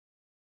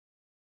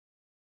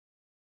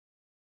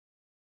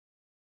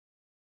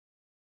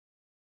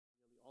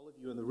all of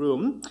you in the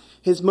room.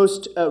 His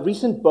most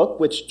recent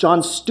book, which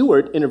Jon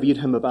Stewart interviewed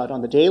him about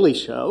on The Daily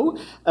Show,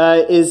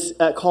 is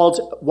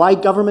called Why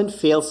Government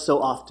Fails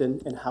So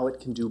Often and How It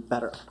Can Do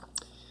Better.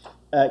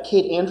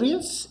 Kate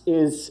Andrias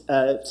is,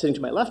 sitting to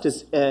my left,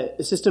 is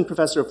assistant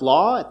professor of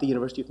law at the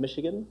University of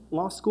Michigan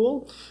Law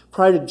School.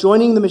 Prior to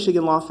joining the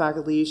Michigan Law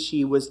faculty,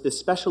 she was the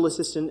special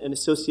assistant and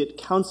associate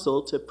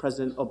counsel to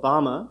President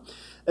Obama,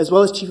 as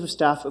well as chief of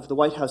staff of the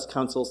White House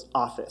counsel's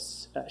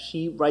office.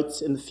 She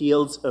writes in the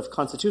fields of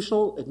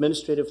constitutional,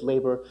 administrative,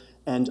 labor,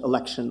 and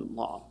election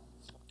law.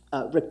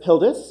 Rick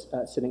Pildes,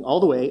 sitting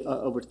all the way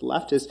over to the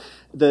left, is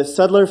the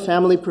Sudler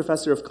Family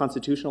Professor of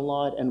Constitutional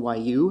Law at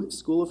NYU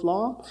School of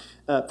Law.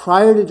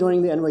 Prior to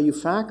joining the NYU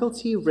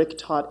faculty, Rick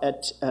taught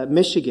at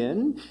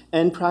Michigan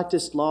and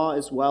practiced law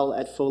as well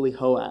at Foley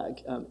Hoag,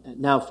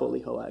 now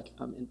Foley Hoag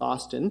in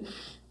Boston.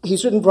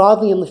 He's written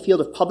broadly in the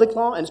field of public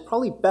law and is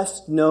probably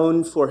best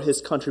known for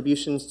his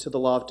contributions to the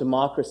law of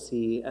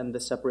democracy and the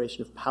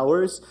separation of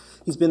powers.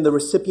 He's been the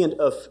recipient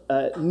of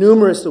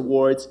numerous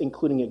awards,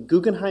 including a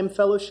Guggenheim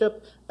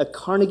Fellowship, a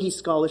Carnegie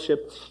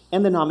Scholarship,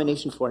 and the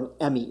nomination for an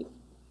Emmy.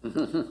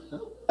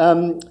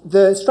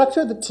 The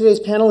structure of today's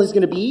panel is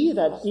going to be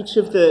that each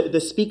of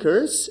the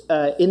speakers,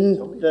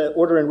 in the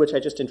order in which I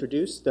just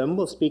introduced them,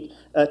 will speak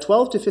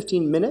 12 to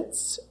 15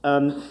 minutes.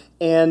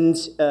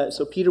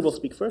 So Peter will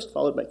speak first,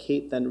 followed by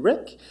Kate, then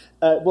Rick.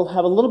 We'll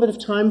have a little bit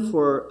of time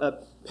for a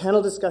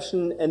panel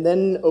discussion and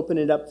then open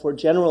it up for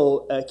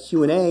general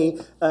Q&A.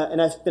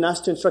 And I've been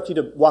asked to instruct you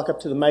to walk up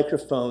to the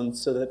microphone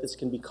so that this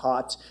can be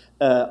caught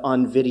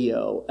on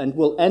video. And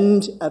we'll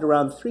end at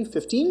around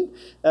 3:15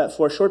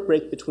 for a short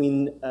break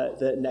between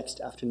the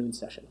next afternoon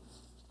session.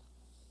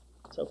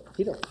 So,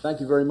 Peter. Thank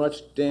you very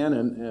much, Dan,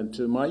 and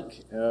to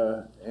Mike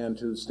and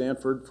to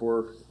Stanford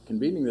for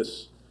convening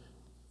this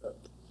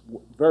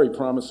very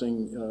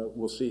promising,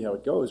 we'll see how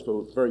it goes,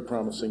 but very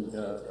promising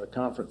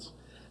conference.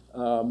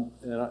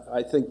 And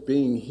I think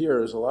being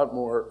here is a lot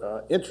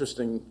more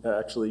interesting,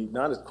 actually,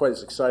 not as quite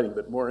as exciting,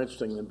 but more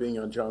interesting than being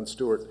on Jon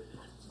Stewart.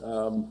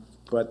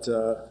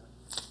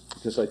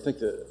 Because I think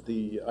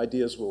the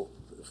ideas will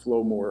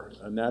flow more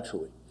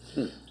naturally.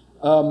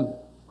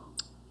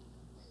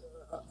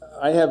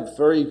 I have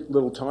very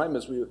little time,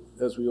 as we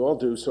all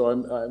do, so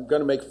I'm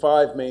going to make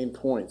 5 main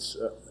points.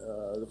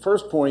 The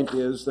first point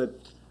is that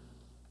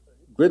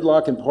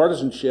gridlock and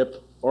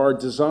partisanship are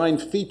design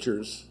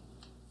features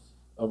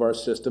of our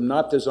system,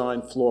 not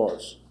design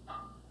flaws.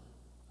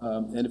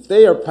 And if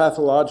they are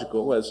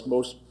pathological, as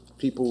most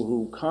people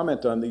who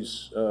comment on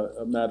these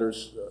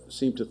matters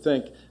seem to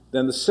think,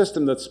 then the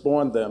system that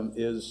spawned them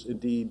is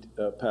indeed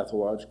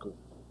pathological.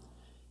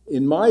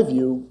 In my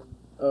view,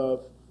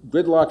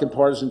 gridlock and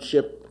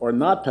partisanship are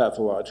not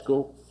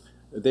pathological.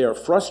 They are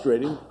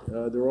frustrating.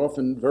 They're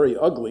often very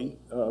ugly,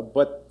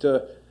 but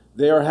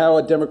they are how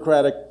a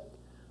democratic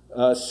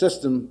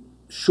system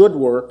should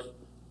work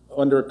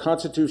under a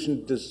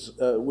constitution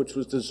which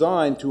was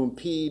designed to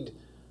impede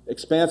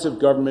expansive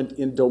government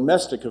in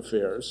domestic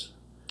affairs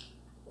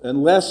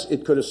unless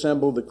it could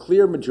assemble the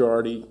clear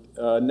majority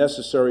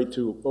necessary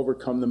to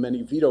overcome the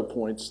many veto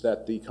points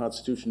that the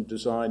Constitution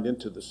designed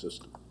into the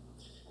system.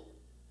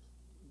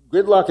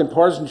 Gridlock and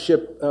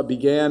partisanship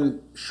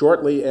began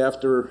shortly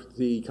after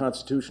the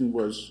Constitution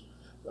was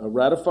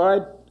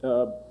ratified,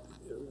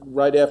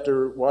 right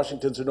after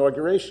Washington's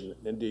inauguration,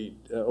 indeed,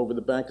 over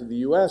the Bank of the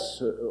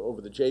U.S.,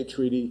 over the Jay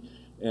Treaty,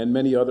 and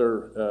many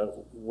other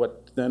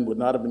what then would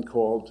not have been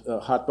called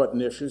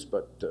hot-button issues,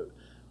 but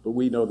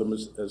we know them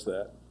as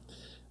that.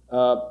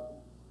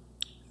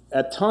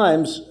 At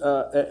times,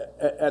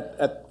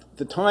 at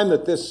the time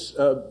that this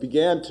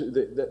began to,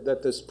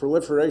 that this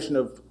proliferation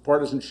of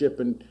partisanship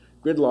and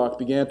gridlock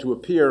began to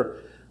appear,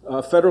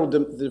 the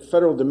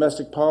federal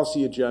domestic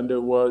policy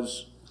agenda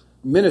was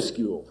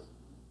minuscule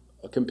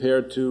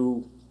compared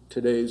to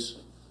today's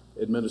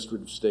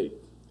administrative state.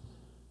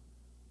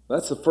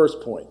 That's the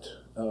first point,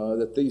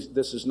 that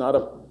this is not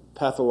a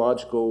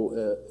pathological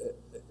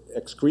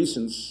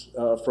excrescence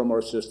from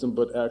our system,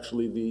 but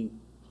actually the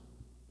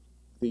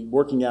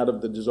working out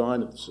of the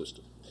design of the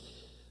system.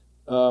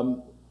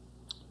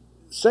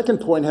 Second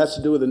point has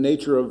to do with the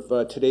nature of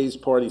today's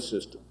party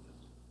system.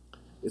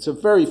 It's a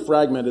very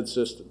fragmented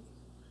system.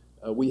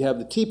 We have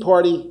the Tea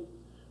Party,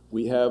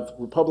 we have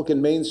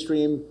Republican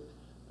mainstream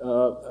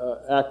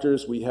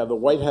actors, we have the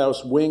White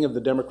House wing of the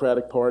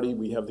Democratic Party,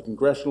 we have the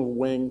congressional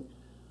wing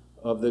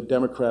of the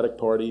Democratic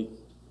Party,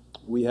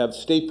 we have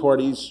state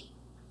parties,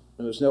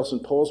 and as Nelson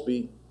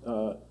Polsby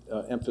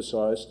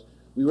emphasized,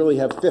 we really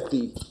have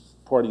 50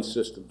 party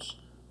systems,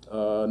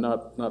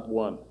 not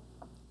one.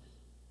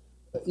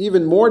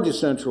 Even more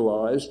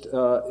decentralized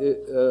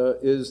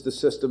is the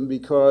system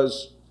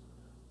because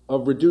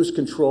of reduced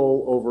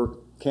control over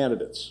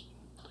candidates.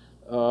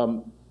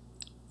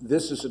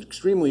 This is an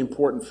extremely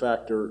important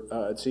factor,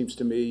 it seems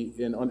to me,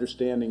 in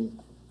understanding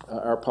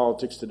our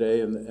politics today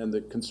and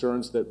the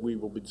concerns that we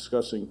will be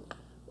discussing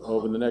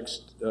over the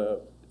next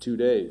 2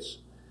 days.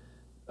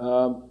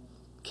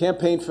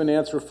 Campaign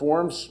finance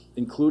reforms,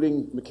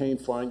 including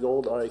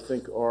McCain-Feingold, I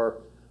think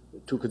are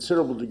to a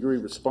considerable degree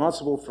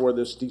responsible for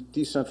this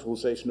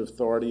decentralization of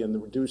authority and the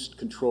reduced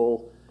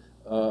control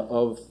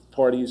of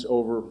parties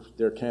over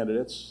their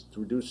candidates, the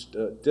reduced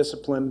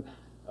discipline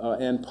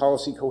and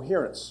policy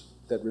coherence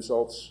that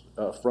results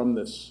from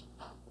this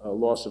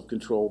loss of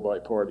control by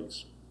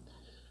parties.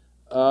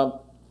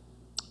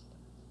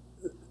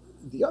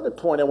 The other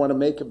point I want to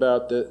make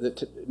about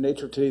the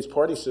nature of today's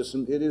party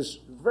system, it is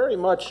very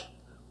much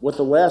what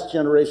the last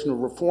generation of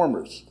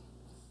reformers,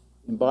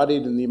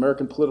 embodied in the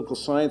American Political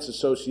Science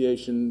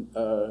Association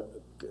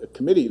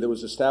committee that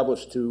was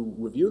established to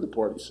review the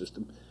party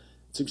system,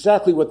 it's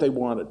exactly what they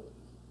wanted.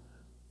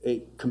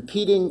 A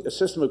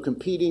system of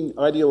competing,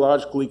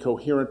 ideologically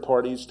coherent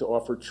parties to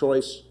offer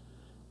choice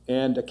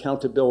and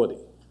accountability.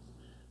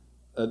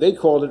 They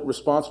called it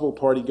responsible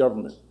party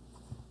government.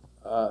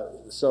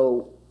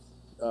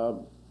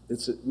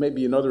 It's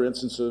maybe another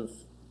instance of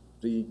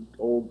the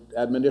old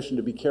admonition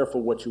to be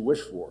careful what you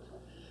wish for.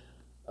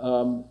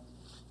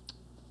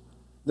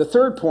 The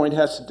third point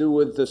has to do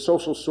with the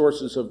social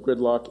sources of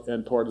gridlock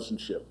and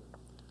partisanship.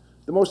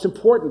 The most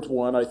important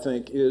one, I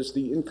think, is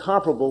the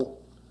incomparable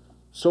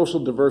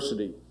social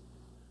diversity,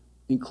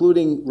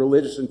 including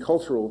religious and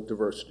cultural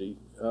diversity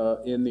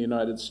in the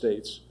United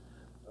States.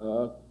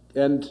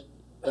 In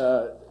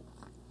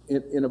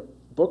a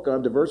book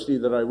on diversity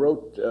that I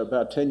wrote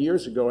about 10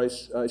 years ago,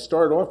 I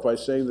started off by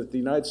saying that the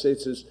United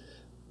States is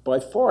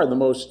by far the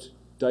most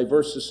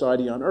diverse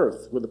society on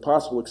earth, with the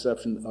possible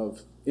exception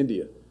of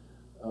India.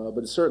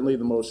 But it's certainly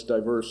the most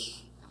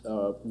diverse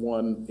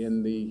one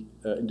in the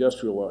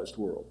industrialized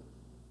world.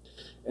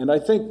 And I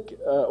think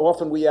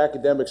often we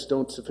academics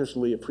don't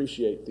sufficiently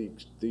appreciate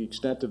the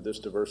extent of this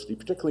diversity,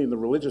 particularly in the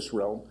religious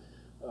realm,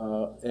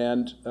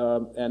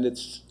 and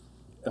its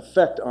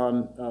effect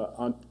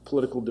on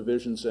political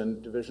divisions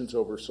and divisions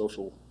over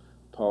social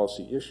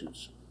policy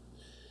issues.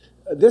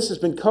 This has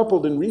been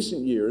coupled in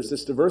recent years,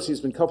 this diversity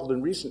has been coupled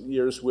in recent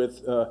years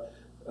with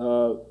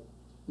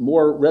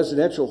more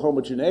residential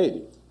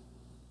homogeneity,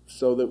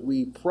 so that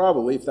we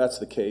probably, if that's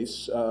the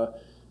case,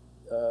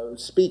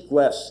 speak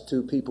less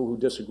to people who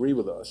disagree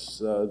with us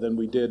than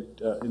we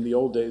did in the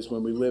old days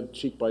when we lived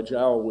cheek by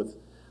jowl with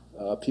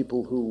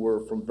people who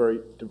were from very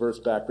diverse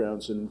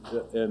backgrounds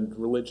and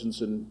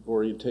religions and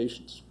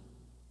orientations.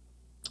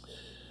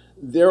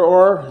 There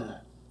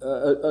are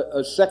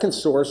a second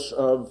source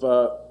of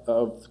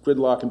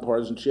gridlock and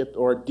partisanship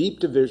are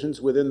deep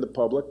divisions within the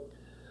public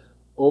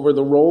over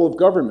the role of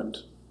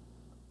government.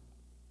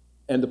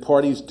 And the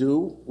parties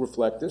do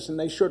reflect this, and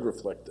they should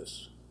reflect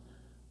this.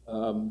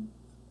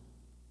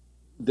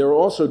 There are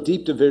also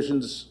deep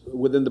divisions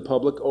within the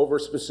public over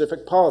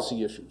specific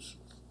policy issues.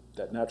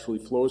 That naturally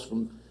flows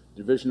from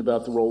division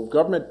about the role of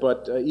government,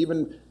 but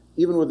even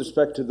with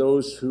respect to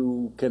those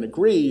who can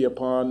agree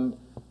upon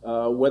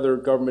whether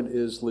government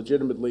is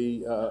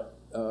legitimately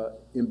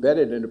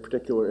embedded in a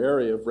particular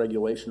area of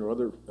regulation or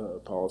other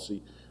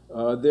policy,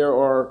 there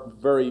are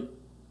very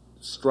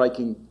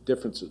striking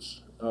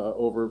differences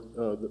over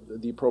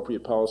the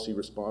appropriate policy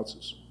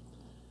responses.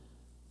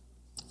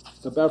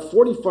 About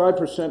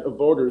 45% of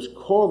voters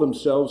call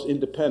themselves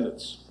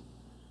independents,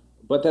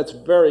 but that's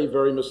very,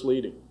 very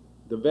misleading.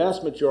 The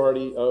vast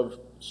majority of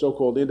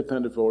so-called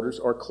independent voters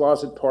are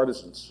closet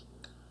partisans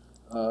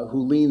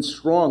who lean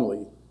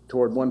strongly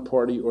toward one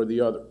party or the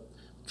other.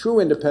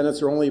 True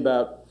independents are only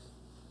about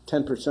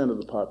 10% of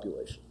the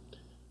population.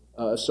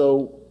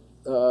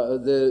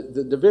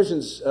 The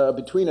divisions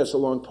between us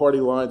along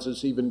party lines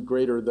is even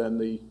greater than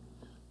the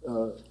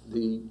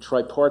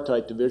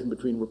tripartite division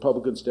between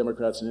Republicans,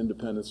 Democrats, and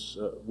Independents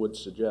would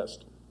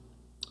suggest.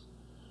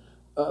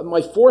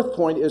 My fourth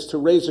point is to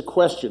raise a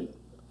question.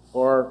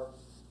 Are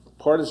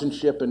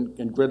partisanship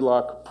and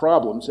gridlock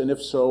problems, and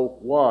if so,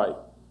 why?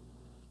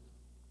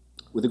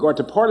 With regard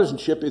to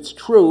partisanship, it's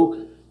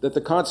true that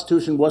the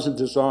Constitution wasn't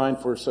designed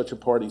for such a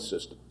party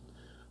system.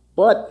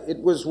 But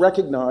it was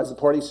recognized, the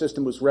party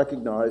system was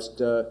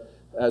recognized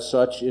as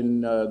such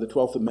in the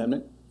 12th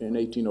Amendment in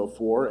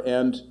 1804,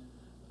 and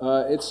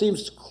it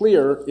seems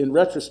clear, in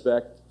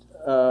retrospect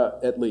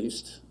at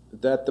least,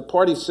 that the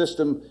party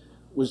system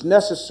was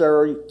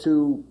necessary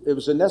it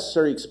was a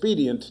necessary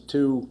expedient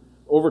to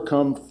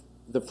overcome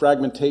the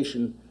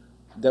fragmentation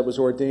that was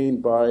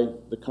ordained by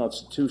the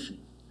Constitution.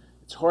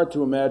 It's hard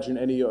to imagine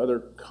any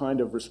other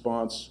kind of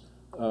response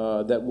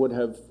that would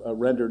have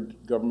rendered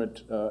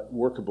government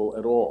workable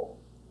at all.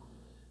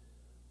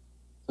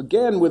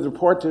 Again, with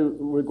regard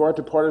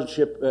to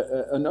partisanship,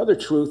 another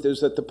truth is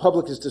that the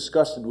public is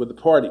disgusted with the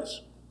parties.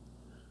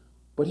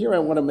 But here I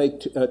want to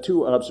make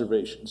two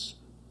observations.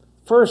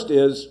 First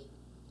is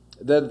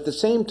that at the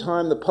same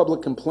time the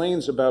public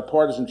complains about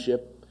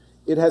partisanship,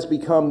 it has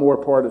become more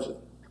partisan,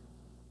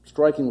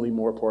 strikingly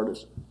more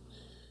partisan.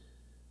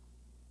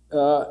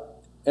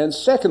 And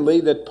secondly,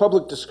 that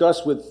public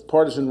disgust with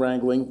partisan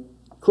wrangling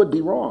could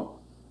be wrong.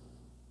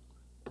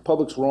 The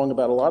public's wrong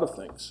about a lot of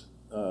things.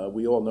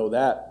 We all know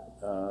that.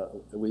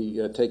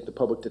 We take the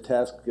public to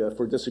task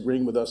for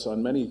disagreeing with us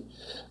on many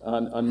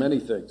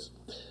things.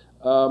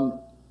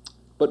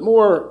 But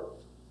more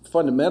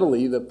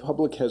fundamentally, the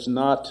public has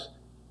not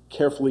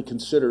carefully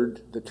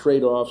considered the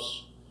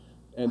trade-offs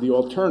and the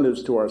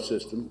alternatives to our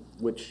system,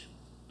 which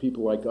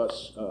people like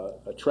us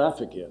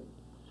traffic in.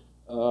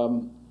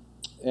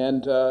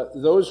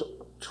 Those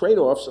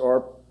trade-offs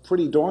are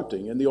pretty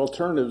daunting, and the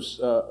alternatives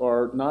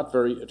are not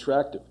very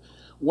attractive.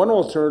 One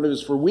alternative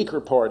is for weaker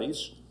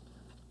parties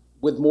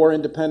with more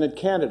independent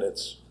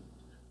candidates.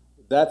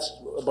 That's,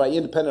 by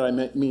independent,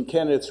 I mean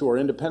candidates who are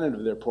independent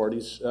of their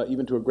parties,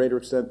 even to a greater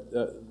extent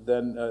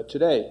than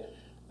today.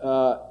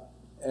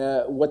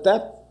 What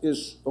that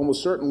is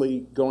almost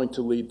certainly going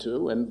to lead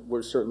to, and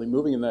we're certainly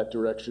moving in that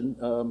direction,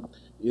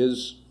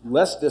 is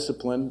less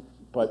discipline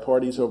by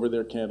parties over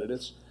their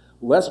candidates,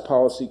 less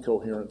policy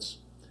coherence,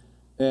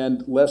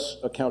 and less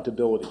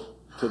accountability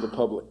to the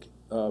public,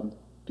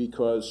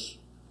 because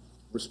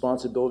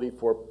responsibility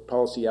for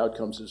policy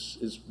outcomes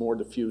is more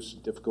diffuse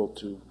and difficult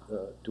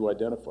to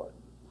identify.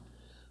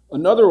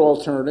 Another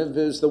alternative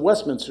is the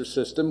Westminster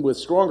system with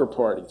stronger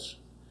parties.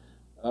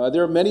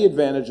 There are many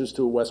advantages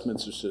to a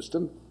Westminster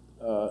system,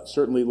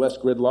 certainly less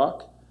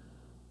gridlock,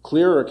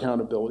 clearer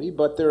accountability,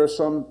 but there are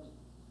some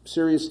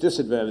serious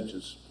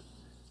disadvantages.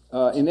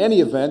 In any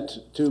event,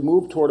 to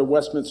move toward a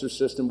Westminster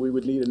system, we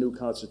would need a new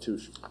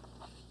constitution.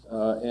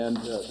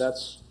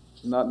 That's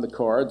not in the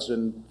cards,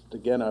 and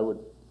again, I would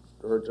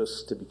urge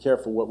us to be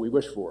careful what we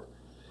wish for.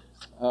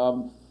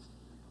 And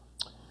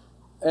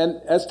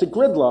as to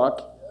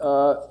gridlock,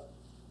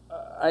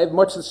 I have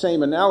much the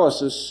same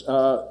analysis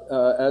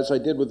as I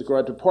did with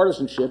regard to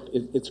partisanship.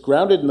 It's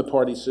grounded in the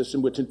party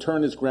system, which in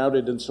turn is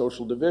grounded in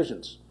social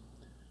divisions.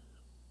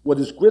 What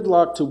is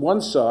gridlock to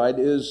one side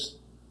is,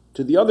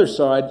 to the other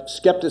side,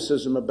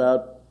 skepticism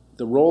about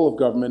the role of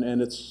government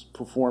and its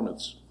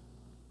performance.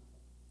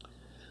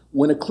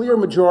 When a clear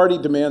majority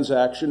demands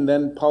action,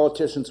 then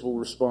politicians will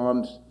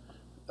respond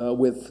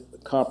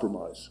with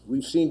compromise.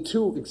 We've seen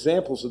two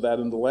examples of that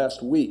in the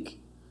last week,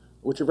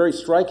 which are very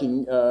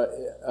striking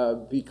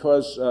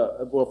because,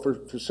 well,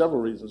 for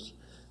several reasons.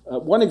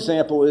 One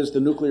example is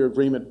the nuclear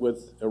agreement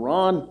with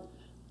Iran.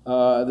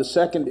 The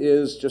second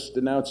is, just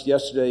announced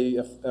yesterday,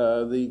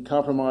 the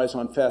compromise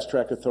on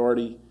fast-track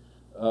authority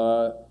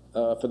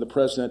for the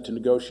president to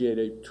negotiate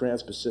a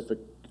trans-Pacific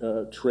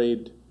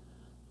trade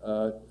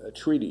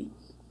treaty.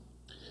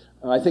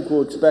 I think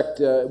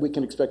we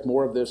can expect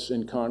more of this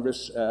in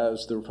Congress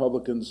as the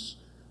Republicans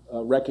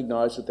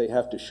recognize that they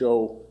have to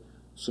show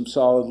some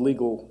solid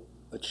legal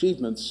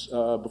achievements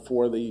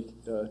before the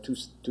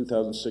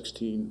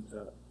 2016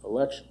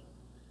 election.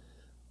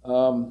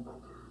 One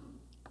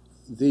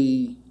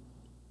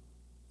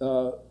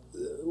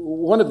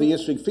of the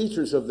interesting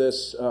features of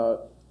this,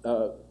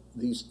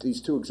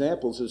 these two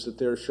examples, is that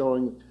they're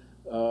showing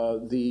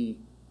the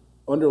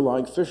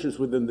underlying fissures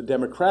within the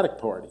Democratic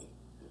Party,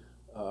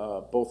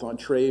 both on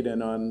trade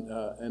and on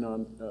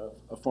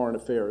foreign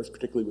affairs,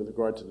 particularly with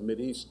regard to the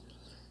Mideast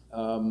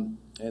and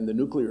the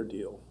nuclear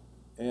deal.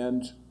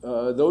 And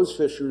those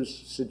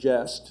fissures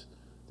suggest,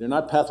 they're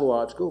not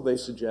pathological, they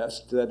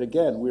suggest that,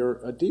 again, we're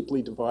a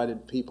deeply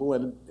divided people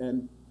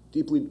and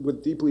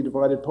with deeply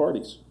divided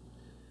parties.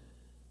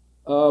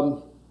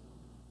 So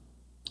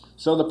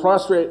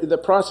the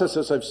process,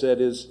 as I've said,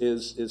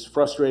 is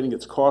frustrating,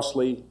 it's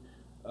costly,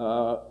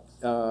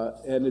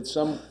 and in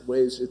some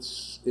ways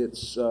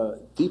it's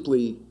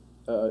deeply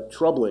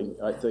troubling,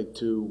 I think,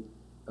 to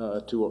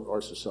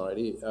our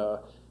society,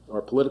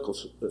 our political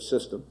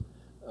system.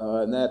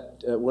 And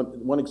that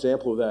one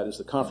example of that is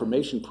the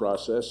confirmation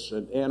process.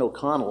 And Ann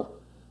O'Connell,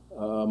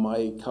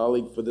 my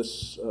colleague for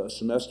this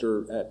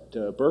semester at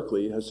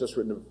Berkeley, has just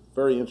written a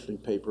very interesting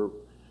paper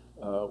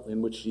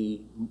in which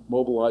she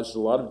mobilized a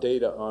lot of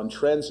data on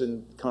trends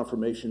in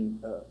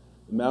confirmation,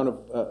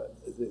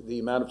 the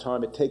amount of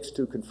time it takes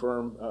to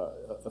confirm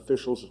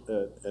officials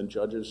and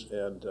judges,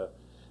 and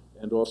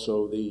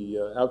also the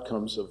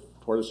outcomes of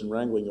partisan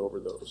wrangling over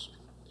those.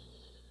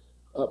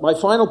 My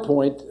final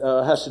point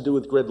has to do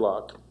with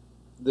gridlock.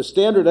 The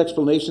standard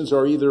explanations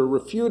are either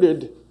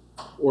refuted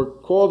or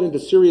called into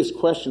serious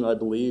question, I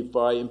believe,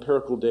 by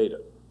empirical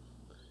data.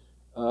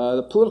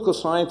 The political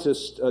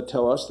scientists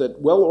tell us that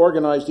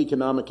well-organized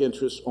economic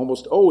interests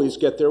almost always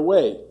get their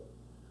way.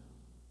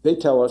 They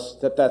tell us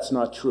that that's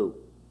not true.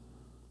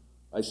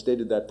 I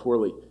stated that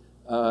poorly.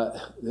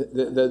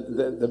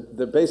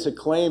 The basic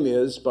claim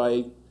is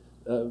by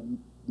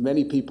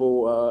many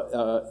people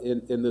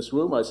in this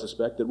room, I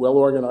suspect, that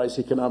well-organized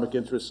economic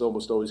interests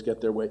almost always get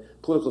their way.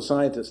 Political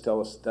scientists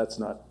tell us that's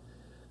not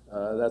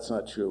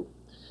true.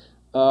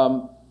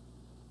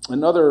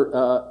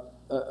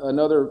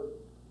 Another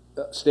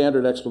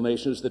standard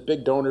explanation is that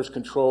big donors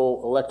control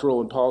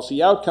electoral and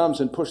policy outcomes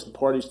and push the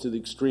parties to the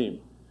extreme.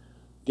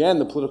 Again,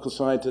 the political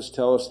scientists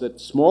tell us that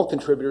small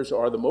contributors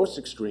are the most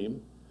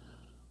extreme,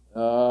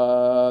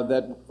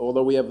 that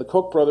although we have the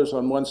Koch brothers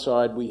on one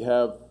side, we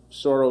have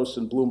Soros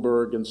and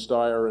Bloomberg and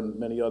Steyer and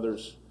many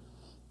others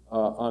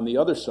on the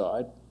other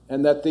side,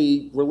 and that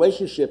the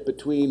relationship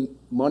between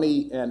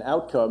money and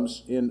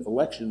outcomes in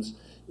elections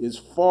is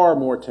far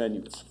more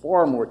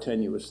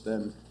tenuous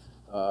than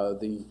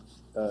the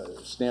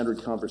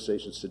standard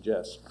conversation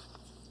suggests.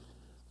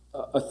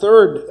 A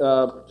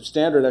third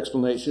standard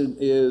explanation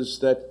is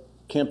that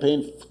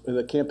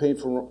the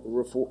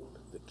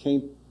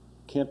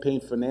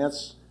campaign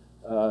finance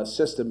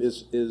system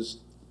is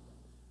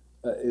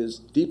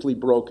deeply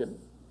broken,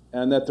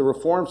 and that the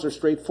reforms are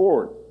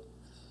straightforward.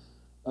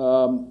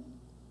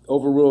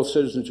 Overrule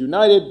Citizens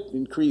United,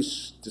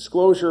 increase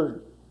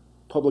disclosure,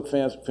 public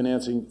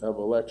financing of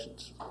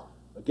elections.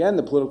 Again,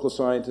 the political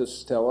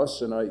scientists tell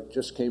us, and I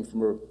just came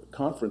from a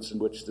conference in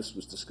which this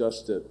was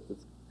discussed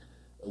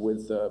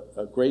with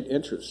great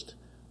interest,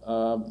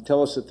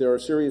 tell us that there are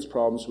serious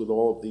problems with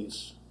all of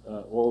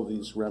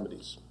these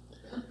remedies.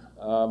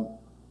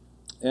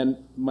 And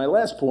my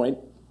last point,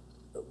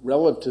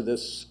 relative to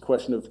this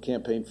question of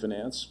campaign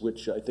finance,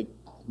 which I think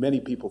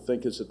many people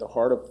think is at the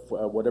heart of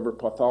whatever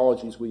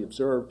pathologies we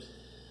observe,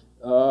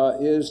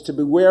 is to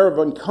beware of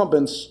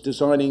incumbents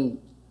designing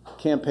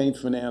campaign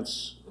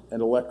finance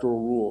and electoral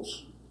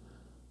rules.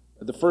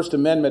 The First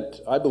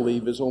Amendment, I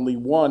believe, is only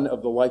one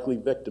of the likely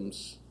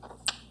victims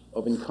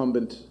of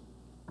incumbent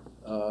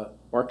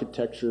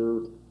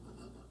architecture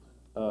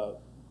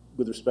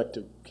with respect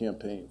to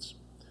campaigns.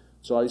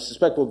 So I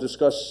suspect we'll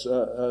discuss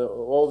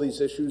all these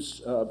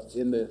issues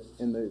in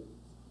the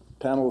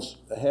panels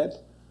ahead.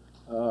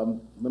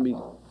 Let me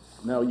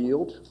now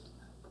yield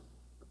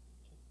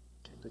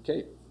to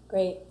Kate.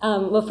 Great.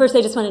 Well, first,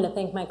 I just wanted to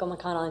thank Michael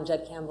McConnell and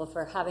Judd Campbell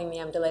for having me.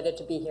 I'm delighted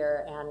to be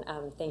here,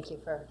 and thank you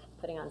for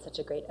putting on such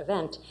a great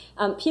event.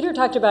 Peter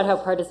talked about how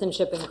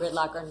partisanship and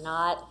gridlock are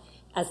not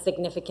as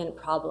significant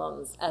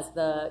problems as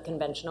the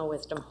conventional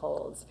wisdom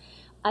holds.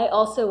 I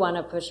also want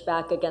to push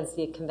back against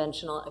the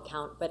conventional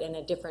account, but in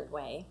a different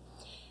way.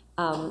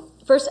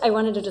 First, I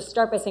wanted to just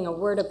start by saying a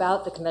word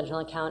about the conventional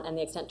account and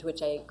the extent to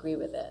which I agree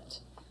with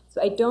it.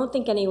 So I don't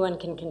think anyone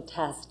can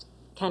contest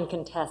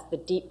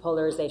the deep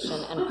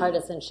polarization and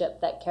partisanship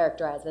that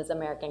characterizes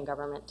American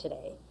government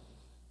today.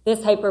 This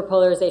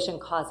hyperpolarization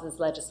causes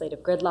legislative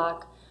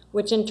gridlock,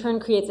 which in turn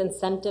creates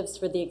incentives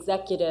for the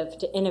executive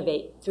to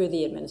innovate through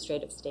the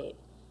administrative state.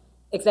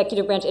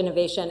 Executive branch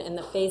innovation in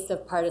the face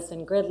of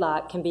partisan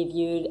gridlock can be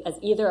viewed as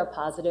either a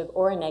positive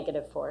or a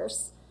negative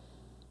force.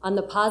 On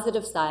the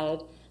positive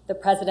side, the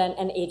president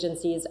and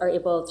agencies are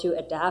able to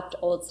adapt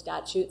old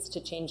statutes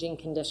to changing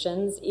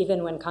conditions,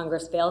 even when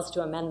Congress fails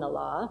to amend the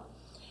law.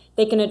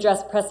 They can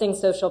address pressing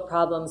social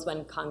problems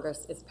when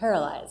Congress is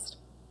paralyzed.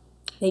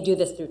 They do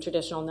this through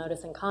traditional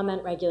notice and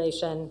comment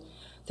regulation,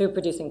 through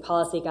producing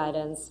policy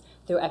guidance,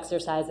 through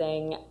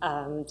exercising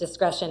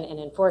discretion in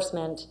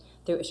enforcement,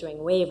 through issuing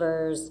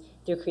waivers,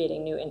 through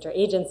creating new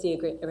interagency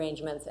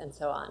arrangements, and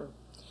so on.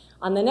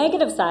 On the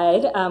negative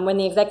side, when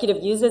the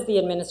executive uses the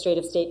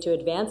administrative state to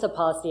advance a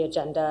policy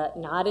agenda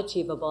not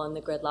achievable in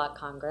the gridlock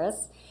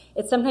Congress,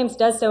 it sometimes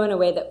does so in a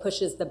way that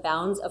pushes the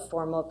bounds of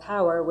formal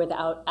power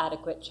without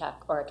adequate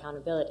check or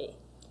accountability.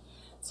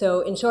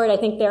 So in short, I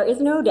think there is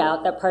no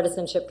doubt that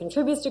partisanship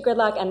contributes to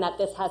gridlock and that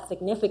this has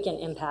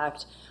significant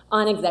impact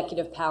on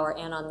executive power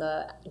and on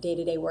the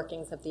day-to-day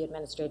workings of the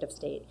administrative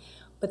state.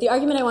 But the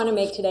argument I want to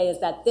make today is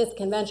that this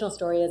conventional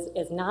story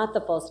is not the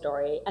full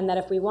story, and that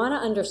if we want to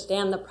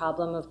understand the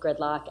problem of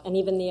gridlock and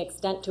even the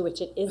extent to which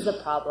it is a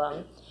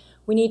problem,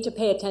 we need to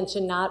pay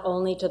attention not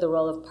only to the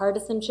role of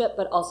partisanship,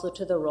 but also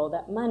to the role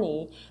that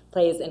money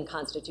plays in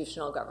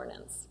constitutional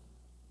governance.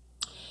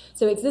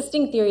 So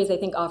existing theories, I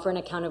think, offer an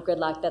account of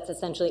gridlock that's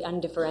essentially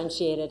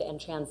undifferentiated and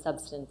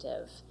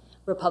transsubstantive.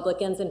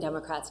 Republicans and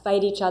Democrats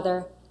fight each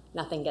other.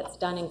 Nothing gets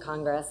done in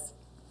Congress.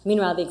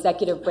 Meanwhile, the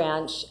executive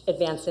branch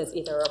advances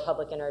either a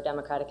Republican or a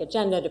Democratic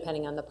agenda,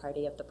 depending on the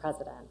party of the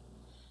president.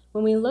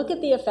 When we look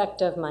at the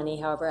effect of money,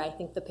 however, I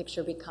think the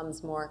picture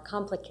becomes more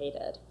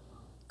complicated.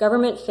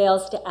 Government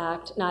fails to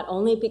act not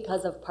only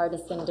because of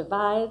partisan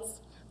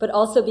divides, but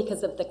also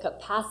because of the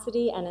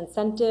capacity and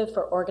incentive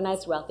for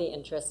organized wealthy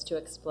interests to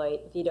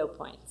exploit veto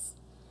points.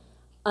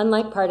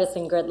 Unlike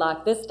partisan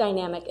gridlock, this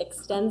dynamic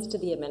extends to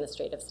the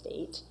administrative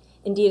state.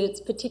 Indeed, it's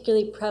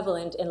particularly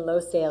prevalent in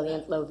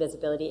low-salient,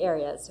 low-visibility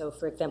areas. So,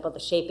 for example, the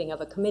shaping of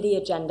a committee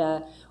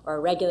agenda or a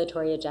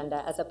regulatory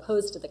agenda as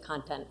opposed to the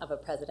content of a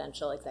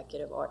presidential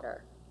executive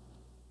order.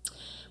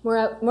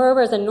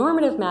 Moreover, as a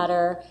normative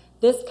matter,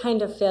 this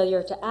kind of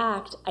failure to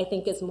act, I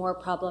think, is more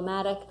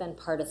problematic than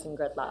partisan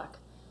gridlock,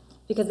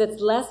 because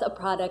it's less a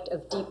product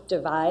of deep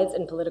divides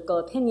in political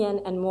opinion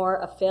and more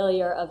a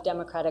failure of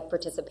democratic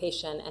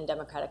participation and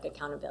democratic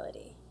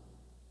accountability.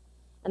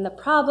 And the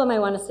problem I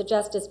want to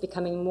suggest is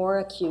becoming more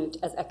acute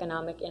as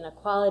economic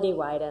inequality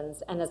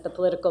widens and as the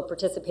political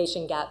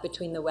participation gap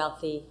between the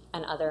wealthy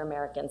and other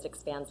Americans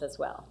expands as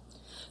well.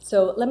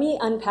 So let me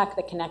unpack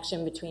the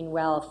connection between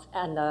wealth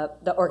and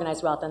the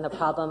organized wealth and the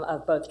problem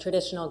of both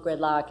traditional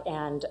gridlock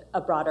and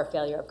a broader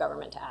failure of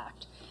government to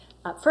act.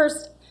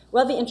 First,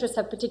 wealthy interests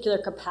have particular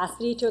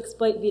capacity to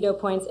exploit veto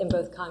points in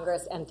both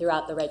Congress and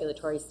throughout the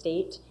regulatory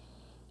state.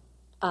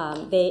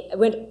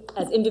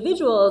 As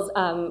individuals,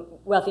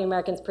 wealthy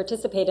Americans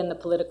participate in the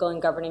political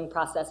and governing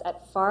process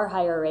at far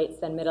higher rates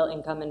than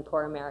middle-income and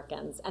poor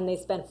Americans, and they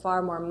spend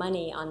far more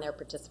money on their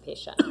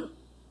participation.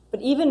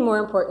 But even more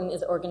important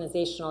is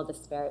organizational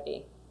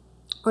disparity.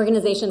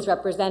 Organizations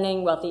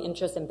representing wealthy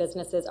interests and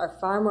businesses are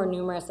far more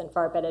numerous and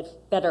far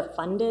better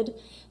funded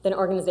than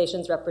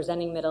organizations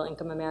representing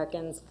middle-income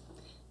Americans,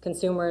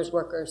 consumers,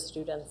 workers,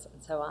 students,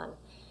 and so on.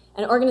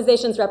 And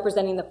organizations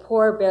representing the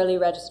poor barely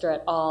register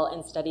at all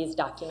in studies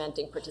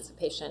documenting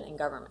participation in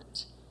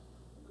government.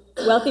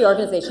 Wealthy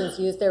organizations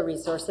use their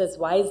resources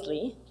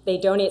wisely. They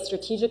donate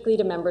strategically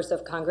to members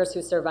of Congress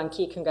who serve on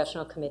key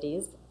congressional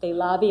committees. They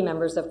lobby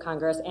members of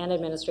Congress and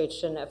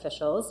administration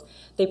officials.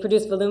 They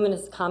produce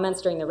voluminous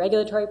comments during the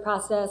regulatory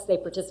process. They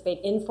participate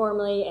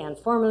informally and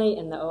formally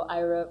in the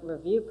OIRA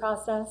review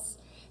process.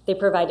 They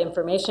provide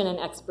information and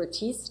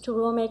expertise to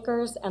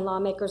rulemakers and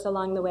lawmakers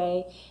along the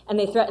way, and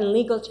they threaten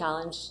legal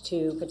challenge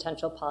to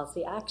potential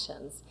policy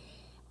actions.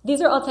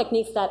 These are all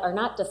techniques that are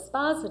not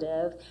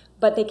dispositive,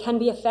 but they can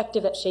be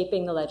effective at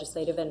shaping the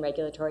legislative and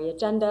regulatory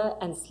agenda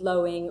and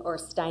slowing or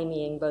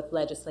stymieing both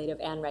legislative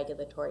and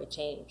regulatory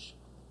change.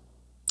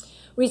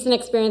 Recent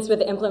experience with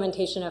the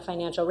implementation of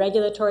financial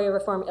regulatory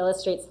reform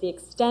illustrates the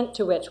extent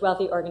to which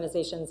wealthy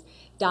organizations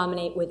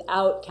dominate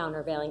without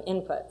countervailing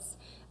inputs.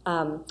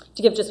 To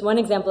give just one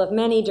example of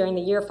many, during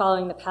the year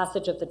following the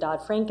passage of the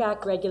Dodd-Frank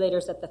Act,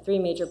 regulators at the 3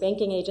 major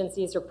banking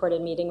agencies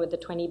reported meeting with the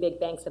 20 big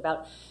banks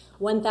about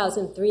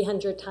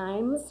 1,300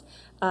 times,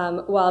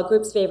 while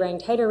groups favoring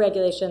tighter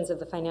regulations of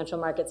the financial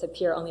markets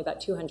appear only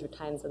about 200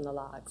 times in the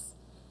logs.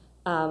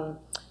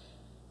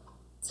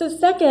 So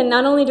second,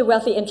 not only do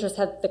wealthy interests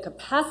have the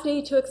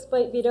capacity to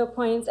exploit veto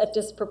points at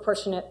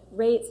disproportionate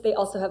rates, they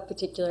also have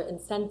particular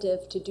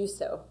incentive to do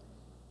so.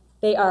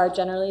 They are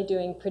generally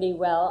doing pretty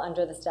well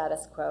under the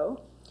status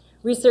quo.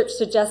 Research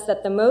suggests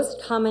that the most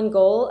common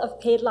goal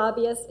of paid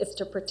lobbyists is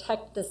to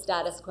protect the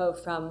status quo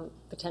from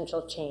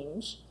potential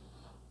change.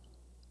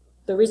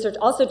 The research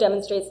also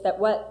demonstrates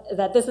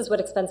that this is what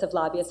expensive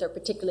lobbyists are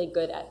particularly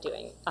good at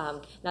doing,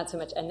 not so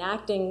much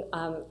enacting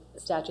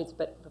statutes,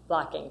 but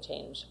blocking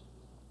change.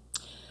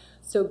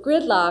 So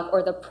gridlock,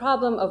 or the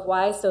problem of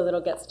why so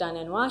little gets done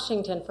in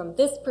Washington from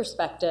this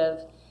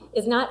perspective,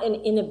 is not an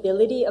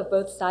inability of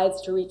both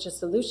sides to reach a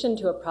solution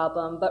to a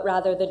problem, but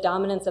rather the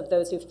dominance of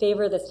those who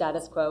favor the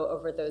status quo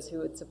over those who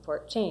would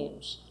support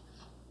change.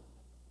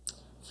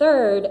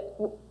 Third,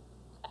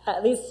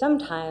 at least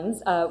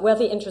sometimes,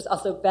 wealthy interests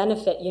also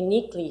benefit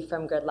uniquely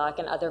from gridlock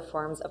and other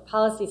forms of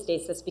policy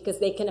stasis because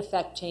they can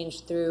affect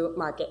change through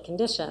market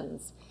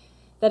conditions.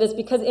 That is,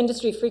 because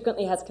industry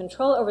frequently has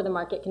control over the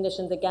market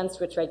conditions against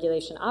which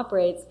regulation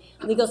operates,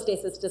 legal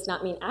stasis does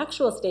not mean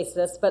actual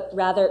stasis, but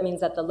rather it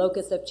means that the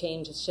locus of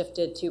change is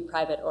shifted to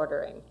private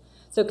ordering.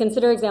 So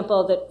consider,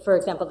 for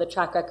example, the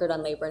track record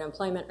on labor and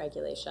employment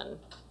regulation.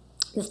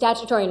 The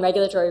statutory and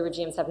regulatory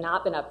regimes have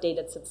not been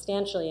updated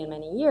substantially in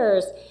many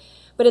years,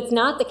 but it's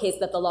not the case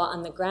that the law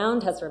on the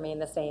ground has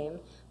remained the same.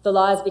 The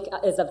law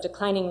is of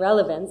declining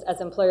relevance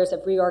as employers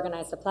have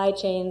reorganized supply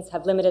chains,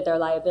 have limited their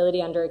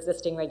liability under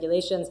existing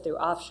regulations through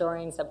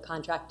offshoring,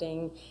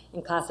 subcontracting,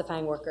 and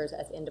classifying workers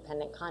as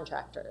independent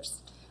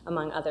contractors,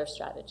 among other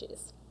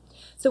strategies.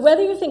 So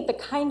whether you think the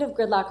kind of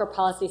gridlock or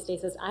policy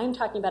stasis I'm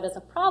talking about is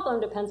a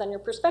problem depends on your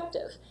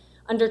perspective.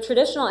 Under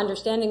traditional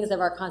understandings of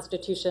our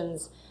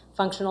Constitution's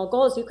functional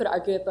goals, you could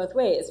argue it both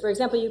ways. For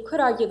example, you could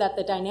argue that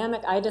the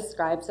dynamic I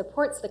described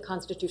supports the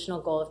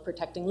constitutional goal of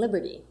protecting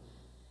liberty.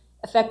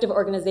 Effective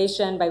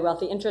organization by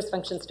wealthy interest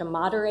functions to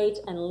moderate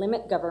and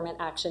limit government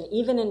action,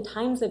 even in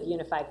times of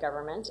unified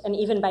government, and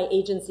even by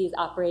agencies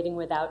operating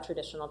without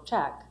traditional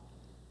check.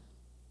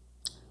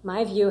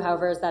 My view,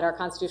 however, is that our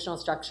constitutional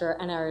structure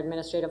and our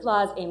administrative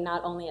laws aim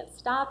not only at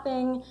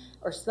stopping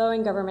or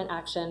slowing government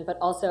action, but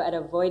also at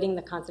avoiding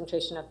the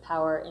concentration of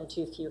power in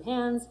too few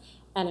hands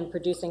and in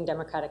producing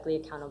democratically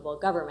accountable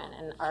government.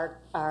 And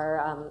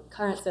our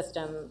current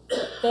system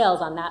fails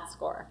on that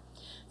score.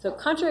 So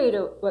contrary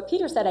to what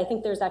Peter said, I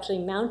think there's actually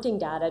mounting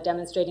data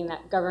demonstrating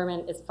that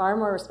government is far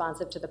more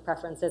responsive to the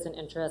preferences and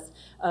interests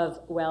of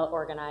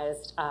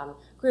well-organized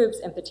groups,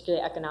 and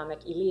particularly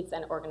economic elites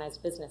and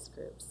organized business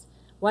groups.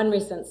 One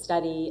recent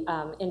study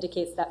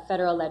indicates that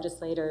federal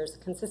legislators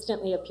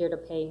consistently appear to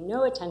pay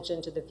no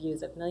attention to the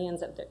views of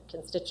millions of their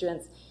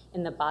constituents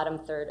in the bottom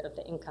third of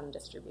the income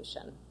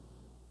distribution.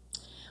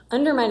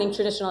 Undermining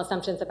traditional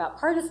assumptions about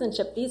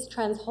partisanship, these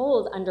trends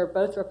hold under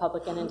both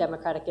Republican and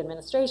Democratic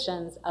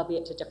administrations,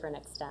 albeit to different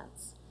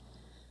extents.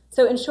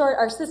 So in short,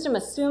 our system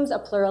assumes a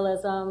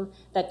pluralism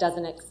that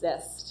doesn't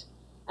exist.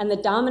 And the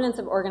dominance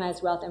of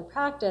organized wealth in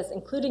practice,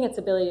 including its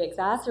ability to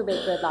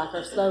exacerbate gridlock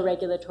or slow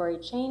regulatory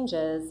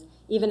changes,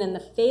 even in the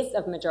face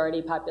of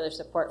majority popular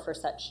support for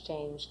such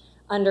change,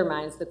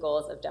 undermines the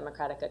goals of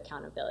democratic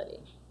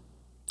accountability.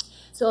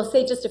 So I'll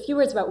say just a few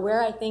words about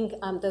where I think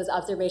those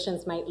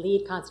observations might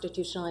lead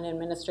constitutional and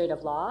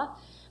administrative law.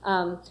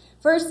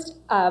 First,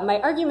 my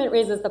argument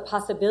raises the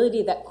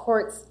possibility that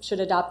courts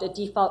should adopt a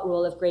default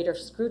rule of greater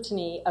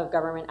scrutiny of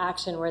government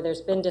action where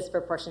there's been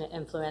disproportionate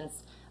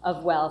influence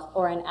of wealth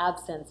or an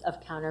absence of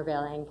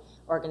countervailing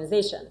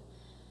organization.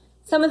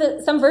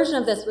 Some version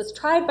of this was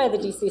tried by the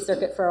DC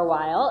Circuit for a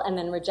while and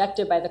then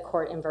rejected by the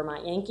court in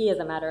Vermont Yankee as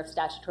a matter of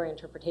statutory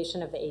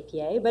interpretation of the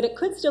APA, but it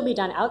could still be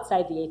done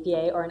outside the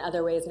APA or in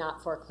other ways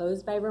not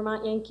foreclosed by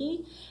Vermont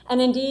Yankee.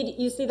 And indeed,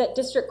 you see that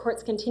district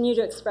courts continue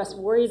to express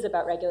worries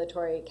about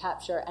regulatory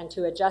capture and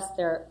to adjust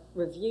their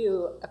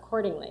review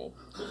accordingly.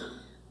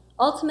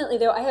 Ultimately,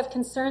 though, I have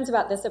concerns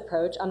about this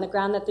approach on the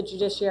ground that the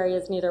judiciary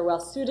is neither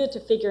well-suited to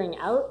figuring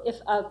out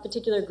if a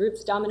particular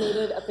group's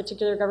dominated a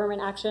particular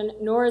government action,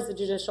 nor is the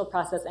judicial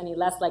process any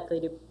less likely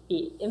to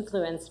be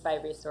influenced by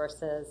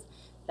resources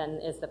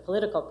than is the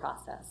political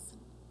process.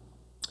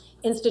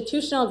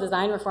 Institutional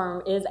design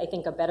reform is, I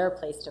think, a better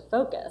place to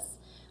focus,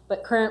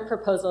 but current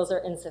proposals are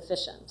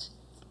insufficient.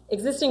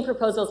 Existing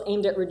proposals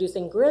aimed at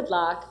reducing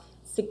gridlock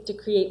seek to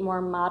create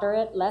more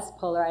moderate, less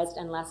polarized,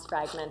 and less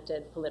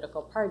fragmented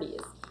political parties.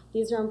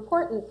 These are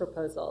important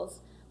proposals,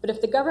 but if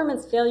the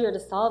government's failure to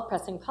solve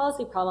pressing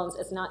policy problems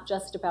is not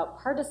just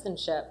about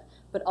partisanship,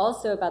 but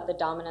also about the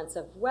dominance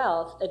of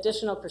wealth,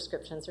 additional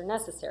prescriptions are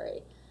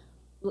necessary.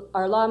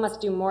 Our law must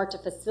do more to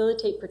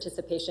facilitate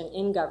participation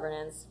in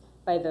governance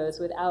by those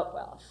without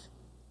wealth.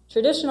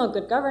 Traditional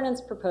good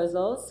governance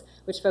proposals,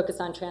 which focus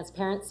on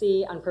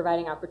transparency, on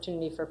providing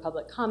opportunity for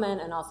public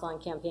comment, and also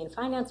on campaign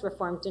finance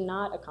reform, do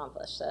not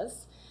accomplish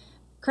this.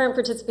 Current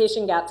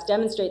participation gaps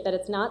demonstrate that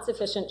it's not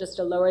sufficient just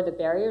to lower the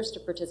barriers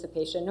to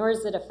participation, nor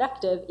is it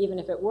effective, even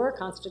if it were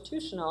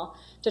constitutional,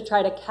 to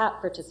try to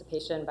cap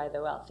participation by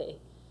the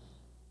wealthy.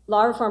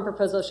 Law reform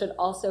proposals should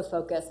also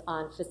focus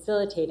on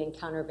facilitating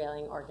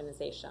countervailing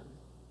organization.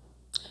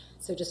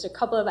 So just a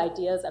couple of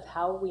ideas of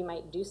how we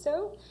might do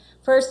so.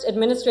 First,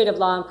 administrative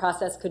law and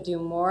process could do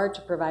more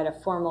to provide a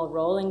formal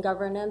role in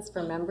governance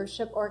for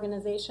membership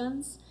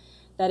organizations.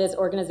 That is,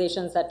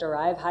 organizations that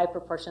derive high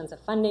proportions of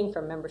funding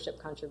from membership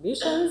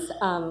contributions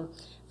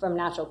from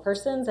natural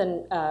persons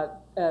and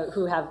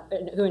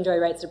who enjoy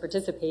rights to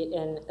participate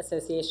in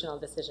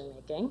associational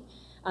decision-making.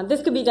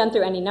 This could be done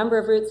through any number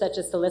of routes, such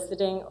as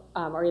soliciting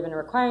or even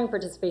requiring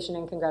participation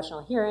in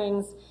congressional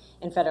hearings,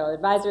 in federal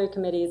advisory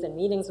committees, and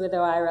meetings with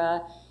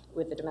OIRA,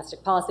 with the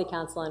Domestic Policy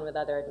Council, and with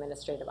other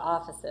administrative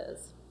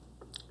offices.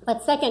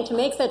 But second, to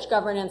make such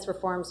governance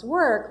reforms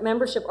work,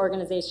 membership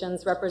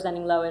organizations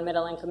representing low and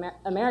middle-income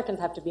Americans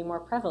have to be more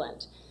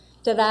prevalent.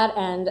 To that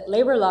end,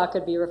 labor law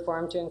could be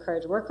reformed to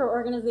encourage worker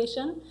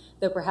organization,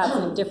 though perhaps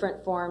in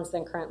different forms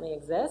than currently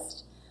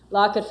exist.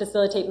 Law could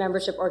facilitate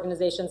membership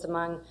organizations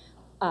among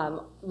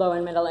low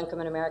and middle-income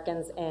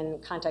Americans in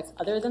contexts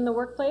other than the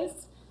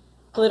workplace.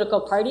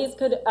 Political parties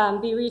could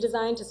be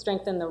redesigned to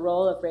strengthen the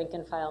role of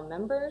rank-and-file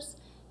members.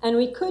 And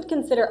we could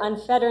consider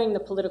unfettering the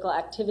political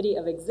activity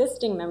of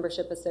existing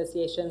membership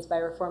associations by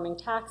reforming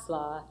tax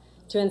law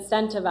to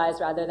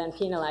incentivize rather than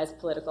penalize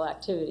political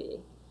activity.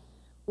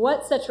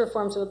 What such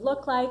reforms would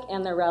look like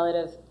and their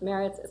relative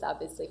merits is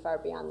obviously far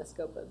beyond the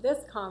scope of this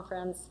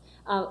conference,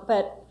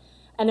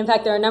 and in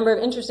fact, there are a number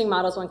of interesting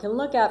models one can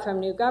look at from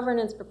new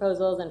governance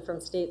proposals and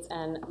from states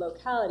and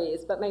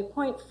localities. But my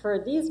point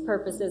for these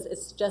purposes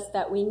is just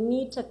that we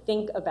need to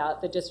think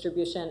about the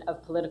distribution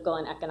of political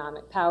and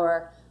economic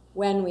power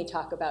when we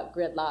talk about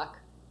gridlock,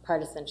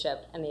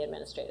 partisanship, and the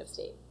administrative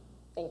state.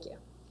 Thank you.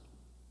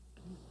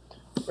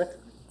 Rick?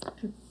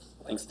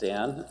 Thanks,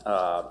 Dan,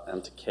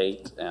 and to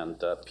Kate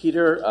and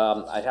Peter.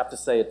 I have to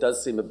say it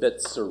does seem a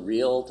bit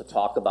surreal to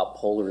talk about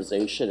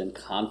polarization and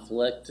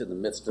conflict in the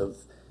midst of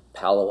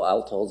Palo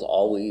Alto's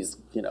always,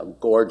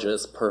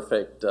 gorgeous,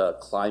 perfect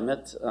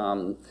climate.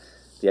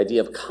 The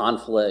idea of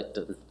conflict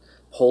and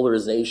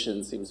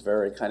polarization seems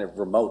very kind of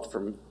remote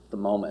from the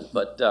moment.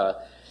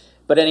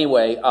 But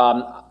anyway,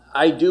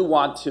 I do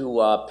want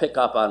to pick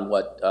up on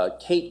what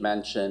Kate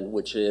mentioned,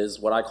 which is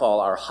what I call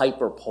our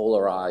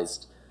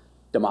hyper-polarized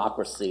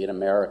democracy in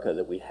America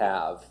that we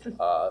have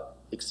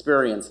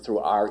experienced through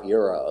our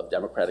era of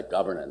democratic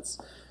governance.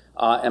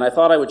 And I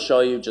thought I would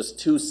show you just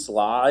 2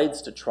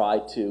 slides to try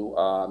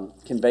to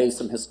convey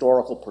some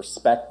historical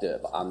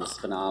perspective on this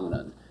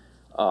phenomenon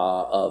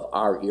of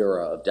our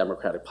era of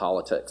democratic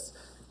politics.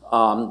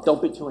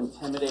 Don't be too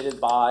intimidated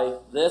by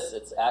this.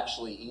 It's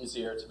actually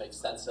easier to make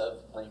sense of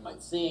than you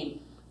might seem.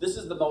 This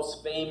is the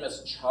most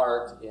famous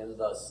chart in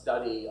the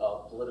study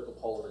of political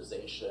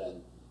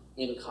polarization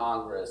in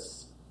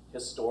Congress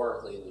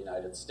historically in the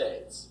United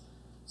States.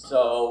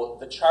 So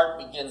the chart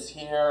begins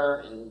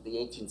here in the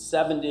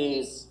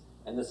 1870s,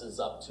 and this is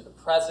up to the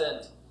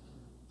present.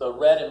 The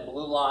red and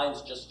blue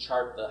lines just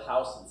chart the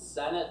House and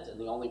Senate, and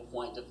the only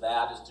point of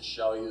that is to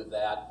show you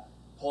that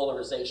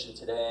polarization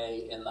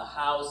today in the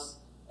House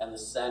and the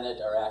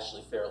Senate are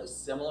actually fairly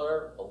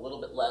similar, a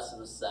little bit less in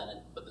the Senate,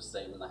 but the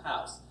same in the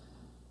House.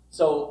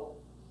 So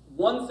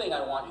one thing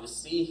I want you to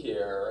see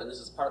here, and this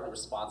is partly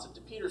responsive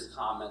to Peter's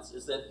comments,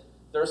 is that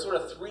there are sort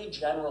of 3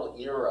 general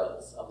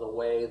eras of the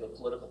way the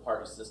political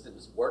party system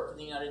has worked in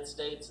the United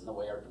States and the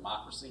way our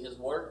democracy has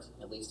worked,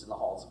 at least in the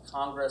halls of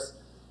Congress.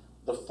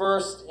 The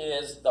first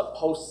is the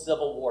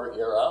post-Civil War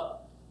era,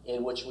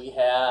 in which we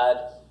had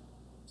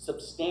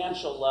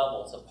substantial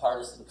levels of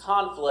partisan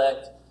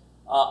conflict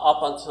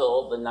up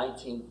until the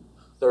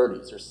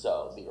 1930s or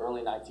so, the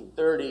early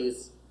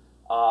 1930s.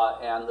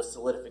 and the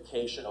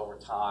solidification over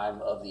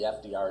time of the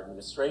FDR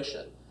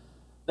administration.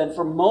 Then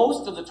for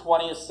most of the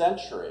 20th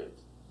century,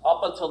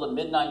 up until the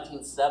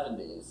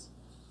mid-1970s,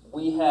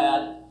 we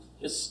had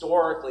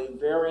historically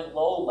very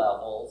low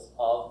levels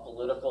of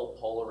political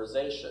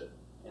polarization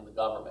in the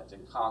government,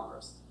 in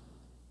Congress.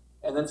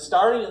 And then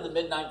starting in the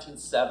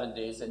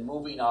mid-1970s and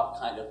moving up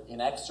kind of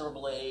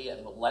inexorably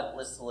and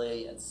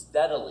relentlessly and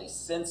steadily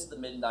since the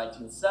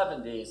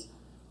mid-1970s,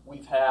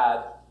 we've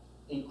had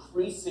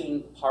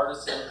increasing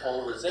partisan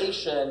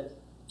polarization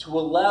to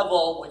a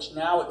level which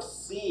now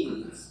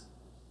exceeds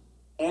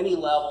any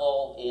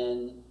level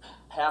in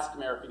past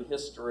American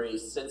history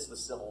since the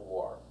Civil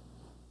War.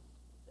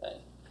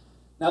 Okay.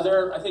 Now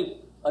there are, I think,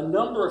 a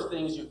number of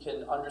things you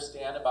can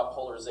understand about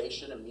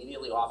polarization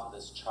immediately off of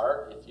this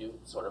chart if you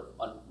sort of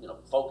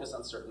focus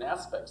on certain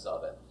aspects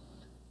of it.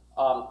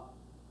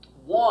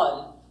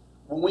 One,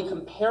 when we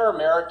compare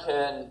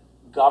American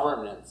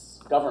government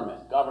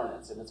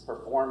and its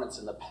performance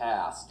in the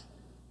past,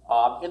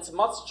 it's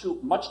much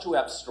too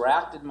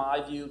abstract, in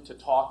my view, to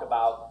talk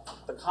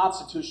about the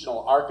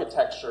constitutional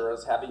architecture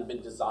as having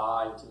been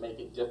designed to make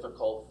it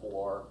difficult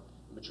for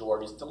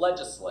majorities to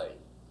legislate.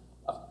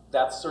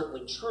 That's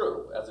certainly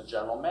true as a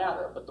general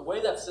matter, but the way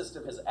that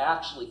system has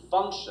actually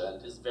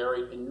functioned has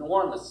varied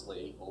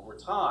enormously over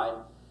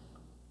time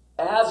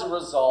as a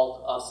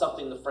result of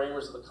something the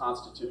framers of the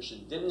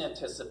Constitution didn't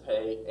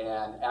anticipate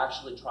and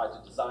actually tried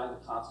to design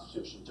the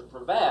Constitution to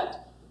prevent,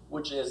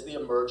 which is the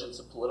emergence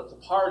of political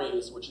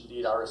parties, which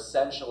indeed are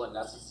essential and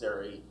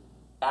necessary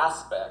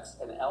aspects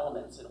and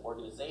elements in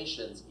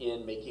organizations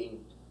in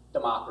making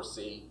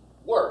democracy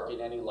work in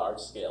any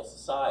large-scale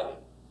society.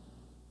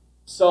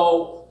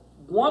 So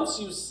once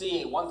you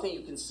see, one thing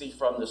you can see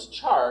from this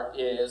chart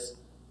is,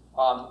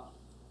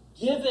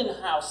 given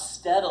how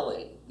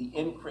steadily the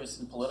increase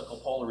in political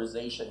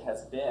polarization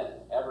has been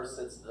ever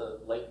since the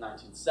late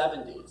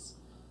 1970s,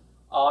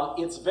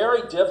 it's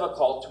very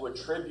difficult to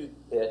attribute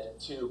it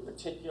to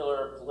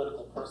particular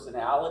political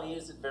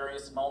personalities at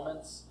various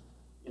moments.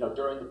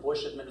 During the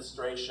Bush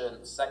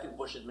administration, the second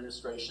Bush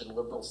administration,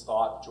 liberals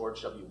thought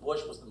George W. Bush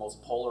was the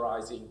most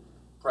polarizing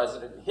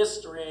president in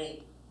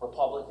history.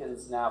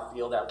 Republicans now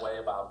feel that way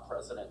about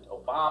President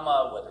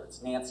Obama, whether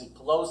it's Nancy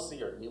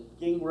Pelosi or Newt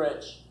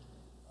Gingrich.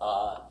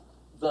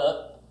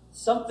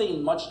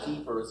 Something much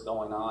deeper is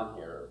going on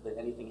here than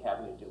anything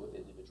having to do with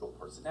individual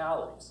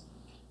personalities.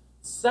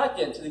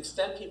 Second, to the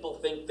extent people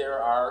think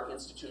there are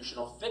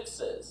institutional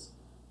fixes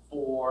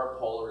for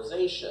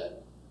polarization,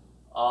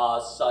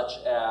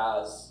 such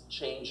as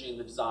changing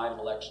the design of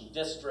election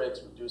districts,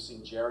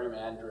 reducing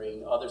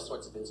gerrymandering, other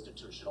sorts of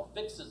institutional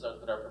fixes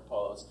that are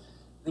proposed,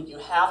 I think you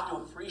have to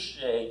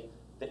appreciate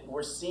that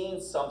we're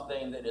seeing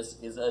something that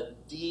is a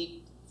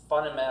deep,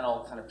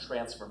 fundamental kind of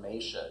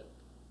transformation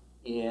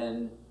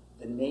in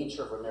the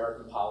nature of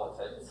American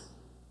politics.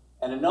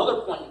 And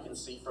another point you can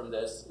see from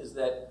this is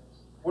that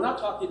we're not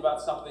talking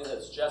about something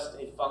that's just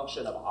a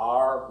function of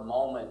our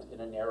moment in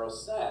a narrow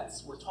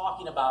sense. We're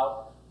talking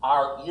about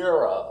our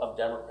era of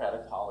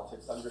democratic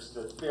politics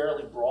understood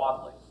fairly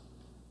broadly.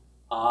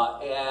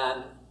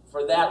 And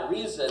for that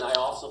reason, I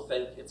also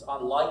think it's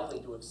unlikely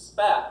to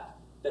expect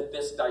that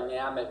this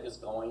dynamic is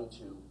going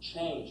to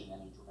change in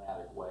any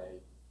dramatic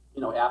way,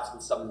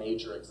 absent some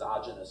major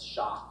exogenous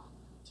shock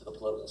to the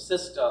political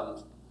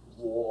system,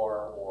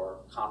 war,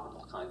 or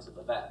comparable kinds of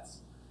events.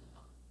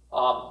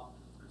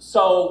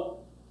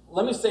 So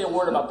let me say a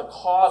word about the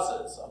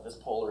causes of this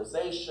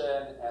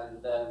polarization,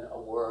 and then a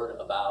word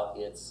about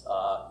its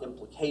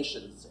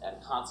implications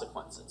and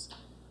consequences.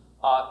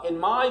 In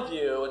my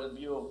view, in the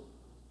view of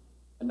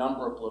a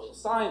number of political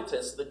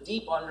scientists, the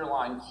deep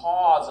underlying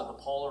cause of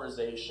the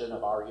polarization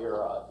of our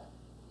era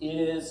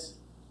is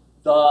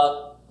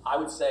the, I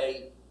would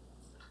say,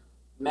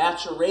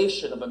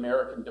 maturation of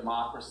American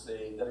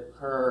democracy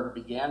that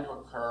began to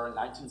occur in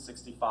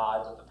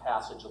 1965 with the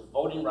passage of the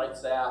Voting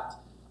Rights Act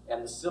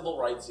and the Civil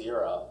Rights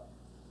era,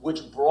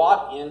 which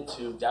brought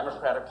into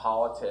democratic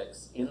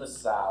politics in the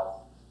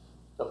South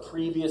the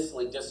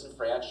previously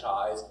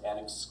disenfranchised and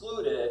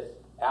excluded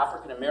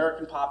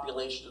African-American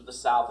population of the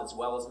South, as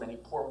well as many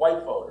poor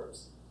white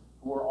voters,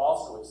 who were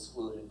also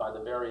excluded by the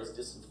various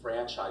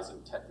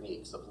disenfranchising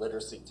techniques of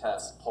literacy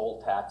tests,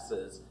 poll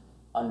taxes,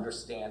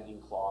 understanding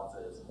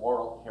clauses,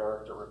 moral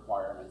character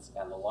requirements,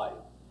 and the like.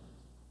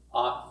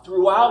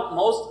 Throughout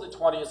most of the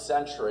 20th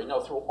century,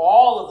 through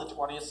all of the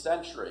 20th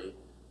century,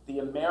 the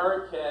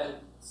American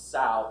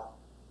South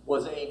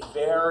was a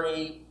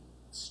very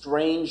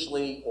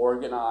strangely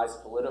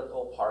organized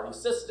political party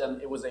system.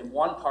 It was a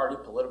one-party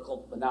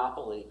political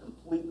monopoly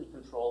completely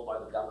controlled by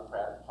the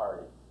Democratic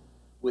Party,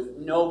 with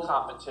no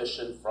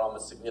competition from a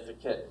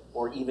significant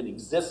or even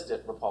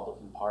existent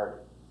Republican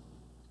Party.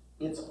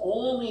 It's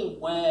only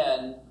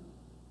when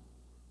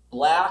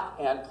black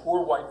and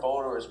poor white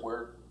voters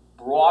were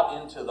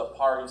brought into the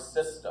party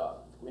system,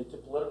 into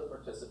political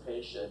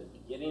participation,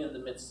 beginning in the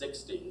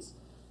mid-60s,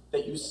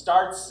 that you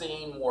start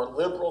seeing more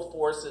liberal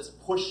forces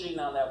pushing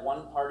on that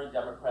one-party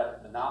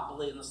Democratic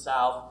monopoly in the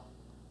South.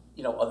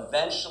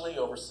 Eventually,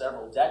 over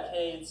several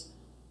decades,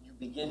 you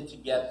begin to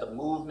get the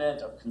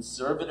movement of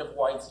conservative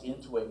whites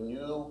into a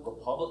new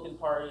Republican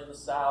Party in the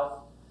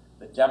South.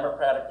 The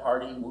Democratic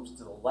Party moves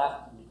to the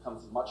left and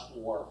becomes much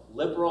more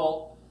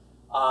liberal.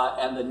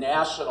 And the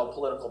national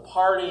political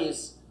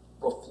parties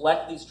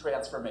reflect these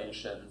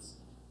transformations.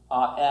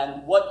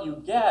 And what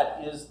you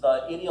get is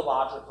the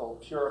ideological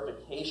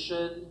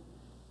purification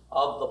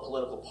of the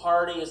political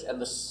parties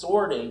and the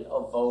sorting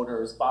of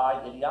voters by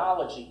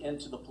ideology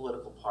into the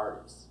political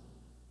parties.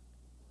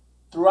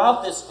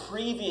 Throughout this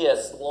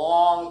previous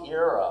long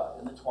era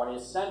in the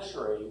 20th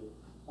century,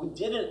 we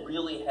didn't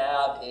really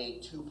have a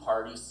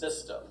two-party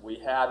system. We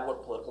had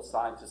what political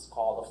scientists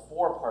call the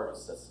four-party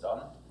system.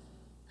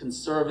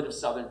 Conservative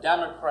Southern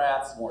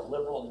Democrats, more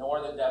liberal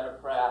Northern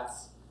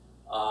Democrats,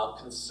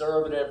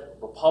 conservative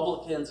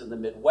Republicans in the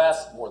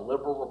Midwest, more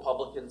liberal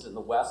Republicans in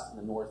the West and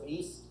the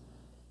Northeast.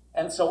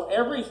 And so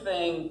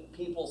everything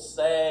people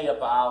say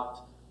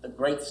about the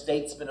great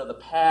statesmen of the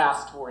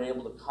past who were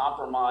able to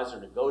compromise or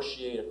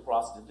negotiate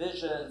across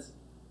divisions,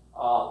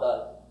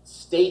 the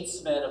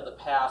statesmen of the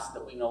past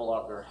that we no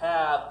longer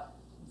have,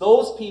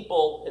 those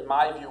people, in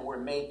my view, were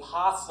made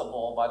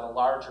possible by the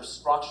larger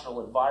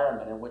structural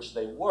environment in which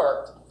they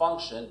worked and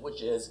functioned,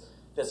 which is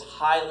this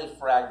highly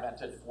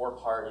fragmented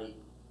four-party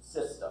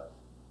system.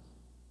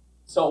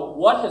 So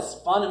what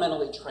has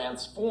fundamentally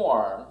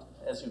transformed,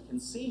 as you can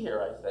see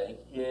here, I think,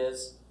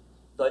 is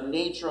the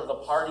nature of the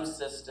party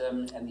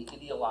system and the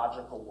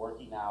ideological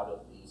working out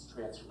of these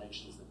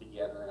transformations that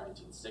began in the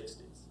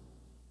 1960s.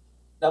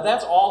 Now,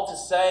 that's all to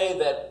say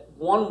that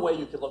one way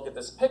you could look at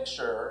this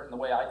picture, and the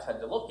way I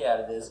tend to look at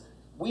it, is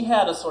we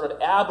had a sort of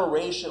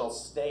aberrational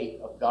state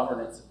of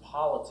governance and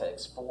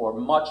politics for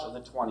much of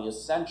the 20th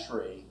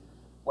century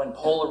when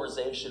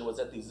polarization was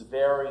at these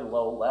very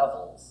low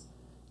levels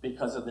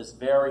because of this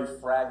very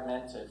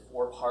fragmented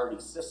four-party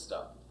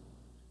system.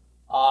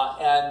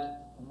 And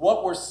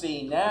what we're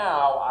seeing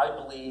now, I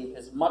believe,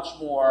 is much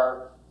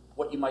more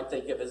what you might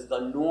think of as the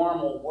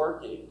normal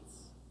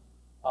workings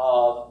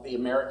of the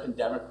American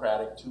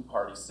democratic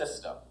two-party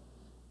system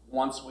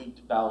once we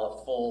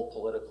develop full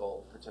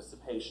political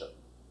participation.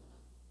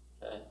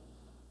 Okay.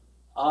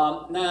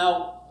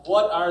 Now,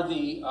 what are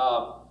the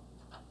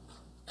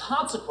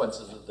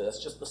consequences of this?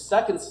 Just the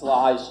second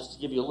slide, just to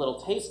give you a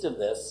little taste of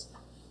this,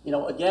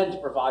 again, to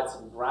provide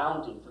some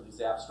grounding for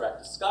these abstract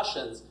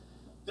discussions.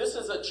 This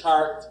is a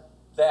chart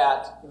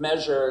that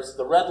measures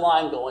the red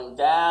line going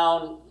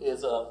down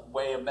is a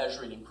way of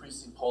measuring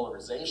increasing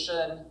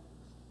polarization.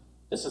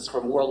 This is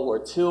from World War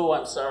II,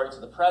 I'm sorry, to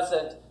the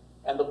present.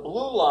 And the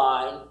blue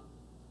line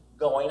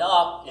going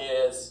up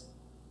is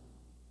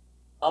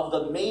of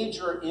the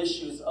major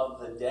issues of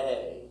the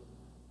day,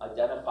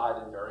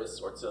 identified in various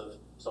sorts of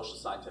social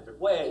scientific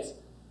ways,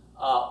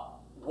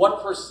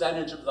 what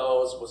percentage of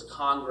those was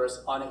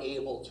Congress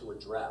unable to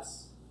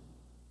address?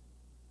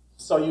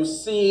 So you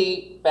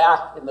see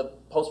back in the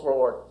post-World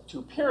War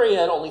II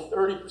period, only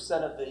 30%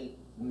 of the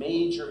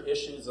major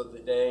issues of the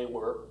day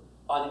were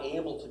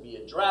unable to be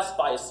addressed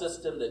by a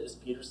system that, as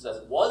Peter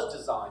says, was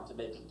designed to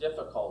make it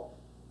difficult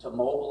to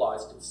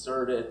mobilize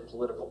concerted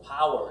political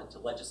power into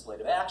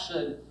legislative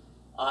action.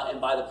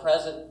 And by the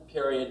present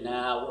period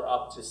now, we're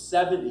up to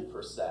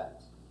 70%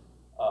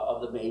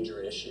 of the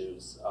major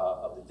issues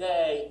of the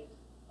day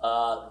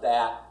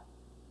that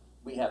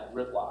we have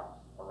gridlock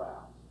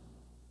around.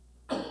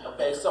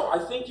 Okay, so I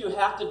think you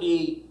have to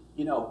be,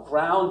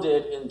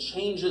 grounded in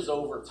changes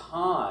over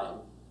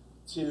time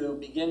to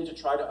begin to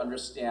try to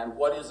understand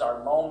what is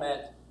our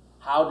moment,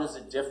 how does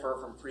it differ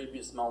from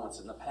previous moments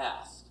in the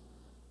past.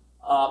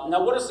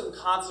 Now, what are some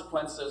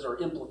consequences or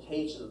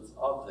implications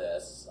of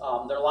this?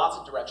 There are lots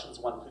of directions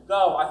one could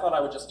go. I thought I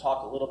would just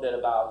talk a little bit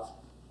about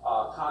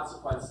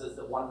consequences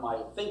that one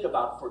might think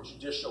about for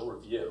judicial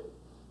review.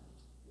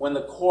 When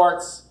the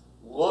courts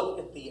look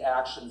at the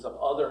actions of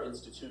other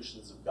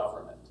institutions of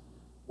government,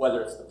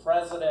 whether it's the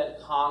president,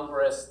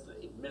 Congress,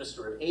 the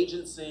administrative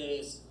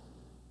agencies,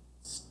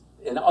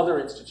 and other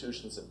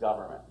institutions of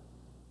government.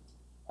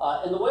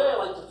 And the way I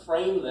like to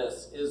frame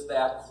this is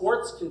that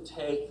courts can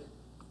take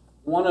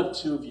one of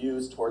two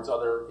views towards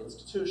other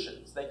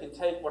institutions. They can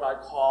take what I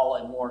call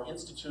a more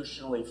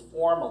institutionally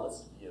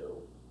formalist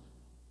view,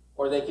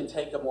 or they can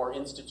take a more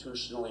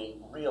institutionally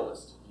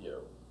realist view.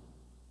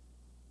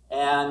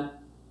 And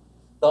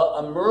the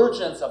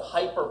emergence of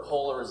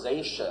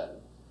hyperpolarization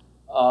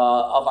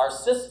of our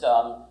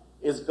system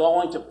is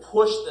going to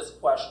push this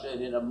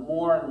question in a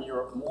more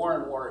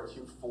and more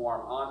acute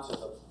form onto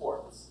the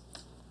courts.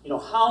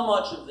 How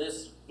much of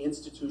this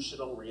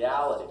institutional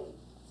reality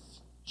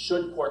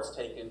should courts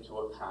take into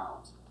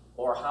account?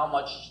 Or how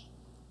much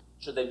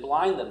should they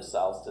blind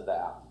themselves to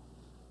that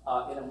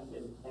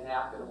and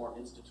act in a more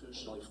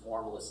institutionally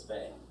formalist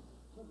vein?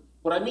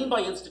 What I mean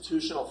by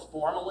institutional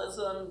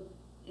formalism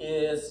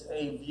is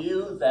a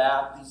view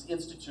that these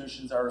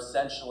institutions are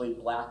essentially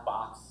black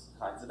box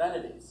kinds of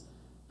entities.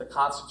 The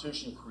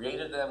Constitution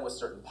created them with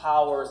certain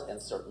powers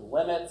and certain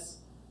limits.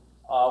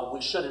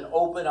 We shouldn't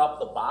open up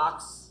the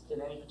box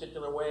in any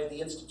particular way. The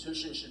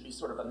institution should be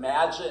sort of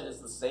imagined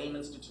as the same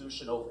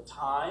institution over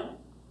time.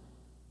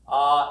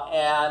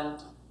 And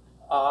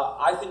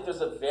I think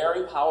there's a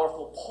very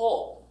powerful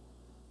pull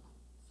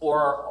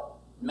for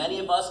many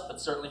of us, but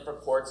certainly for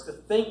courts, to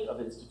think of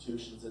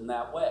institutions in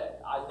that way.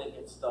 I think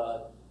it's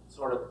the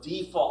sort of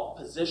default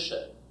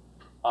position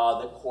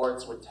that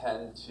courts would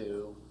tend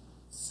to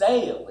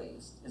say, at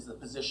least, is the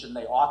position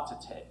they ought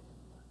to take.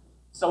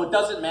 So it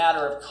doesn't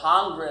matter if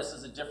Congress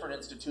is a different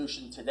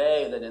institution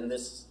today than in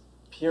this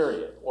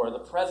period, or the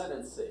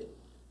presidency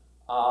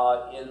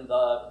in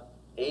the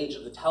age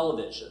of the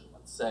television,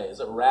 let's say, is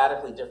a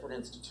radically different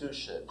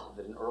institution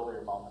than in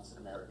earlier moments in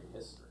American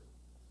history.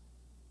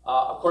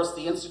 Of course,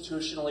 the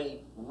institutionally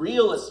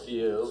realist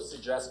view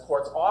suggests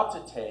courts ought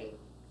to take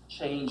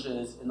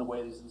changes in the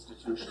way these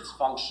institutions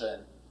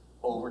function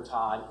over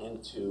time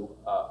into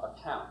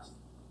account.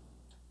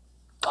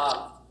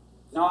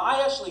 Now,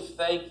 I actually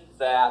think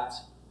that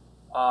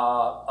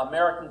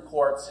American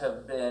courts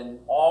have been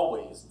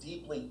always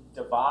deeply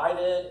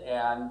divided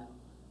and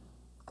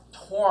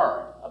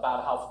torn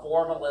about how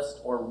formalist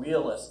or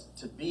realist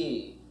to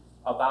be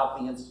about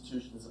the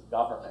institutions of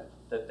government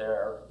that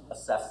they're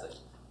assessing.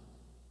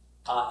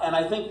 And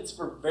I think it's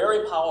for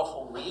very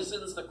powerful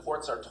reasons the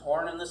courts are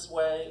torn in this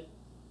way.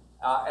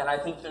 And I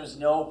think there's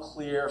no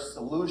clear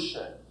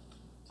solution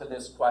to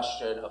this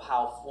question of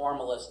how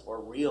formalist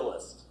or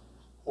realist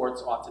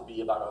courts ought to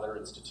be about other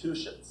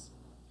institutions.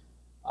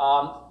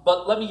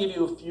 But let me give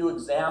you a few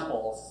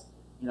examples,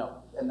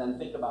 and then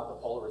think about the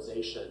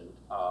polarization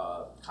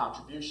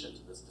contribution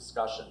to this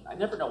discussion. I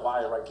never know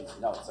why I write these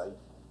notes. I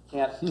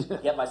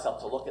can't get myself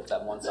to look at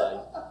them once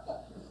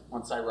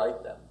I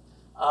write them.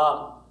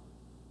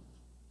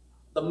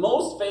 The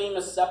most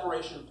famous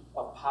separation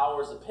of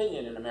powers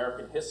opinion in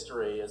American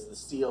history is the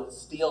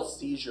steel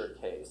seizure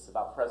case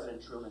about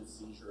President Truman's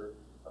seizure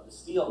of the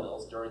steel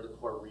mills during the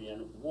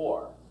Korean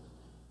War.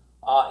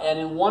 And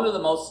in one of the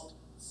most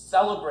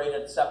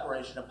celebrated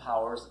separation of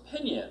powers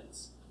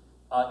opinions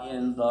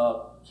in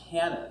the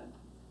canon,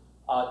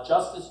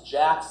 Justice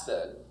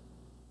Jackson,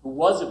 who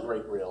was a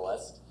great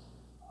realist,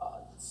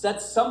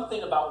 said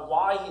something about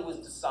why he was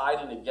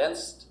deciding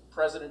against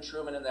President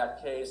Truman in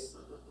that case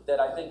that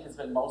I think has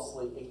been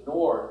mostly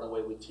ignored in the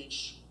way we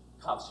teach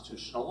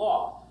constitutional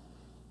law.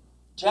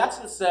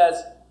 Jackson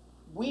says,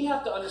 we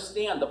have to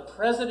understand the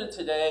president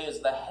today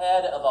is the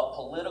head of a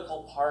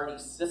political party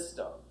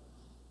system.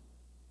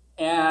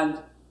 And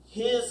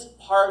his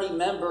party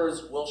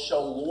members will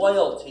show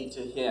loyalty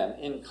to him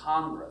in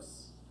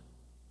Congress.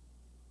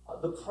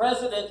 The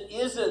president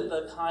isn't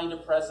the kind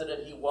of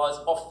president he was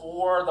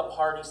before the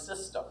party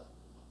system.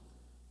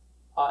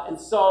 And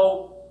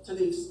so, to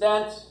the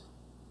extent,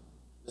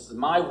 this is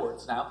my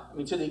words now,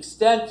 to the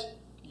extent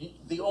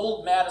the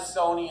old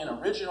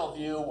Madisonian original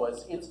view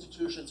was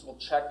institutions will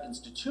check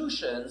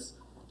institutions,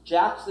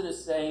 Jackson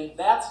is saying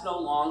that's no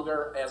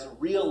longer as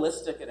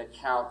realistic an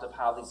account of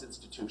how these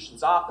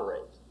institutions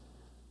operate.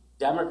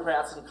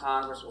 Democrats in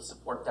Congress will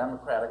support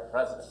Democratic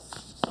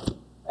presidents.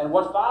 And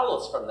what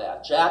follows from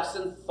that?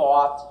 Jackson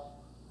thought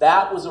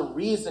that was a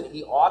reason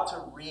he ought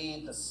to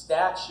read the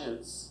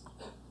statutes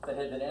that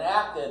had been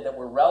enacted that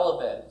were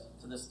relevant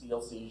to the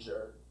steel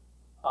seizure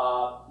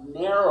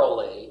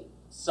narrowly,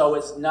 so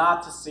as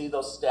not to see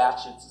those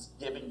statutes as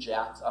giving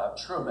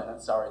Truman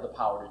the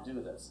power to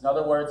do this. In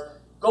other words,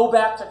 go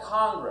back to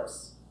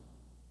Congress,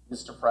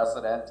 Mr.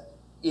 President,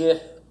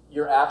 if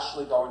you're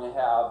actually going to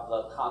have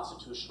the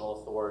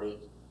constitutional authority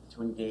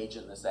to engage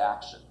in this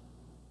action.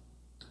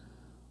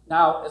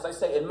 Now, as I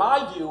say, in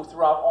my view,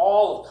 throughout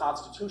all of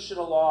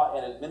constitutional law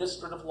and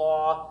administrative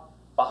law,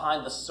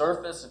 behind the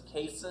surface of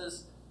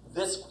cases,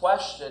 this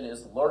question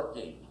is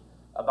lurking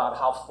about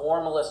how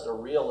formalist or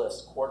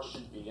realist courts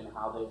should be and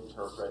how they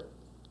interpret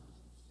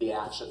the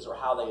actions or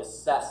how they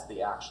assess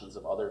the actions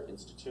of other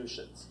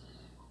institutions.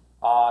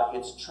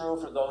 It's true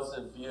for those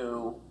of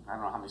you, I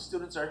don't know how many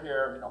students are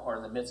here, who are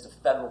in the midst of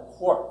federal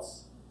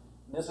courts.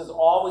 And this has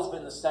always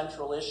been the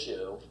central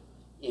issue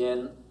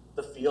in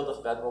the field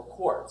of federal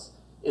courts.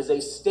 Is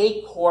a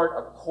state court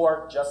a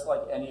court just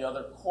like any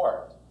other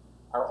court?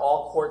 Are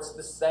all courts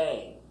the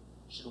same?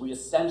 Should we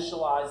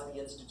essentialize the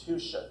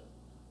institution?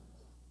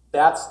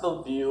 That's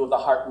the view of the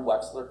Hart and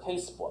Wexler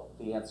casebook.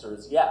 The answer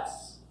is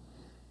yes.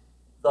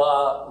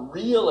 The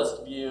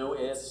realist view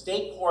is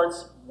state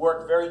courts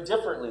work very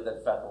differently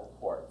than federal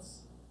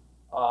courts,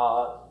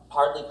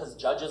 partly because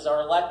judges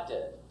are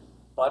elected,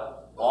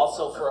 but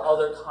also for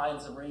other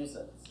kinds of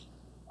reasons.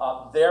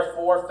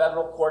 Therefore,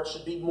 federal courts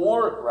should be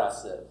more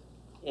aggressive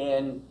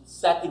in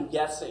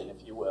second-guessing,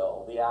 if you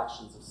will, the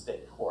actions of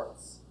state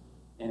courts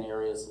in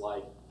areas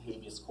like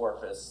habeas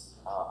corpus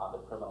on the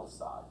criminal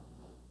side.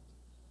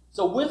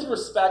 So with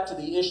respect to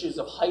the issues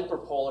of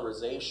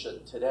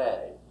hyperpolarization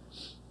today,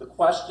 the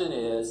question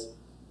is,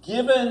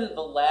 given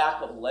the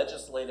lack of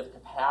legislative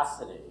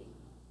capacity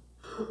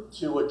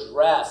to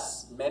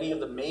address many of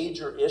the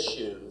major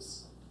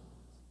issues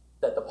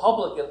that the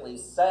public at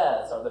least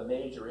says are the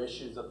major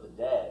issues of the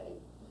day,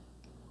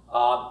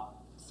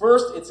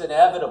 first, it's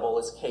inevitable,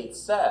 as Kate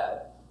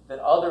said, that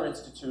other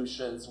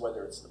institutions,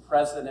 whether it's the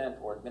president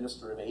or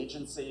administrative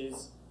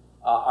agencies,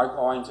 are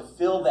going to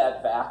fill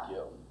that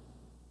vacuum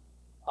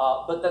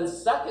But then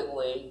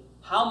secondly,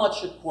 how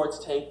much should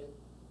courts take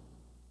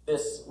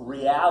this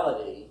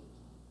reality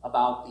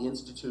about the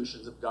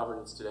institutions of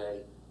governance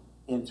today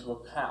into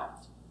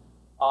account?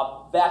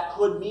 That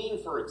could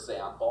mean, for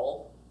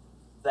example,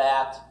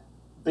 that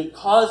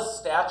because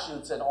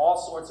statutes in all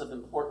sorts of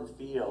important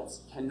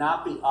fields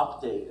cannot be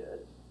updated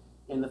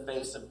in the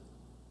face of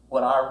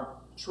what are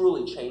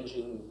truly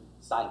changing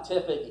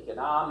scientific,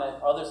 economic,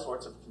 other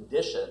sorts of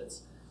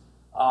conditions,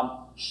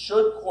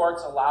 should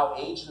courts allow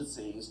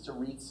agencies to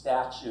read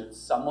statutes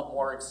somewhat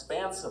more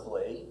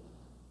expansively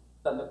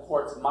than the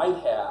courts might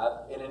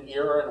have in an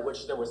era in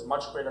which there was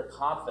much greater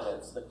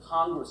confidence that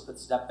Congress could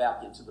step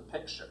back into the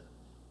picture?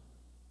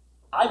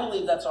 I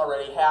believe that's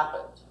already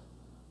happened.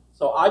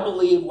 So I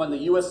believe when the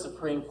US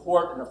Supreme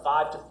Court in a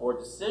 5-4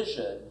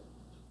 decision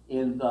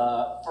in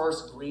the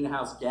first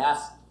greenhouse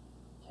gas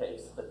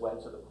case that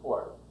went to the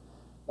court,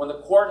 when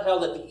the court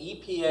held that the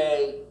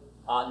EPA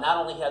not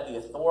only had the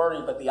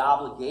authority but the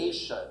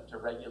obligation to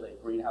regulate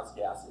greenhouse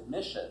gas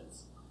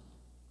emissions,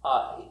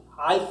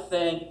 I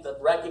think that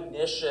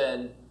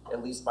recognition,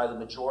 at least by the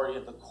majority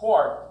of the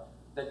court,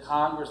 that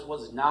Congress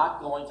was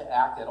not going to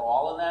act at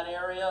all in that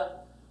area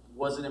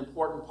was an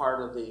important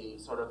part of the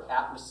sort of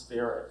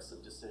atmospherics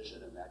of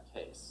decision in that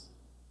case.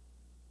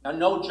 Now,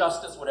 no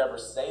justice would ever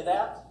say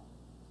that.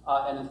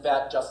 And in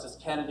fact, Justice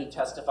Kennedy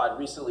testified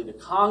recently to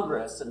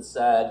Congress and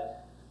said,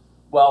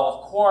 well,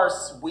 of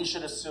course, we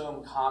should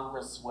assume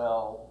Congress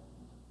will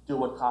do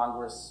what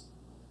Congress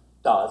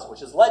does,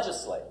 which is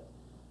legislate.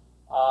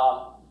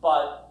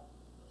 But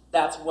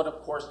that's what, of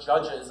course,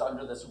 judges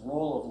under this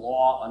rule of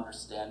law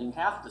understanding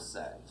have to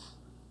say.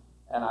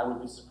 And I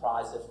would be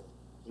surprised if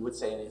he would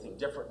say anything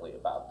differently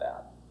about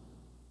that.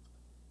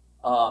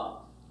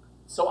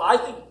 So I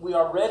think we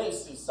already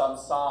see some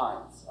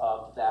signs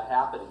of that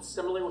happening.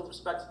 Similarly with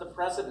respect to the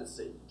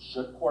presidency,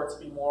 should courts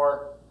be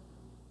more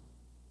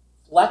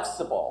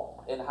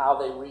flexible in how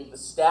they read the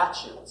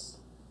statutes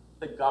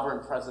that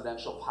govern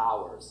presidential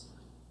powers,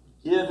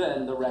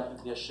 given the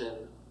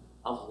recognition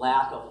of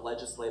lack of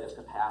legislative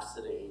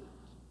capacity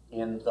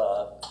in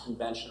the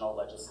conventional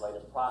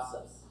legislative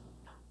process?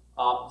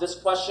 This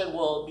question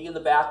will be in the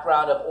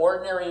background of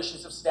ordinary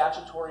issues of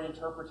statutory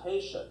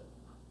interpretation.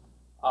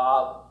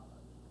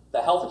 The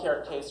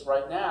healthcare case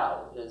right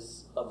now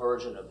is a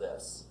version of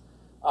this.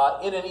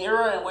 In an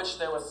era in which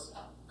there was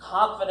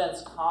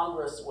confidence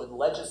Congress would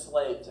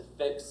legislate to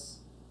fix,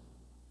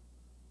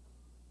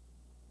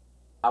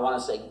 I want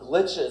to say,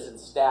 glitches in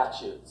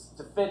statutes,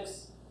 to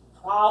fix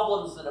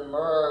problems that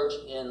emerge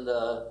in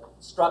the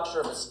structure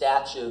of a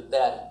statute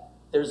that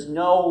there's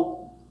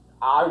no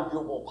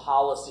arguable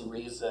policy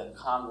reason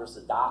Congress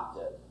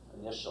adopted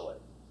initially.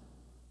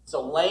 So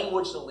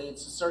language that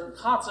leads to certain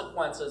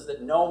consequences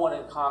that no one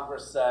in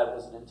Congress said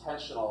was an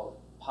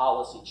intentional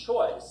policy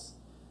choice.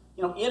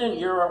 You know, in an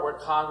era where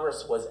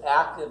Congress was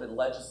active in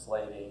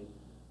legislating,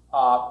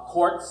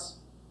 courts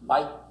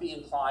might be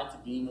inclined to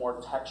be more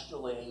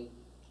textually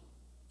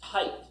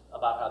tight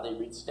about how they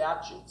read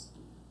statutes.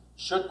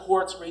 Should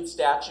courts read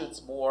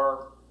statutes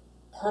more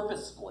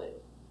purposefully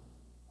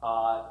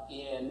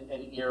in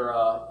an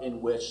era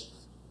in which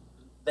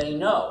they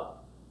know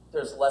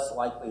there's less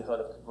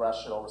likelihood of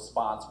congressional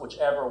response,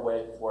 whichever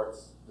way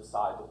courts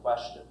decide the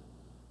question?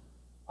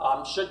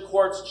 Should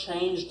courts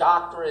change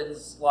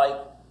doctrines like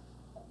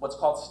what's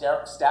called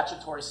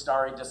statutory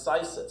stare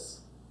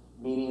decisis,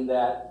 meaning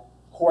that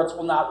courts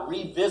will not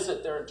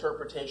revisit their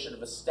interpretation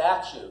of a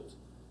statute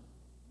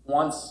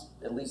once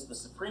at least the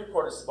Supreme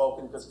Court has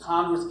spoken, because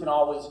Congress can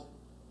always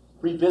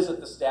revisit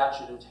the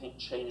statute and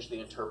change the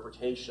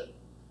interpretation?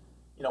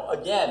 You know,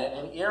 again,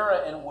 in an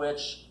era in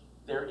which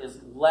there is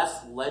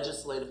less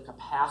legislative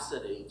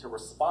capacity to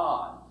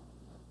respond,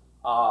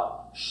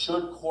 will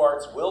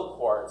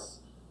courts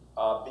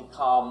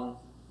become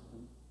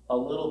a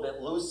little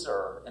bit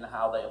looser in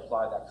how they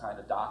apply that kind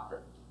of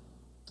doctrine?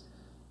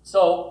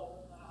 So,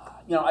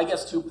 you know, I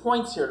guess 2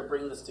 points here to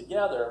bring this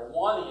together.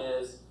 One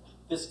is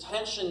this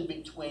tension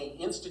between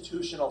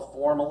institutional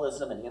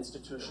formalism and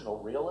institutional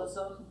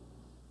realism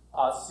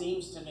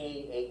seems to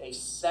me a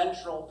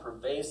central,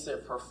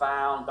 pervasive,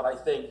 profound, but I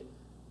think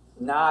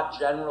not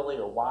generally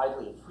or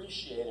widely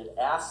appreciated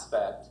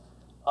aspect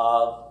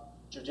of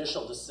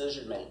judicial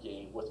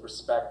decision-making with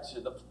respect to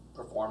the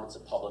performance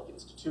of public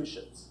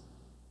institutions.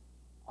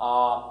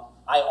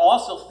 I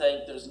also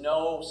think there's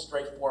no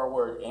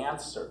straightforward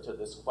answer to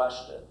this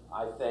question.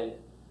 I think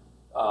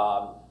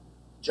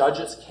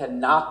judges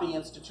cannot be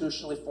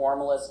institutionally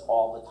formalist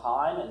all the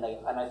time, and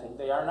I think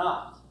they are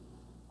not.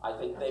 I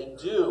think they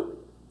do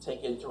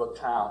take into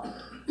account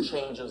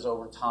changes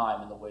over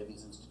time in the way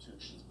these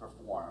institutions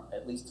perform,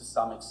 at least to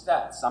some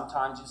extent.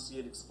 Sometimes you see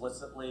it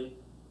explicitly.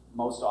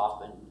 Most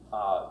often,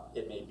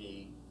 it may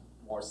be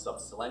more sub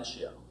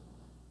silentio.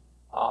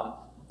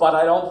 But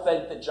I don't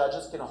think that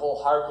judges can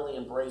wholeheartedly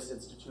embrace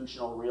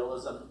institutional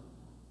realism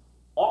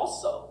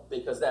also,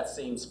 because that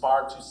seems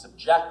far too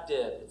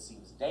subjective. It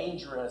seems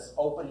dangerous,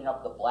 opening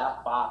up the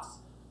black box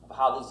of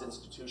how these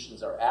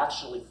institutions are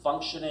actually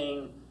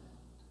functioning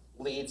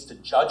leads to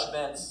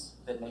judgments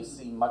that may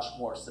seem much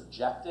more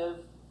subjective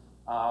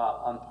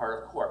on the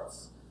part of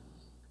courts.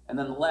 And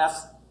then the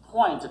last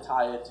point to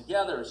tie it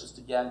together is just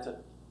again to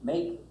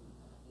make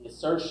the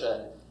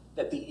assertion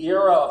that the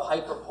era of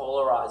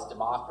hyperpolarized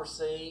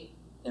democracy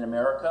in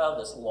America,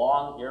 this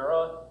long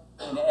era,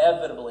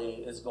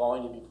 inevitably is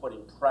going to be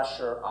putting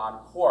pressure on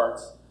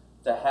courts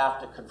to have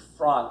to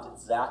confront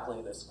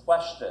exactly this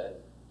question,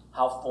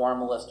 how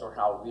formalist or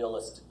how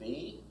realist to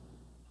be,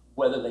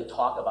 whether they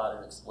talk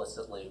about it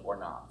explicitly or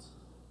not.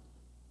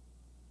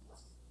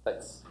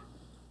 Thanks.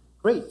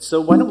 Great. So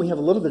why don't we have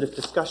a little bit of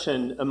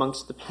discussion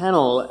amongst the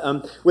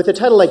panel? With a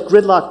title like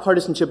Gridlock,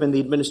 Partisanship, and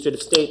the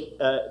Administrative State,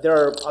 there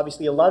are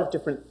obviously a lot of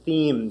different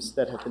themes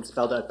that have been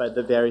spelled out by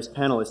the various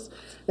panelists.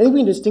 I think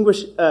we can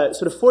distinguish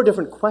sort of 4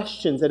 different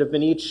questions that have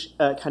been each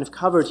kind of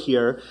covered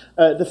here.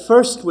 The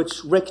first,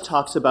 which Rick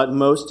talks about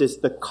most, is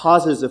the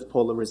causes of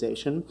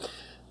polarization.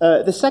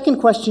 The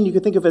second question you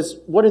could think of as,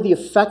 what are the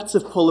effects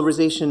of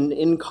polarization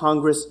in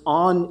Congress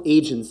on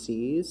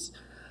agencies?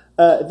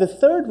 The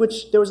third,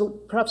 which there was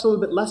perhaps a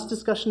little bit less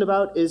discussion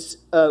about, is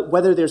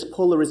whether there's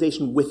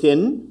polarization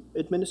within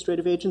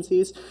administrative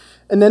agencies.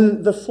 And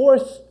then the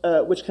fourth,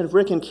 which kind of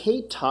Rick and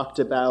Kate talked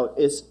about,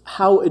 is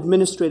how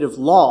administrative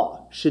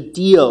law should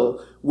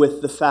deal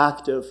with the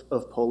fact of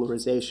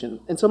polarization.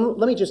 And so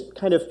let me just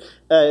kind of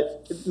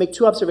make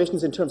 2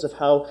 observations in terms of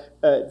how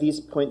these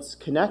points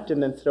connect,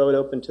 and then throw it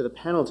open to the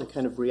panel to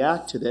kind of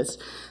react to this.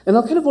 And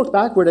I'll kind of work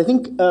backward. I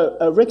think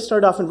Rick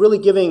started off in really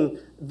giving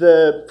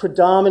the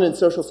predominant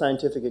social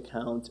scientific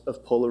account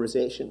of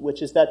polarization,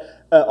 which is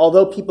that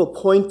although people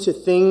point to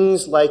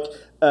things like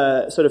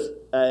sort of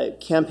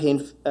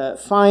campaign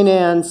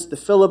finance, the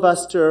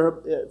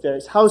filibuster,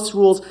 various House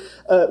rules,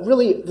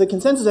 really the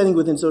consensus, I think,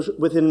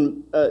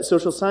 within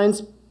social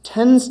science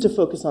tends to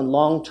focus on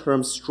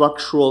long-term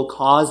structural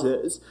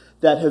causes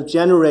that have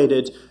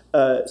generated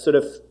sort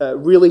of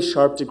really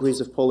sharp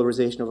degrees of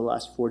polarization over the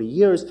last 40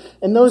 years.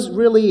 And those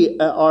really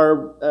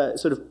are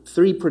sort of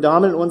 3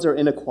 predominant ones are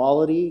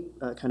inequality,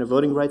 kind of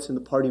voting rights, and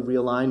the party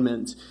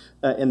realignment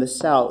in the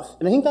South.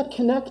 And I think that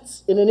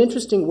connects in an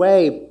interesting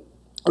way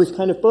with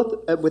kind of both,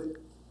 with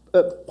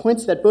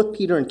points that both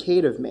Peter and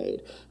Kate have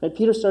made. And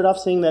Peter started off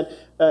saying that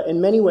in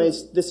many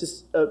ways this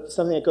is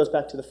something that goes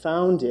back to the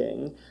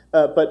founding,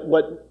 but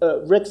what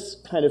Rick's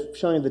kind of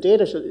showing the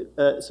data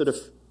sort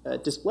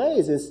of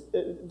displays is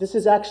this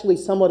is actually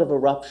somewhat of a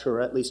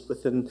rupture, at least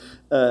within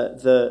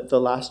the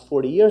last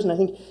 40 years. And I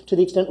think to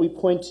the extent we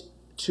point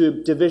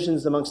to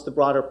divisions amongst the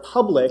broader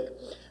public,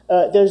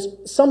 there's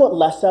somewhat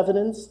less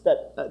evidence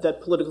that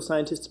political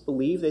scientists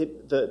believe.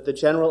 The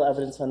general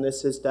evidence on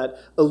this is that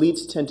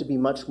elites tend to be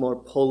much more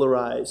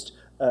polarized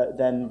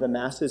than the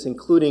masses,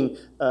 including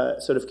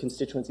sort of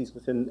constituencies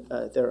within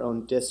their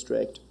own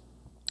district.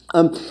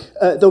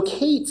 Though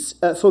Kate's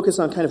focus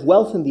on kind of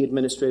wealth in the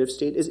administrative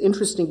state is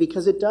interesting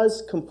because it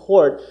does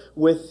comport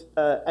with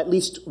at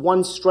least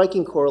one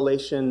striking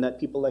correlation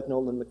that people like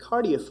Nolan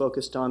McCarty have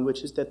focused on,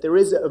 which is that there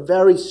is a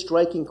very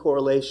striking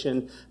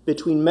correlation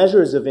between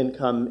measures of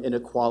income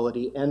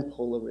inequality and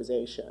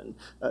polarization.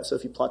 So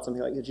if you plot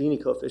something like the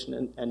Gini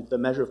coefficient and the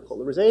measure of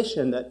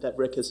polarization that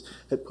Rick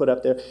had put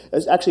up there,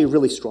 there's actually a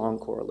really strong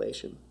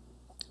correlation.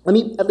 Let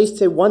me at least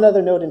say one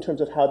other note in terms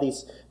of how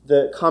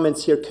the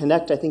comments here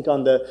connect, I think,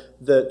 on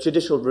the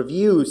judicial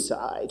review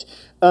side.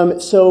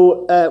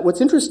 So what's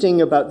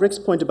interesting about Rick's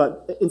point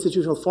about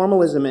institutional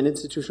formalism and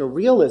institutional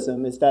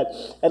realism is that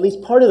at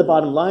least part of the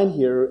bottom line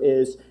here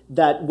is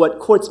that what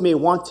courts may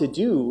want to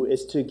do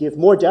is to give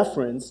more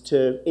deference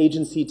to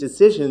agency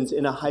decisions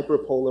in a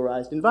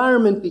hyperpolarized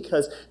environment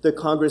because the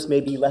Congress may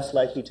be less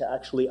likely to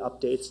actually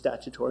update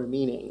statutory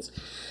meanings.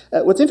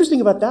 What's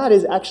interesting about that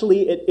is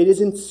actually it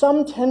is in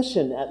some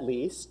tension, at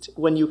least,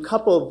 when you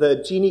couple the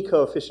Gini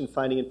coefficient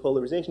finding in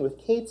polarization with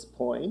Kate's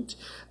point,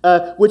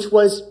 which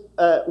was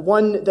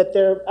one that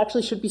there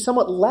actually should be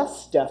somewhat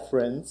less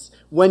deference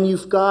when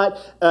you've got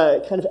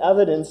kind of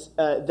evidence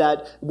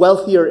that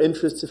wealthier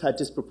interests have had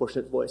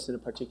disproportionate voice in a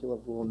particular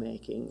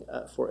rulemaking,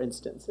 for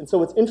instance. And so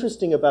what's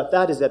interesting about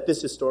that is at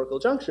this historical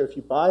juncture, if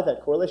you buy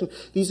that correlation,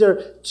 these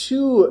are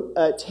 2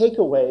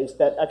 takeaways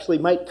that actually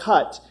might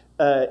cut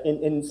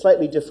in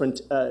slightly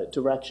different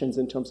directions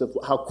in terms of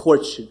how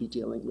courts should be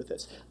dealing with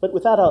this. But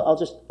with that, I'll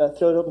just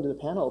throw it open to the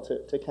panel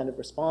to kind of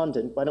respond.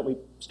 And why don't we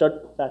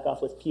start back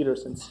off with Peter,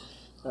 since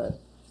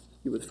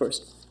you were the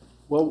first.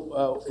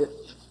 Well,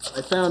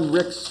 I found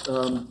Rick's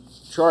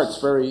graphs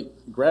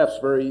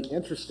very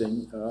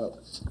interesting.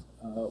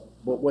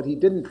 But what he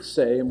didn't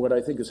say, and what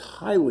I think is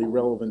highly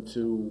relevant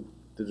to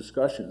the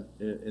discussion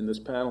in this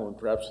panel and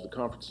perhaps the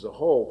conference as a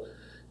whole,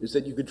 is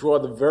that you could draw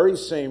the very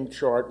same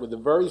chart with the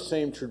very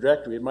same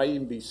trajectory. It might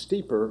even be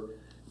steeper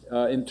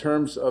in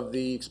terms of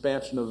the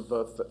expansion of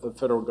the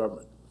federal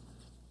government.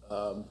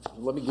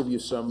 Let me give you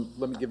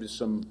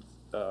some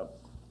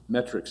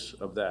metrics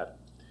of that.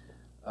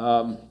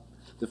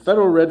 The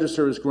Federal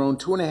Register has grown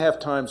 2.5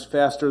 times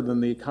faster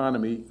than the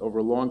economy over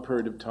a long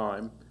period of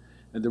time,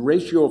 and the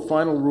ratio of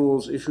final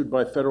rules issued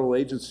by federal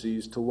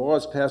agencies to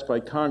laws passed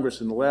by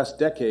Congress in the last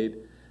decade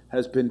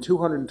has been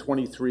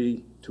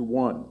 223 to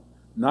 1,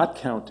 not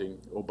counting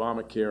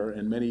Obamacare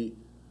and many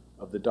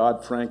of the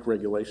Dodd-Frank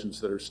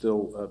regulations that are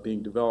still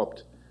being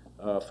developed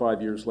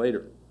 5 years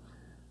later.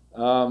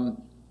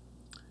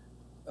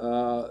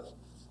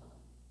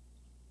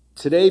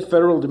 Today,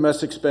 federal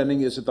domestic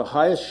spending is at the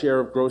highest share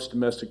of gross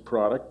domestic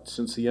product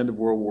since the end of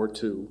World War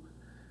II.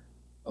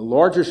 A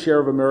larger share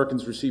of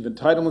Americans receive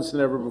entitlements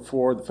than ever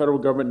before. The federal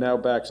government now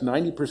backs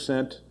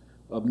 90%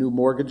 of new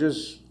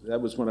mortgages.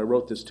 That was when I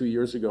wrote this 2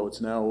 years ago.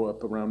 It's now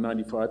up around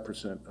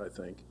 95%, I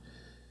think.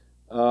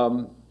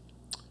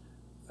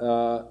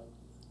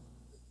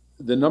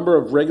 The number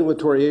of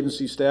regulatory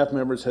agency staff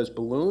members has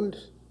ballooned,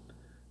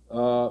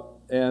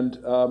 and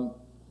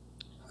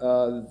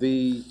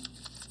the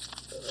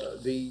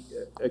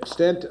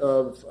extent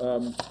of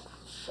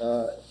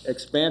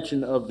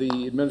expansion of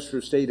the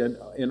administrative state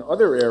in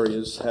other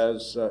areas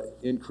has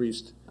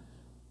increased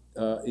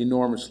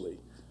enormously.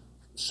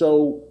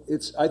 So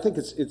I think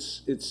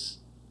it's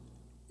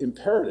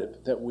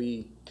imperative that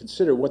we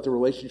consider what the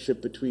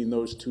relationship between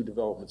those two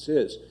developments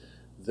is.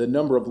 The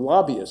number of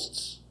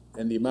lobbyists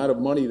and the amount of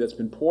money that's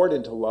been poured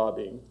into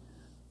lobbying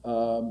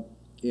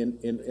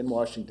in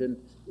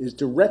Washington is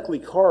directly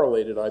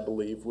correlated, I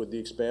believe, with the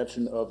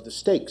expansion of the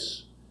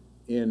stakes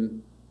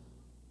in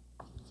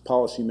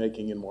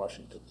policymaking in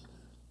Washington.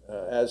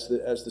 As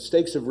the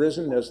stakes have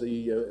risen, as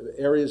the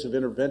areas of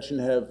intervention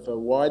have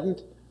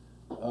widened,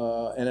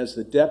 and as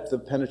the depth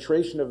of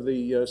penetration of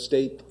the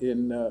state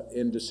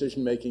in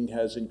decision-making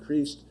has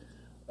increased,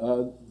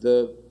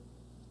 the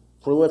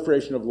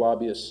proliferation of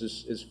lobbyists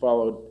is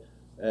followed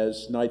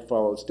as night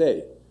follows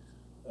day.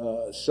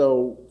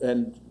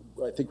 And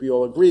I think we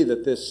all agree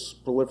that this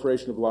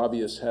proliferation of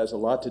lobbyists has a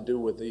lot to do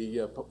with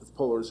the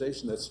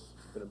polarization that's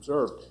been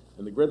observed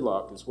and the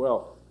gridlock as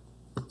well.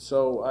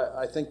 So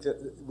I think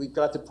that we've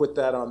got to put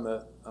that on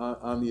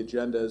the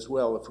agenda as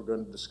well if we're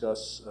going to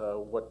discuss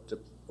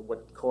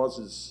what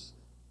causes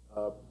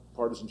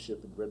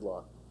partisanship and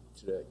gridlock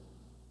today.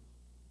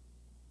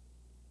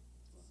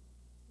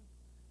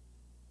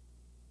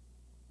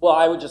 Well,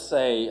 I would just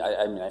say,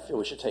 I feel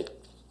we should take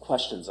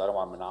questions. I don't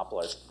want to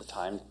monopolize the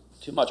time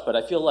too much, but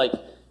I feel like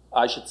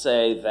I should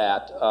say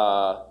that,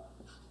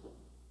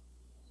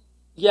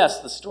 yes,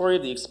 the story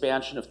of the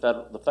expansion of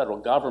the federal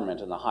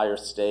government and the higher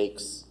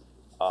stakes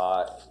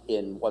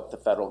in what the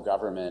federal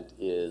government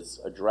is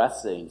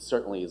addressing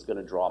certainly is going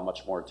to draw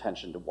much more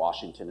attention to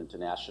Washington and to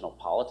national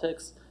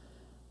politics.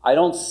 I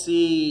don't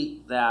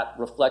see that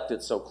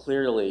reflected so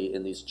clearly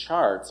in these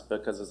charts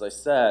because, as I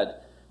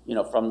said,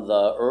 from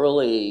the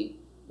early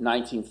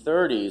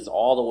 1930s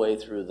all the way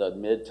through the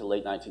mid to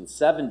late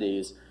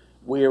 1970s,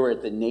 we were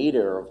at the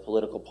nadir of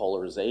political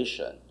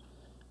polarization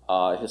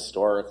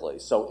historically.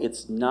 So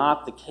it's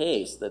not the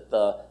case that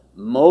the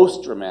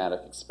most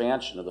dramatic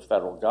expansion of the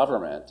federal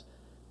government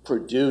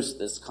produced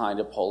this kind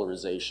of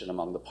polarization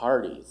among the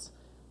parties.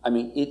 I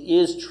mean, it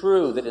is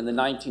true that in the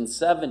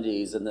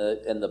 1970s and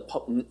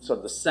the sort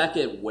of the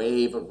second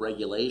wave of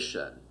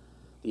regulation,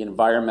 the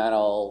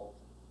environmental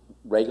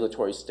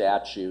regulatory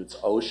statutes,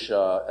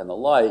 OSHA and the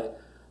like,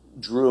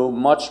 drew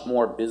much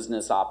more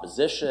business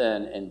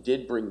opposition and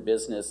did bring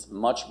business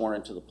much more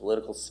into the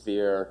political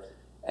sphere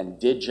and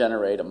did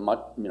generate a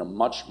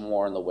much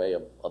more in the way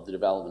of the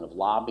development of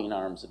lobbying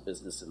arms of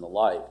business and the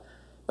like.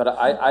 But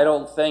I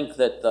don't think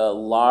that the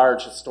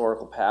large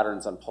historical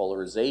patterns on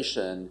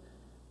polarization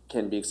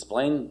can be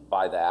explained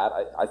by that.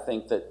 I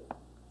think that,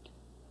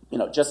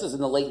 just as in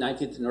the late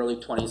 19th and early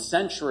 20th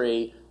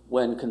century,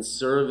 when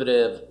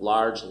conservative,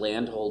 large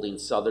landholding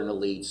Southern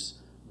elites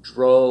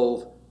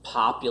drove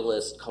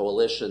populist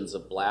coalitions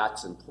of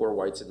blacks and poor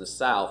whites in the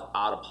South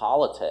out of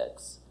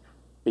politics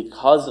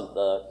because of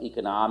the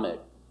economic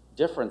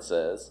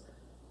differences,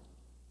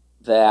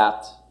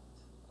 that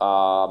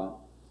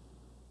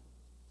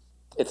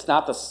it's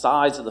not the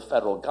size of the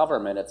federal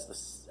government,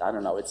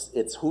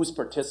 it's who's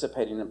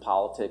participating in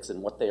politics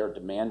and what they are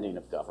demanding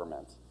of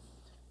government.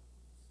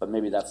 But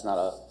maybe that's not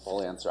a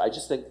full answer. I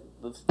just think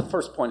the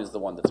first point is the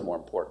one that's more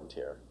important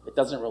here. It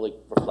doesn't really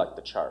reflect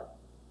the chart.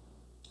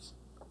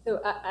 So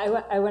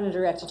I wanted to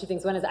react to two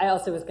things. One is I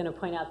also was going to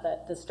point out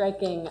that the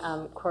striking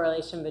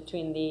correlation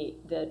between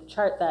the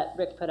chart that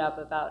Rick put up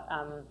about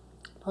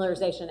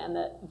polarization and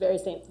the very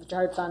same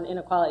charts on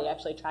inequality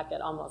actually track it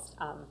almost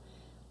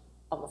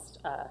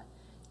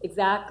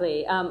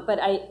exactly. But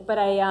I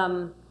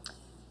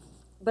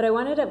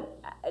wanted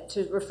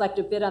to reflect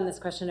a bit on this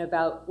question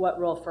about what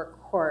role for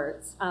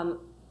courts.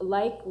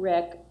 Like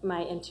Rick,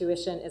 my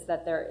intuition is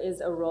that there is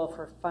a role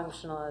for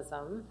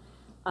functionalism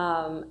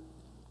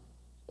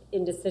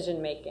in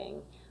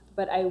decision-making.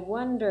 But I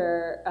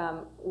wonder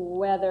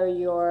whether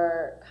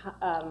your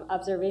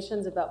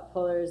observations about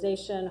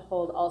polarization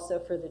hold also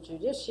for the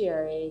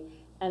judiciary,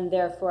 and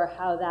therefore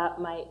how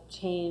that might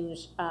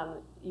change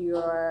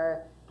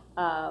your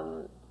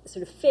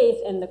sort of faith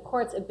in the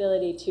court's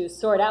ability to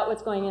sort out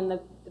what's going in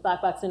the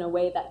black box in a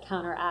way that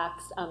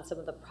counteracts some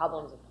of the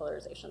problems of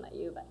polarization that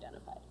you've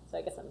identified. So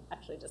I guess I'm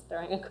actually just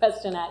throwing a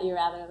question at you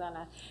rather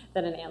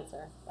than an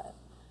answer. But.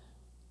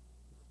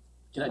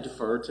 Can I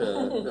defer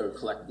to or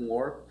collect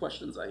more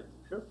questions?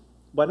 Sure.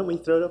 Why don't we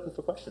throw it open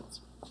for questions?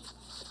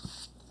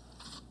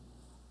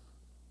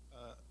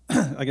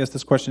 I guess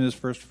this question is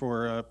first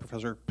for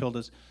Professor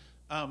Pildes.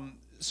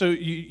 So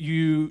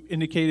you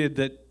indicated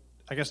that,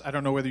 I guess, I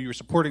don't know whether you were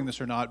supporting this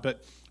or not,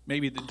 but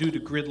maybe that due to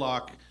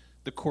gridlock,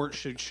 the court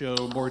should show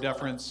more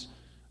deference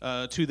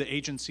to the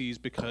agencies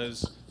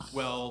because,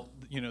 well,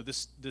 you know,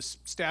 this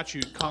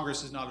statute,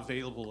 Congress is not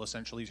available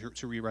essentially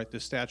to rewrite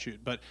this statute.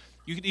 But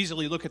you could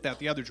easily look at that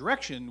the other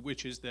direction,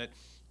 which is that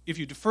if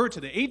you defer to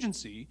the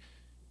agency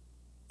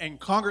and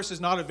Congress is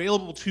not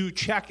available to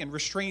check and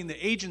restrain the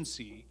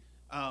agency,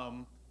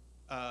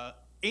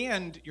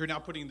 and you're now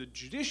putting the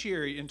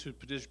judiciary into a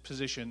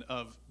position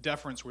of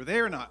deference where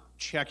they're not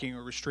checking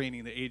or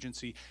restraining the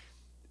agency,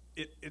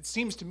 it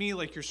seems to me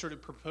like you're sort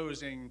of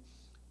proposing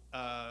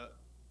there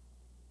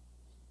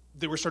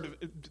were sort of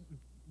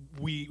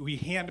we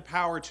hand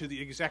power to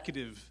the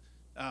executive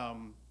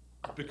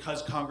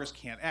because Congress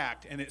can't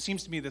act, and it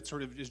seems to me that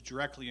sort of is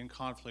directly in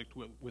conflict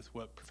with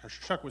what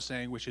Professor Schuck was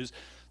saying, which is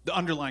the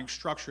underlying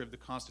structure of the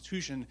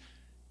Constitution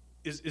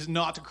is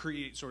not to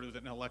create sort of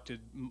an elected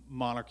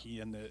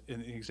monarchy in the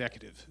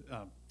executive.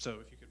 So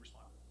if you could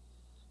respond.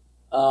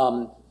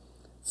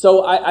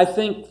 So I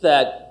think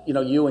that, you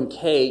know, you and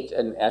Kate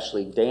and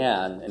actually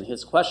Dan in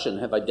his question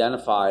have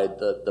identified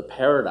the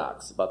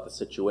paradox about the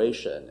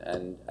situation.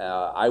 And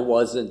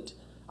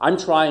I'm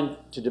trying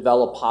to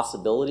develop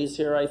possibilities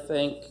here, I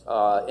think,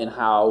 in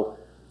how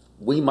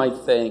we might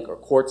think or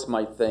courts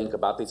might think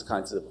about these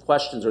kinds of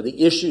questions or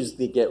the issues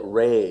that get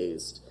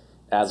raised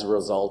as a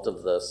result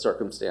of the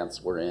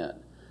circumstance we're in.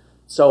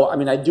 So, I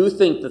mean, I do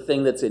think the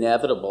thing that's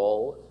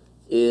inevitable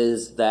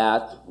is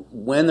that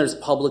when there's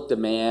public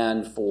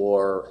demand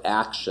for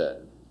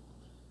action,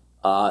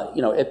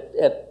 you know,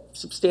 at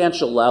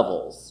substantial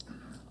levels,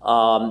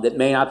 that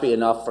may not be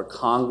enough for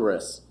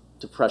Congress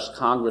to press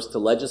Congress to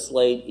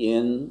legislate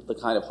in the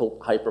kind of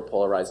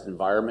hyper-polarized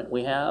environment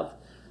we have,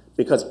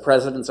 because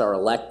presidents are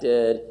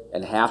elected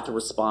and have to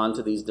respond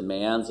to these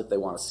demands if they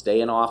want to stay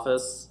in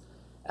office,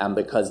 and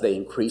because they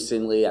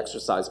increasingly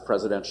exercise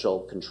presidential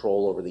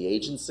control over the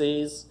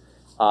agencies,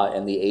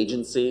 and the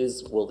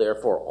agencies will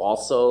therefore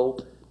also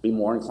be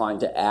more inclined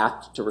to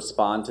act to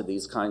respond to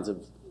these kinds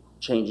of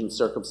changing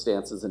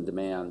circumstances and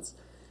demands.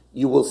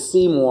 You will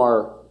see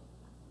more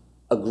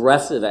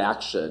aggressive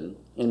action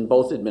in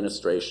both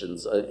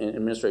administrations,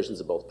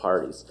 of both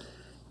parties.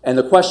 And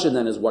the question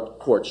then is what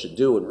courts should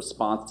do in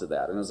response to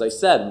that. And as I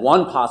said,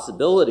 one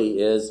possibility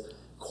is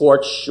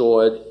courts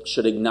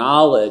should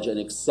acknowledge and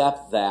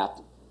accept that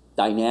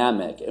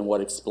dynamic and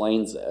what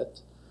explains it.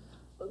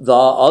 The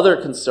other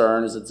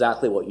concern is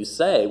exactly what you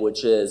say,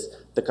 which is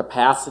the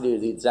capacity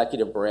of the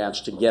executive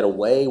branch to get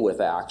away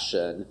with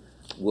action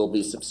will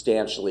be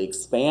substantially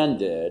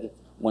expanded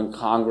when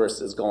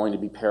Congress is going to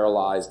be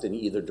paralyzed in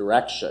either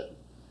direction,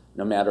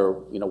 no matter,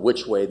 you know,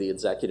 which way the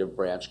executive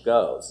branch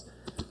goes.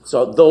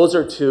 So those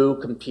are two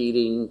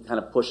competing kind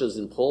of pushes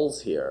and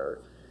pulls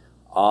here.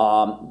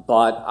 And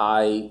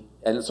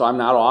so I'm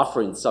not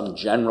offering some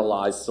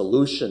generalized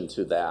solution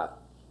to that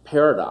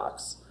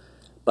paradox.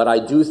 But I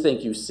do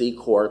think you see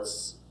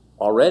courts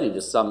already,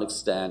 to some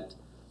extent,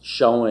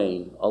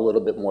 showing a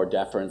little bit more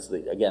deference.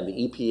 Again,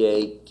 the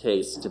EPA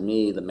case, to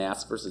me, the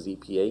Mass versus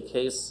EPA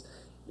case,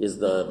 is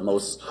the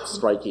most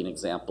striking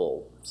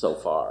example so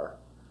far.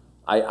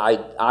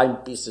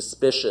 I'd be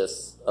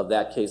suspicious of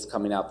that case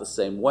coming out the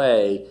same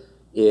way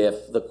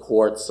if the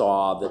court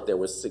saw that there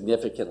was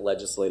significant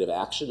legislative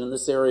action in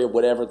this area,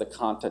 whatever the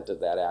content of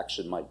that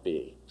action might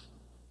be.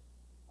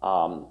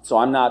 So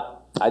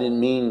I didn't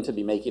mean to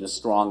be making a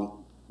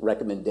strong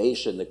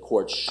recommendation that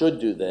courts should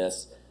do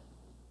this.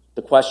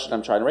 The question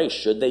I'm trying to raise,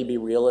 should they be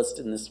realist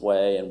in this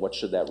way, and what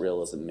should that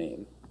realism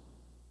mean?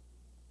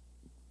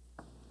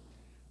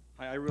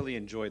 I really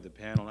enjoyed the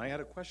panel, and I had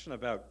a question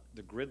about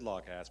the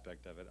gridlock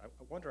aspect of it. I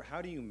wonder,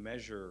 how do you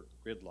measure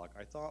gridlock?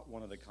 I thought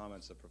one of the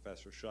comments that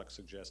Professor Schuck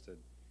suggested,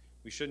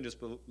 we shouldn't just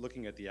be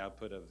looking at the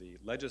output of the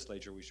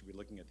legislature, we should be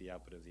looking at the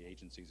output of the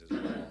agencies as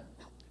well.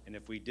 And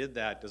if we did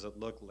that, does it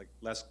look like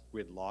less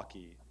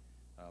gridlocky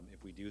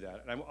if we do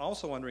that? And I'm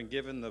also wondering,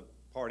 given the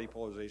party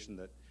polarization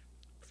that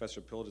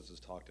Professor Pildes has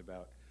talked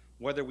about,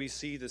 whether we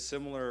see the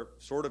similar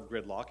sort of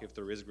gridlock, if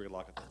there is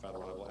gridlock at the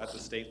federal level, at the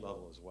state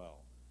level as well,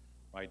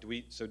 right? Do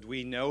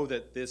we know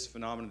that this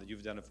phenomenon that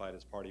you've identified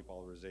as party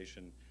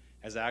polarization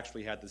has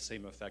actually had the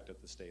same effect at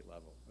the state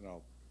level? And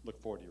I'll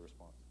look forward to your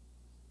response.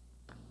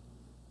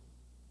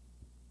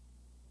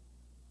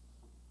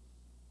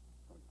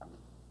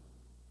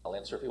 I'll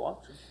answer if you want.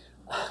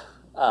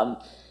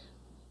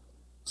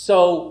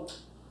 So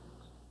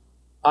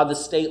on the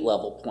state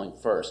level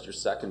point first, your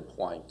second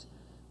point,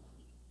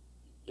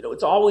 you know,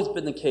 it's always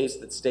been the case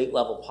that state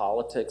level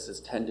politics has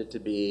tended to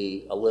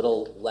be a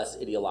little less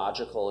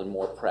ideological and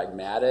more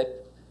pragmatic.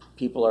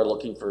 People are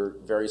looking for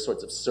various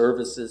sorts of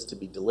services to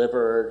be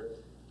delivered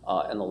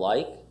and the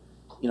like.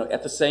 You know,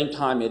 at the same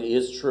time, it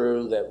is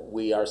true that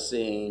we are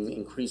seeing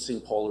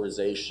increasing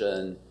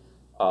polarization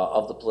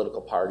of the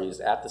political parties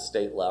at the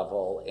state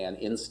level and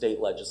in state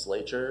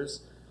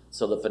legislatures.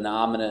 So the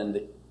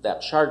phenomenon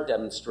that chart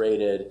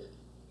demonstrated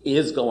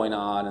is going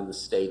on in the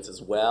states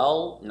as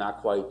well,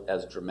 not quite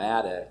as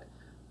dramatic.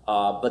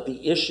 But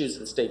the issues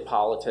in state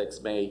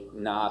politics may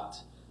not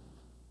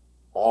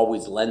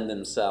always lend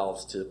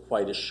themselves to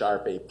quite as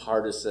sharp a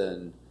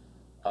partisan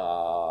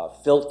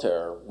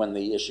filter when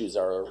the issues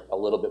are a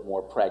little bit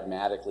more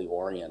pragmatically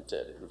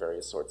oriented in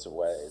various sorts of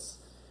ways.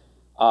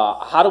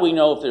 How do we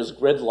know if there's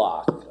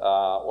gridlock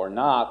or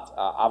not?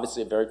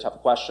 Obviously a very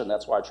tough question.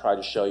 That's why I tried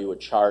to show you a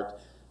chart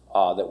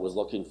that was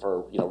looking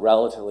for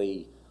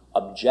relatively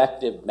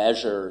objective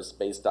measures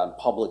based on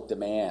public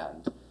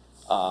demand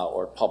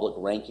or public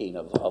ranking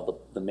of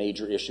the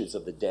major issues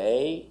of the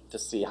day to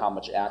see how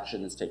much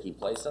action is taking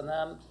place on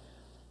them.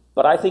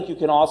 But I think you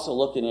can also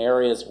look in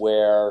areas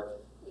where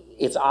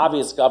it's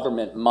obvious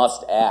government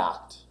must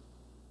act,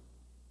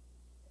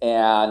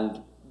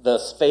 and the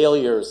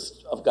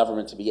failures of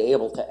government to be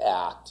able to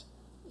act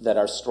that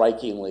are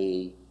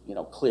strikingly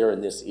clear in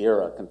this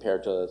era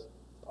compared to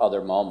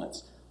other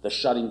moments. The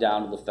shutting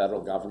down of the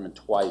federal government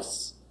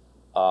twice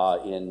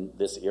in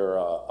this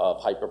era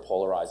of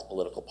hyperpolarized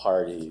political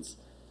parties.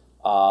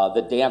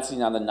 The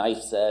dancing on the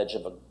knife's edge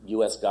of a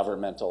U.S.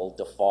 governmental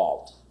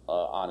default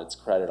on its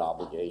credit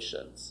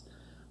obligations.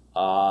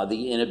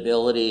 The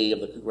inability of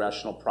the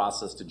congressional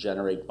process to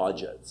generate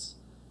budgets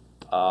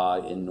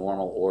in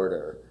normal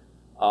order.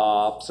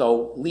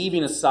 So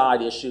leaving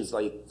aside issues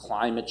like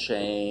climate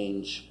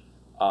change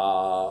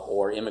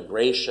or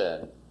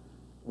immigration,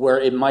 where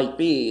it might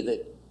be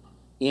that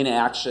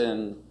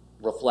inaction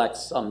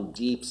reflects some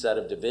deep set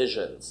of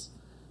divisions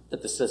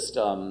that the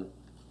system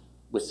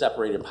with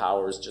separated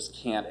powers just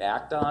can't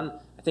act on.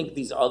 I think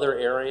these other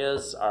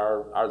areas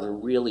are the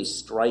really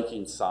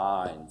striking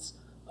signs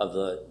of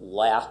the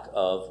lack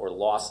of or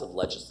loss of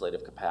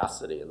legislative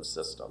capacity in the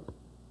system.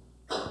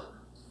 Shall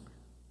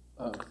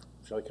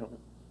I comment?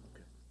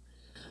 Okay.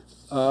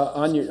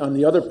 On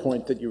the other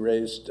point that you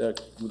raised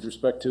with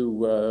respect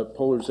to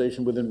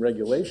polarization within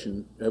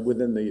regulation,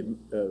 within the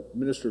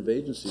administrative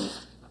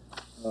agencies,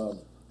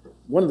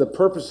 one of the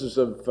purposes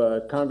of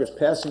Congress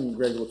passing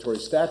regulatory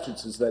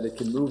statutes is that it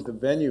can move the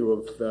venue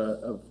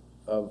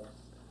of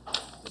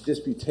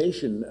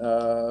disputation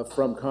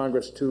from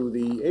Congress to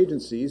the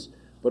agencies.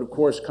 But of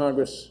course,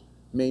 Congress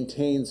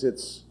maintains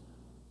its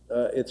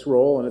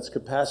role and its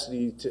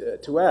capacity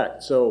to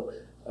act. So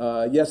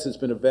yes, there's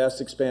been a vast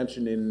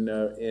expansion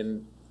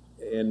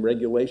in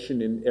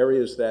regulation in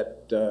areas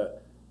that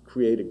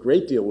create a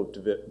great deal of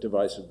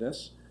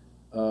divisiveness.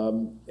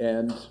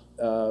 And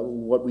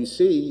what we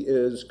see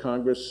is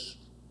Congress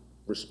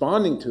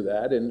responding to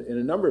that in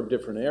a number of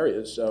different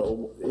areas.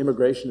 So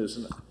immigration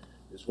is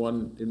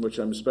one in which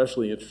I'm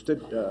especially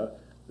interested.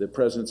 The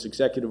president's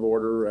executive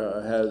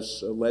order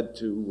has led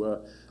to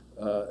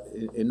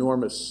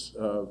enormous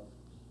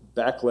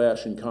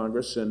backlash in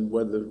Congress, and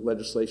whether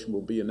legislation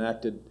will be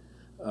enacted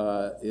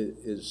or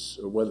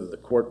whether the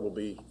court will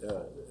be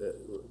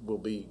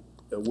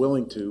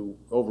willing to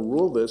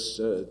overrule this,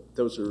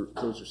 those are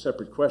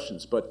separate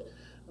questions. But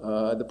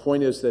the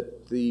point is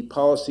that the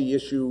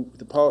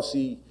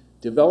policy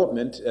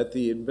development at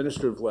the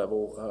administrative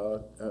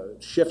level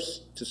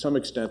shifts to some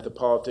extent the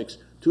politics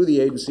to the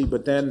agency,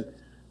 but then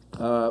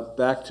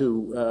back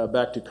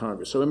to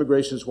Congress. So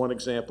immigration is one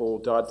example.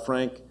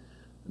 Dodd-Frank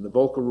and the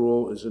Volcker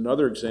Rule is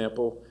another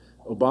example.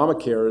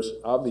 Obamacare is an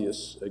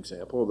obvious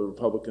example. The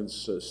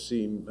Republicans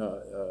seem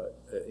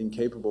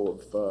incapable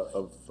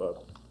of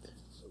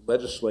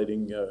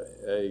legislating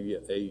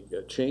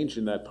a change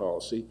in that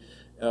policy.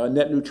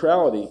 Net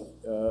neutrality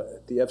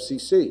at the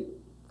FCC,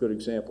 good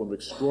example of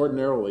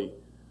extraordinarily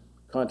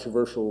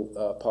controversial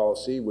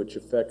policy which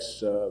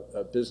affects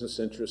business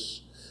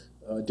interests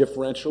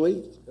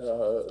differentially.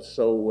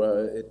 So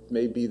it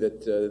may be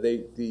that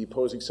the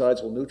opposing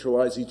sides will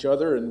neutralize each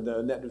other, and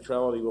net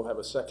neutrality will have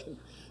a second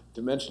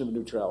dimension of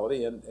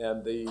neutrality, and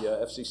the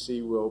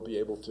FCC will be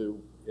able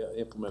to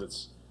implement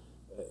its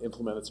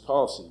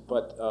policy.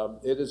 But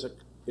it is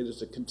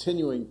a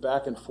continuing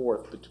back and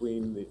forth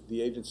between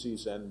the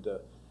agencies and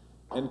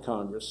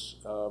Congress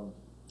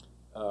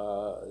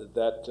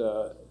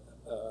that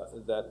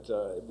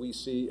we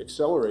see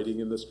accelerating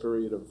in this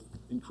period of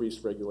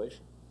increased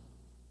regulation.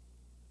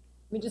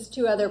 I mean, just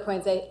two other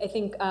points. I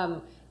think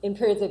in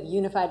periods of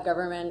unified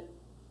government,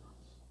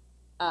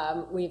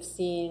 we've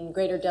seen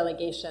greater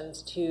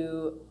delegations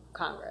to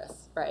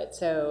Congress, right?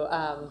 So,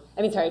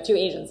 to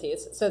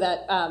agencies. So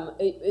that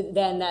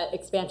then that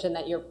expansion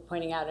that you're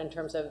pointing out in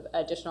terms of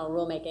additional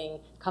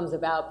rulemaking comes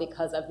about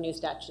because of new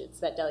statutes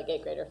that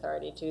delegate greater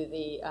authority to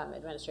the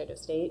administrative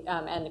state.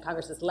 And the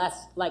Congress is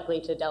less likely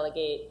to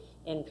delegate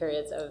in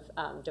periods of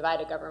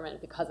divided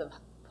government because of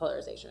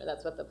polarization, or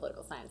that's what the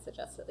political science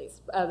suggests at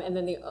least. And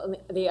then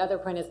the other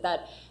point is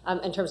that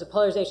in terms of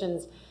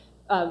polarizations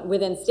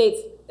within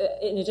states,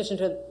 in addition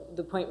to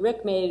the point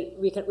Rick made,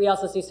 we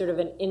also see sort of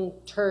an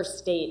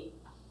interstate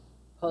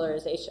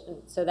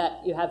polarization, so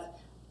that you have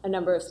a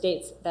number of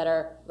states that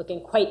are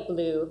looking quite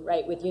blue,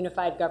 right, with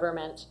unified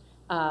government,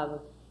 for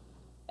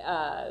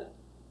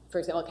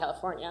example,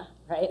 California,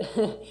 right,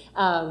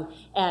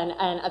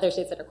 and other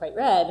states that are quite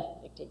red,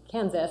 like take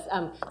Kansas.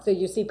 So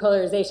you see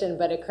polarization,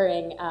 but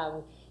occurring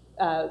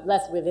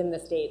less within the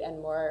state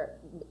and more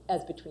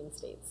as between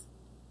states.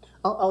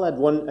 I'll add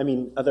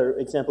one, other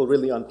example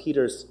really on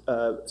Peter's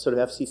sort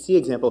of FCC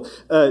example.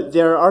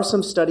 There are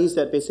some studies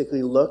that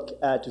basically look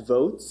at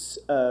votes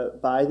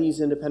by these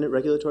independent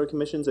regulatory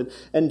commissions, and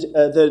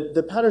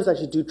the patterns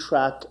actually do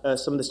track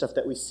some of the stuff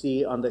that we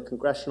see on the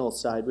congressional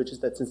side, which is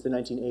that since the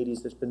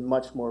 1980s, there's been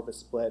much more of a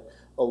split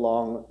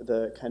along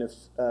the kind of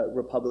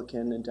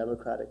Republican and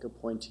Democratic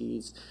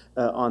appointees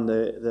on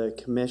the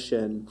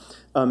commission,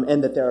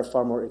 and that there are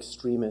far more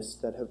extremists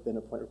that have been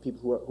appointed,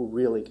 people who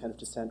really kind of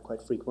dissent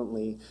quite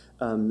frequently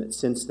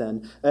since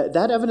then.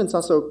 That evidence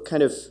also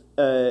kind of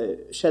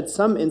shed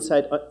some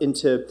insight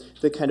into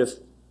the kind of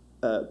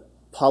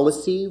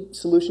policy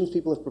solutions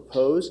people have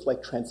proposed,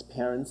 like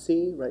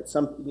transparency, right?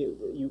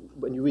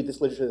 When you read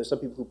this literature, there's some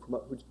people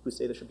who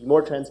say there should be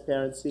more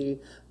transparency.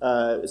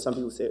 Some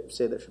people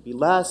say there should be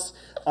less.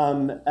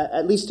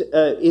 At least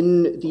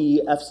in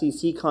the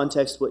FCC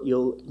context, what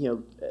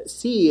you'll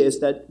see is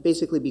that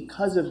basically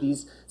because of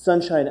these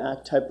Sunshine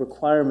Act type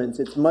requirements,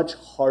 it's much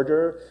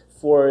harder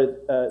for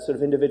sort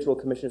of individual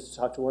commissioners to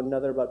talk to one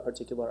another about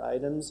particular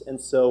items.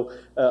 And so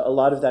a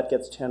lot of that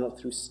gets channeled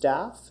through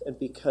staff. And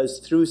because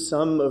through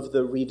some of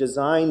the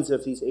redesigns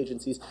of these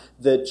agencies,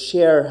 the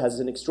chair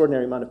has an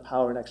extraordinary amount of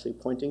power in actually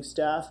appointing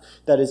staff,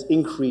 that has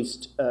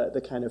increased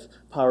the kind of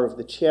power of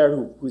the chair,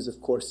 who's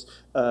of course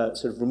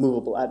sort of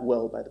removable at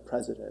will by the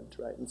president,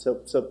 right? And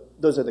so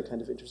those are the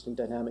kind of interesting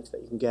dynamics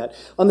that you can get.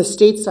 On the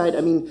state side,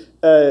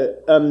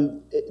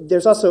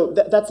 there's also,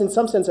 that's in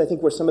some sense, I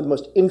think, where some of the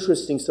most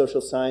interesting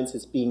social science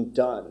is being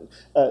done.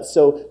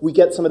 So we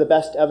get some of the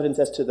best evidence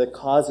as to the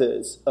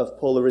causes of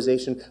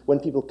polarization when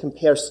people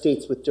compare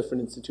states with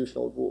different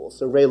institutional rules.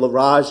 So Ray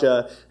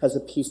LaRaja has a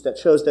piece that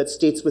shows that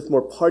states with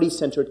more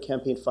party-centered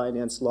campaign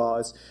finance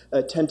laws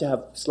tend to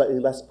have slightly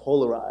less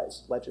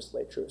polarized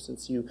legislatures,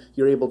 since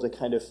you're able to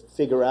kind of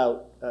figure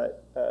out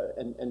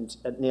and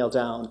nail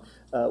down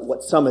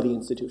what some of the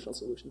institutional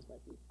solutions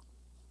might be.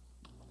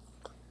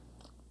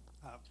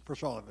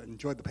 First of all, I've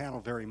enjoyed the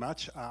panel very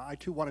much. I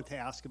too wanted to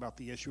ask about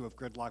the issue of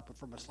gridlock, but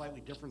from a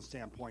slightly different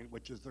standpoint,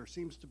 which is there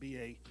seems to be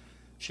a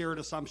shared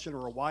assumption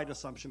or a wide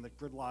assumption that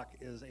gridlock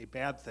is a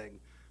bad thing.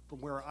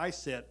 From where I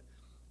sit,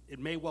 it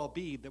may well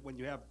be that when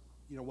you have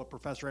what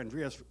Professor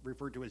Andrias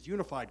referred to as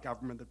unified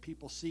government, that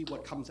people see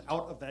what comes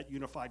out of that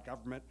unified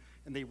government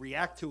and they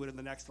react to it in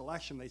the next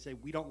election. They say,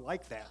 we don't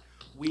like that.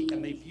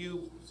 And they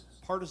view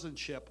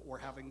partisanship or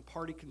having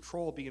party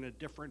control being a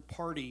different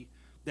party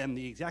than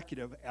the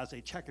executive as a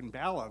check and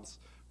balance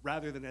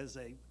rather than as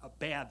a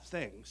bad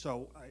thing.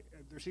 So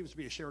there seems to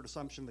be a shared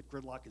assumption that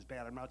gridlock is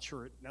bad. I'm not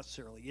sure it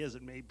necessarily is.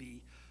 It may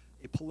be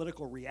a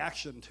political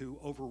reaction to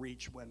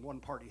overreach when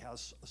one party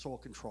has sole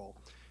control.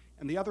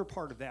 And the other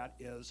part of that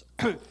is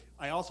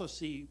I also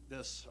see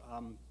this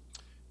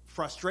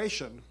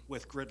frustration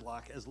with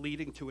gridlock as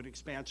leading to an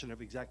expansion of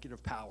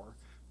executive power.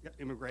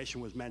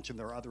 Immigration was mentioned.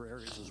 There are other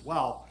areas as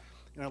well.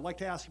 And I'd like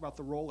to ask about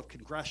the role of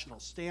congressional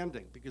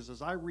standing, because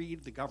as I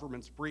read the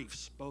government's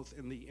briefs, both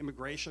in the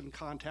immigration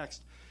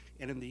context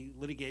and in the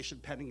litigation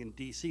pending in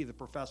DC that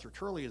Professor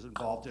Turley is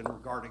involved in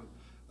regarding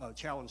a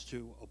challenge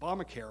to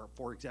Obamacare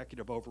for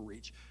executive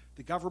overreach,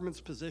 the government's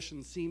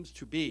position seems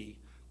to be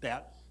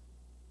that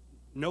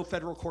no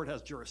federal court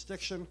has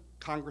jurisdiction,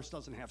 Congress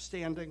doesn't have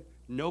standing,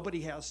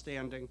 nobody has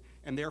standing,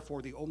 and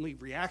therefore the only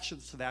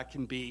reactions to that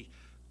can be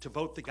to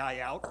vote the guy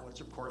out, which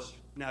of course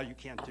now you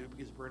can't do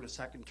because we're in a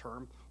second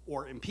term,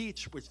 or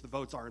impeach, which the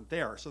votes aren't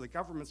there. So the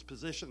government's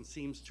position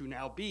seems to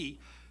now be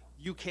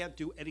you can't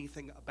do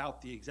anything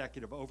about the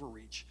executive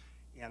overreach.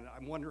 And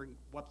I'm wondering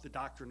what the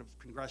doctrine of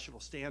congressional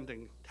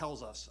standing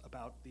tells us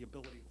about the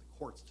ability of the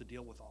courts to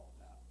deal with all of that.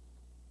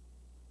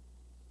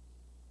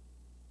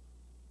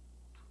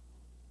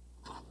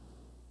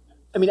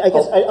 I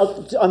guess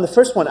on the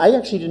first one, I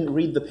actually didn't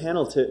read the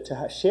panel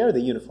to share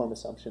the uniform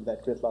assumption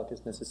that gridlock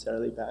is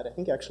necessarily bad. I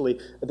think actually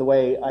the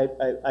way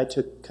I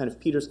took kind of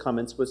Peter's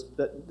comments was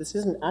that this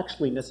isn't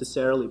actually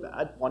necessarily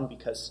bad. One,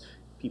 because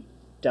he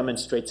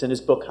demonstrates in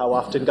his book how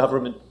often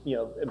government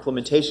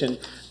implementation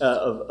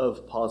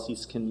of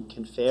policies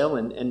can fail,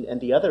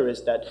 and the other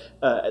is that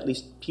at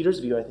least Peter's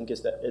view, I think,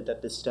 is that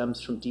this stems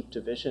from deep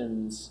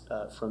divisions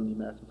from the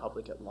American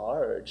public at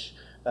large.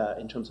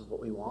 In terms of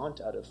what we want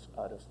out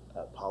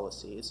of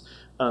policies,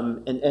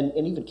 and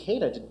even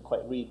Kate, I didn't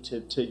quite read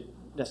to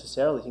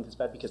necessarily think it's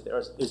bad, because there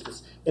is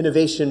this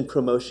innovation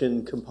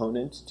promotion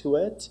component to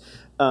it,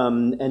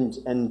 and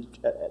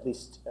at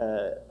least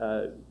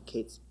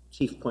Kate's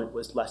chief point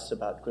was less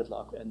about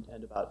gridlock and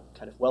about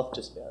kind of wealth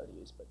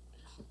disparities. But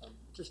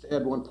just to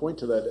add one point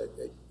to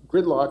that,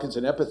 gridlock is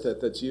an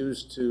epithet that's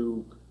used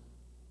to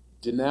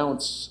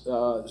denounce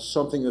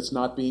something that's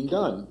not being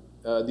done.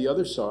 The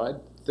other side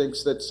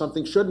thinks that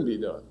something shouldn't be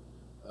done,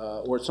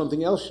 or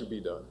something else should be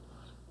done.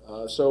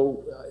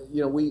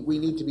 We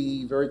need to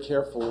be very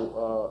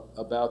careful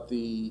about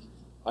the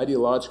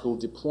ideological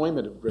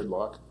deployment of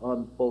gridlock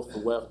on both the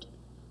left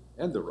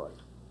and the right.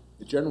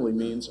 It generally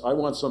means I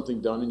want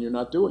something done and you're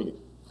not doing it.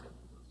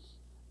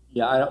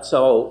 Yeah,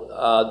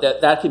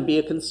 that can be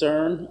a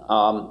concern,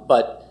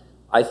 but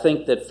I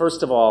think that,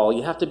 first of all,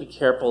 you have to be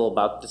careful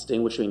about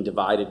distinguishing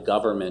divided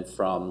government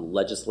from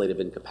legislative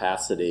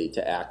incapacity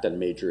to act on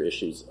major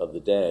issues of the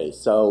day.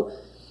 So,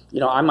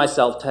 I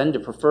myself tend to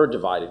prefer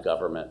divided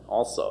government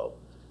also.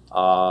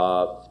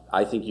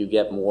 I think you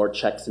get more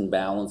checks and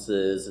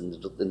balances in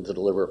the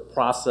deliberative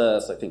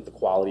process. I think the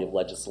quality of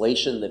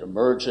legislation that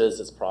emerges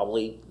is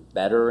probably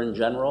better in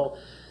general.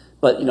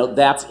 But,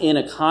 that's in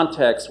a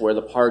context where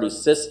the party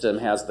system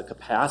has the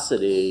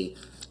capacity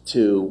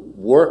to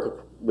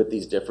work with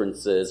these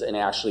differences and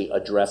actually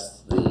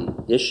address the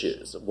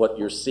issues. What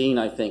you're seeing,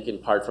 I think, in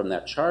part from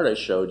that chart I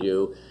showed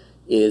you,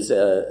 is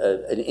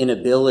an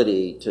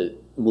inability to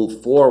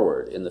move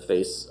forward in the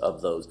face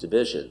of those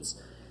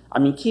divisions. I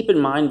mean, keep in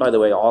mind, by the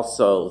way,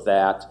 also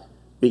that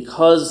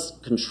because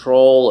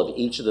control of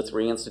each of the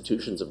three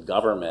institutions of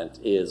government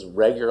is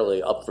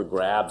regularly up for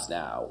grabs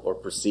now, or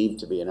perceived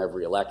to be in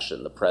every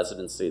election, the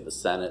presidency, the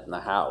Senate, and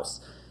the House,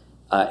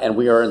 and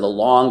we are in the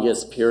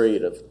longest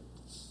period of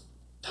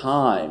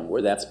time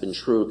where that's been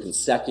true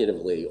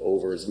consecutively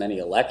over as many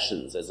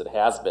elections as it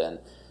has been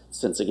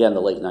since, again,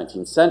 the late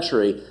 19th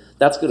century,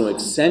 that's going to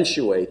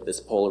accentuate this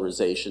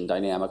polarization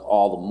dynamic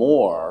all the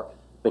more,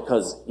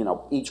 because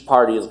each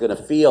party is going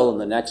to feel in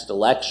the next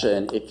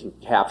election it can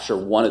capture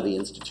one of the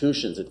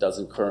institutions it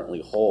doesn't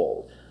currently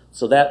hold.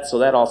 So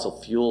that also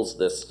fuels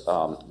this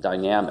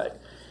dynamic.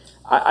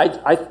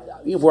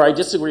 Where I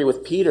disagree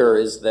with Peter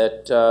is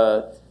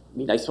that,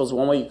 I suppose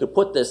one way you could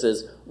put this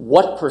is,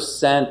 what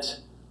percent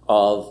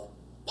of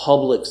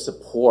public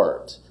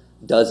support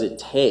does it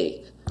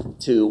take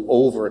to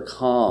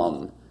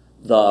overcome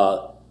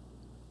the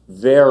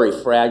very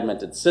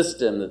fragmented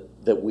system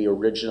that we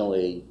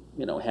originally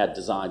had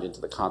designed into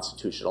the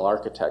constitutional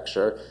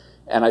architecture?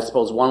 And I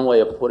suppose one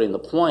way of putting the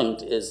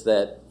point is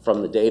that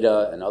from the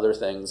data and other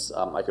things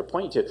I could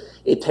point you to,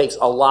 it takes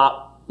a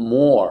lot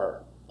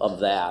more of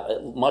that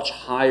at much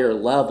higher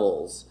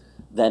levels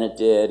than it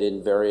did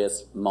in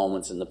various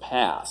moments in the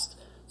past.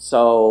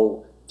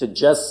 So to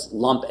just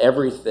lump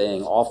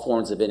everything, all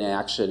forms of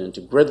inaction,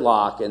 into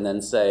gridlock and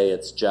then say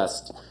it's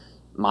just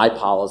my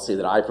policy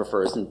that I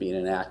prefer isn't being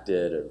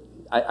enacted,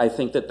 I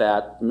think that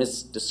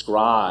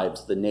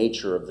misdescribes the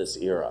nature of this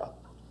era.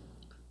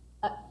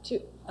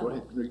 Two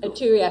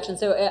reactions.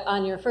 So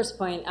on your first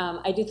point,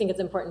 I do think it's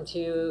important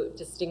to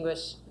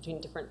distinguish between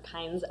different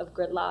kinds of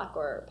gridlock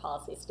or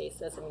policy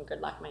stasis. I mean,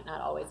 gridlock might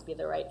not always be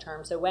the right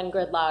term. So when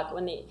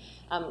the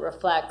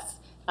reflects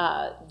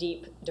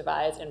deep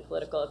divides in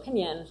political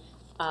opinion,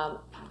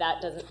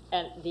 that doesn't,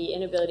 and the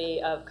inability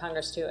of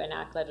Congress to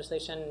enact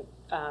legislation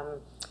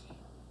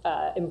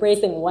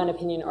embracing one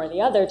opinion or the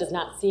other does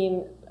not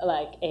seem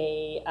like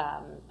a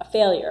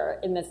failure,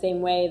 in the same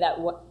way that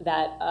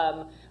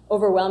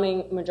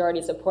overwhelming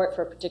majority support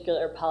for a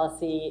particular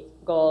policy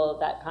goal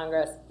that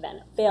Congress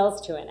then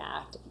fails to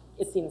enact,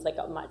 it seems like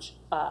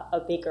a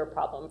bigger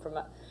problem from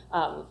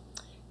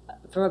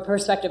a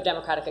perspective of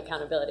democratic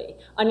accountability.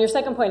 On your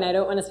second point, I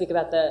don't want to speak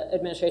about the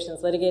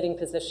administration's litigating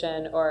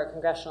position or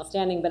congressional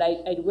standing, but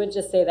I would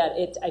just say that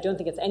I don't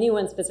think it's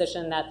anyone's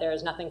position that there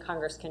is nothing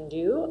Congress can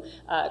do.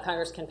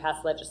 Congress can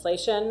pass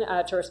legislation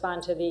to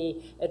respond to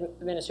the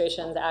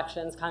administration's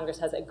actions. Congress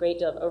has a great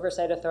deal of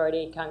oversight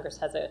authority. Congress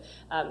has a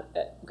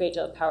great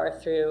deal of power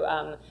through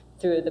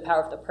the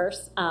power of the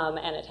purse,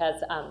 and it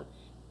has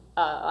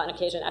on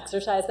occasion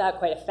exercise that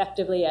quite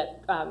effectively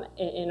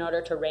in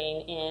order to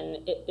rein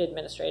in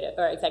administrative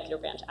or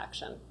executive branch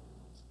action.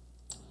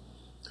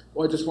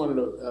 Well, I just wanted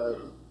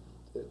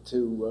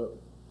to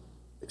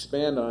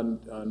expand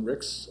on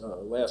Rick's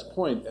last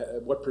point.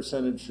 What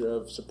percentage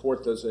of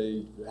support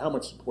how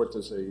much support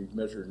does a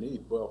measure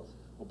need? Well,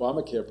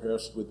 Obamacare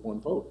passed with one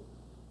vote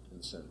in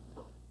the Senate.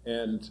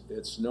 And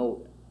it's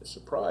no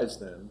surprise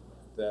then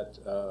that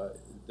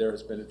there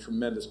has been a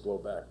tremendous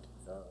blowback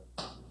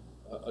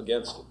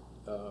against it.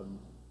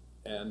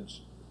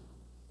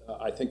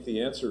 I think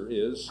the answer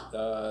is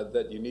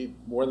that you need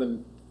more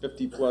than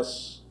 50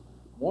 plus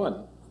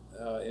 1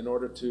 in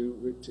order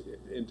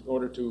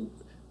to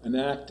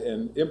enact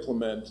and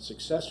implement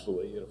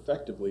successfully and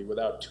effectively,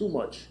 without too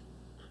much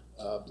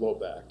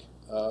blowback,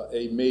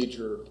 a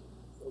major,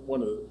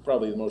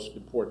 probably the most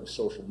important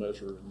social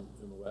measure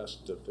in the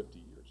last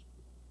 50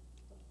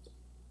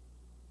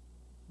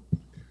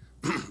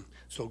 years.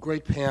 So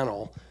great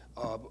panel.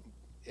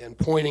 And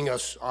pointing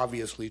us,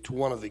 obviously, to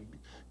one of the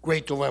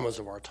great dilemmas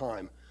of our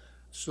time.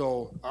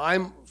 So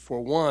I'm, for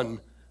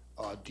one,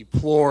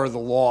 deplore the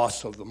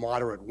loss of the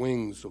moderate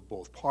wings of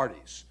both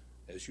parties,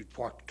 as you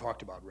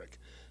talked about, Rick,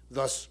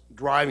 thus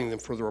driving them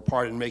further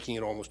apart and making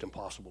it almost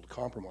impossible to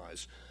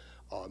compromise.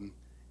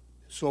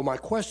 So my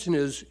question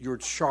is, your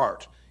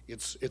chart,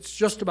 it's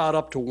just about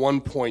up to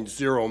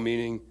 1.0,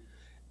 meaning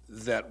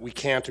that we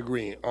can't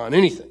agree on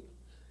anything.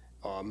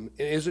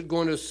 Is it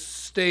going to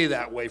stay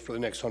that way for the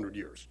next 100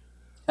 years?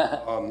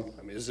 I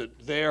mean, is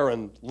it there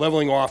and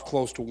leveling off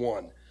close to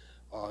 1,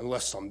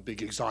 unless some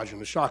big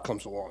exogenous shock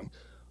comes along?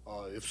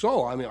 If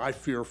so, I mean, I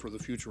fear for the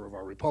future of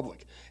our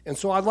republic. And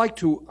so I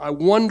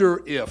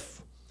wonder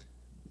if,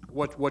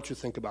 what you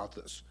think about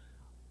this.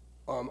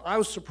 I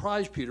was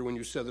surprised, Peter, when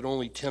you said that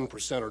only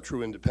 10% are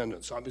true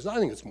independents, because I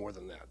think it's more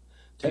than that.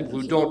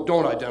 People who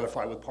don't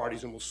identify with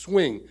parties and will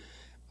swing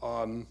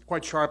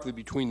quite sharply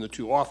between the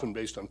two, often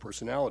based on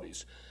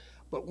personalities.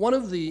 But one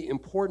of the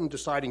important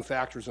deciding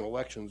factors in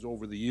elections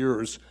over the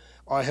years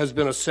has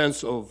been a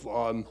sense of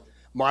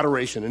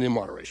moderation and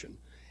immoderation.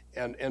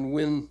 And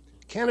when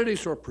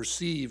candidates are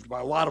perceived by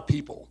a lot of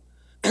people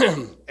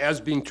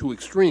as being too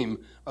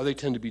extreme, they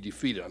tend to be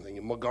defeated. I'm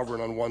thinking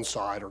McGovern on one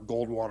side or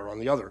Goldwater on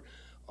the other,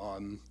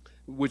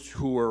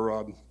 who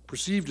are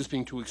perceived as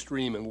being too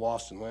extreme and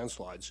lost in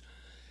landslides.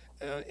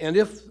 And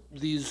if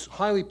these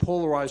highly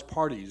polarized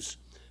parties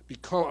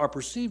are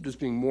perceived as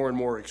being more and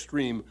more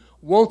extreme,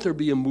 won't there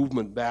be a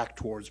movement back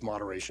towards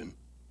moderation?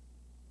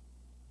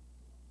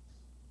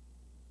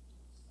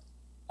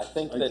 I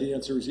think that the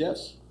answer is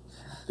yes.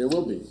 There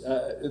will be.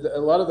 A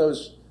lot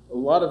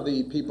of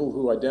the people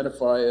who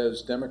identify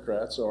as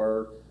Democrats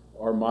are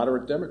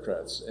moderate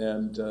Democrats,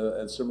 and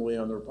similarly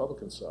on the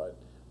Republican side.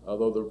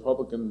 Although the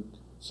Republican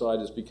side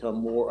has become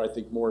more, I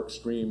think, more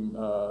extreme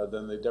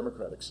than the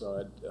Democratic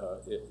side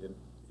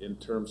in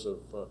terms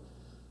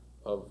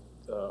of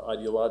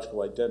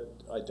ideological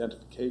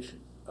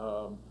identification.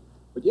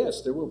 But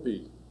yes, there will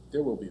be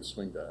a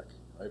swing back.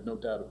 I have no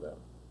doubt of that.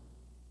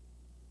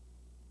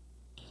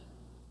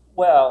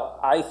 Well,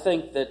 I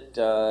think that,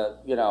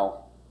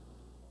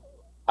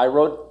 I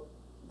wrote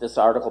this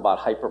article about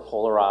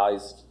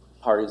hyperpolarized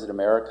parties in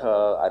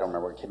America. I don't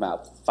remember, it came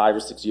out 5 or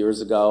 6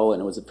 years ago,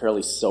 and it was a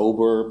fairly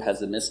sober,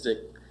 pessimistic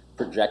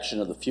projection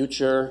of the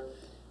future.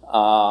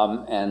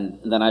 And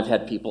then I've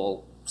had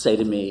people say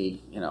to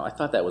me, I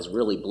thought that was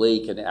really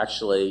bleak, and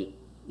actually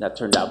that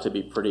turned out to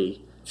be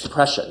pretty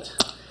prescient.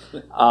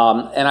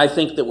 And I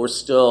think that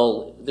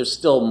there's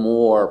still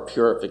more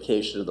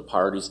purification of the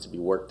parties to be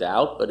worked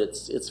out, but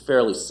it's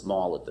fairly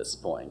small at this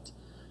point.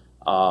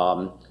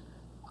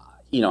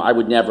 I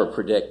would never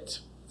predict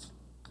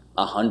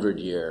 100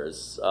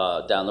 years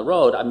down the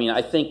road. I mean,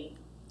 I think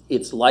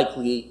it's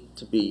likely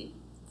to be,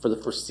 for the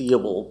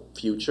foreseeable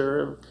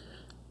future,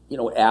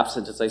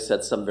 absent, as I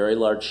said, some very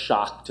large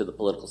shock to the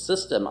political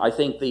system. I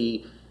think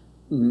the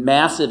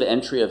massive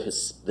entry of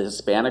the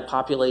Hispanic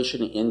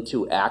population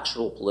into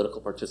actual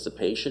political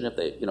participation, if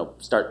they,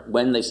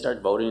 when they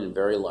start voting in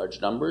very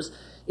large numbers,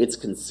 it's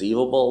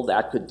conceivable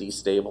that could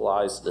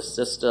destabilize the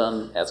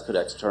system, as could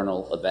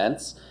external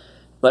events.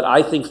 But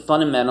I think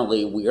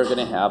fundamentally we are going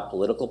to have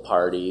political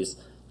parties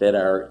that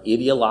are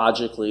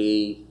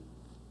ideologically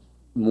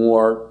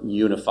more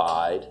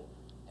unified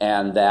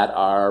and that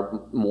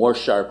are more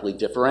sharply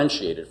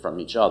differentiated from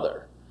each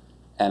other.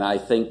 And I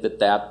think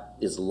that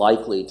is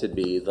likely to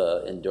be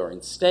the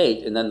enduring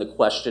state. And then the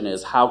question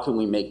is, how can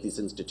we make these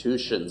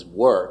institutions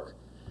work,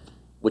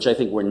 which I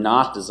think were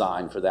not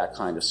designed for that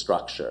kind of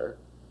structure,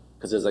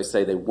 because as I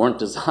say, they weren't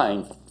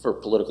designed for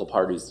political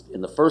parties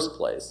in the first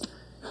place.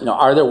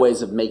 Are there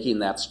ways of making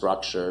that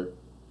structure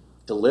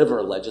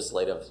deliver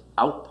legislative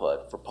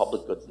output for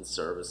public goods and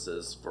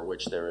services for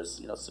which there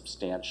is,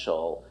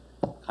 substantial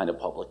kind of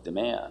public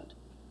demand?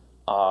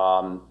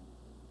 I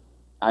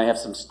have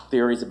some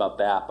theories about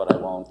that, but I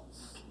won't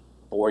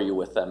bore you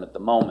with them at the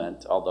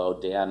moment, although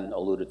Dan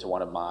alluded to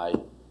one of my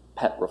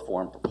pet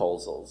reform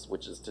proposals,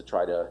 which is to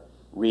try to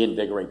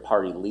reinvigorate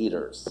party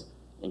leaders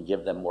and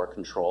give them more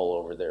control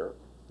over their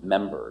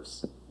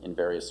members in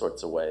various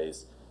sorts of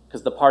ways.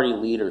 Because the party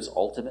leaders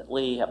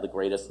ultimately have the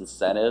greatest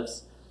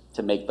incentives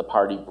to make the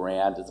party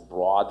brand as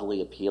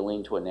broadly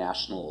appealing to a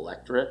national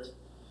electorate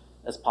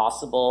as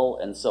possible.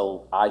 And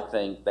so I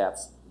think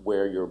that's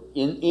where you're,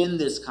 in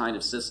this kind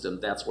of system,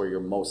 that's where you're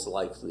most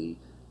likely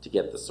to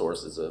get the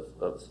sources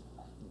of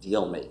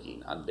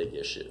deal-making on big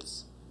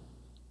issues.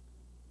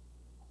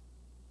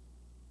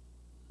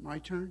 My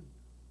turn?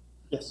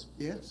 Yes.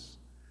 Yes.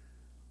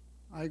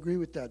 I agree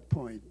with that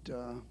point.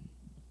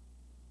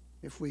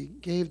 If we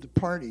gave the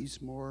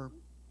parties more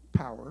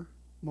power,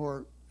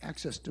 more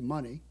access to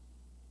money,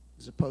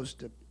 as opposed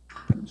to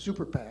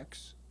super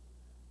PACs,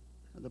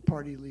 the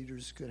party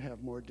leaders could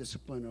have more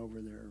discipline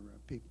over their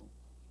people.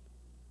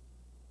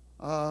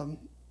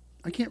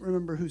 I can't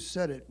remember who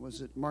said it.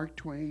 Was it Mark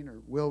Twain or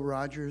Will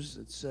Rogers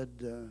that said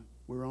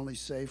we're only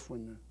safe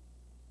when the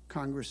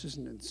Congress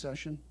isn't in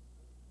session?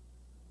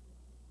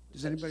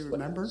 Does anybody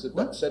remember?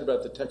 Said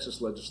about the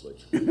Texas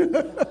legislature.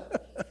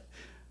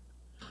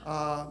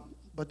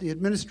 But the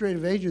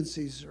administrative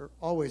agencies are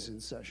always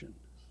in session.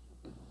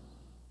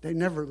 They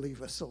never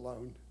leave us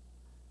alone.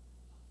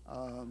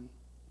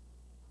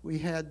 We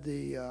had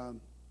the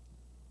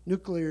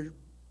nuclear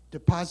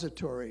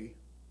depository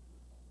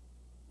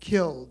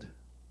killed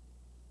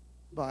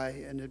by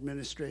an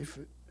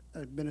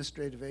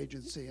administrative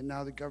agency, and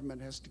now the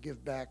government has to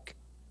give back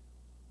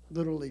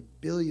literally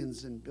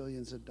billions and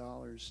billions of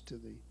dollars to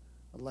the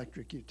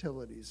electric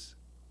utilities.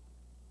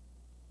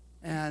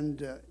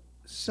 And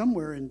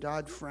somewhere in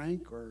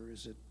Dodd-Frank, or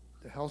is it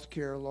the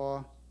healthcare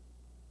law,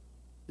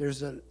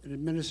 there's an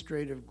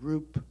administrative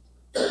group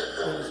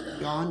that is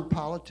beyond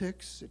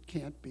politics. It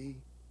can't be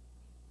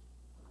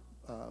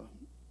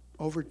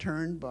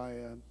overturned by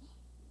an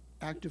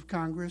act of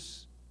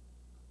Congress.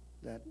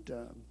 that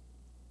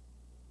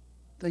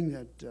thing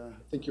that,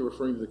 I think you're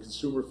referring to the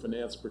Consumer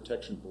Finance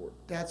Protection Board.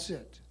 that's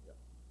it.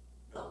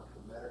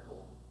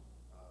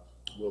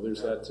 Well,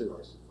 there's that too.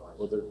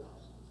 Well,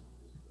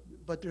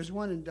 But there's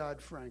one in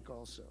Dodd-Frank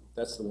also.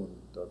 that's the one,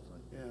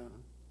 Dodd-Frank. Yeah.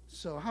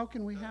 So how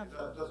can we have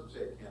that? It doesn't say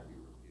it can't be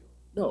repealed.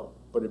 No,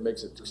 but it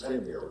makes it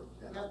extremely difficult.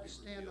 You have to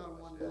stand on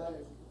one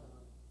leg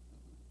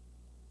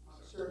on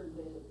a certain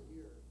day of the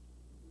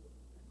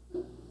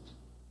year.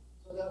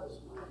 So that was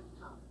my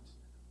comment.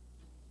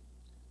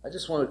 I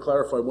just want to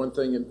clarify one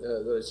thing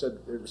that I said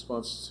in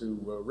response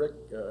to Rick,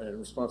 in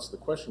response to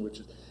the question, which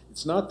is,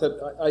 it's not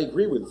that, I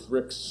agree with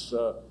Rick's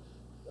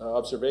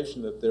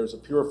observation that there's a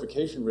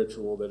purification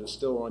ritual that is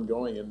still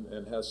ongoing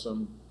and has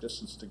some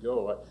distance to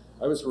go.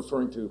 I was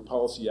referring to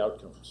policy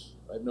outcomes.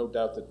 I have no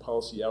doubt that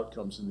policy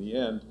outcomes in the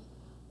end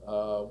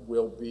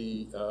will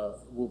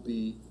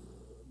be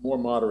more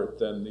moderate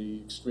than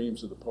the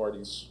extremes of the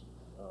parties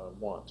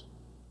want.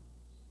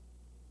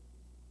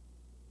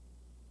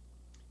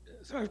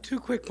 So I have two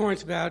quick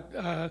points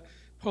about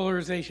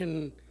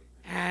polarization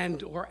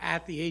and or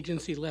at the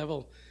agency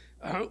level.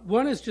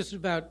 One is just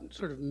about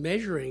sort of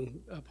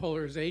measuring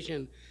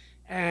polarization,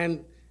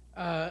 and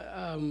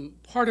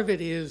part of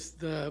it is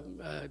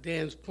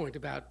Dan's point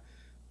about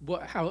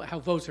how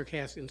votes are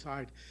cast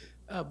inside.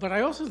 But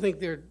I also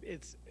think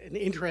it's an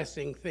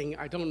interesting thing.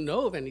 I don't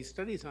know of any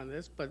studies on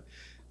this, but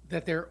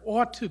that there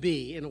ought to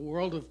be, in a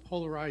world of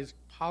polarized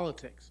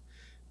politics,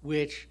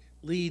 which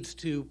leads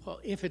to,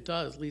 if it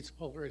does, leads to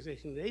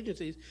polarization in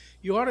agencies,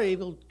 you ought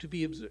to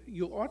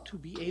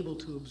be able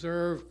to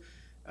observe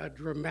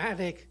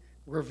dramatic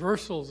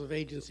reversals of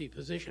agency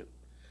position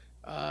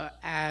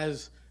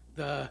as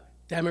the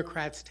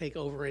Democrats take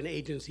over an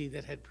agency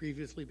that had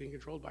previously been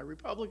controlled by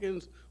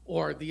Republicans,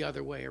 or the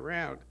other way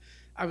around.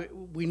 I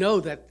mean, we know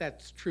that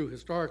that's true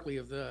historically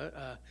of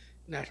the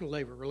National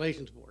Labor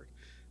Relations Board.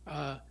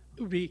 It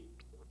would be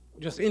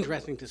just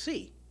interesting to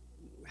see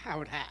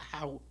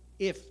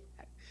if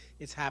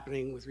it's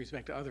happening with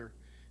respect to other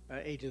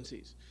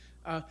agencies.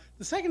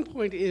 The second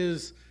point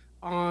is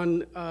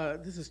on,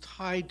 this is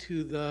tied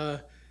to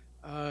the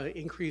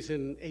increase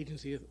in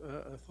agency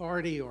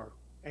authority or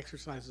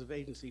exercises of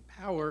agency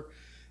power,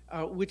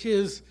 which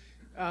is,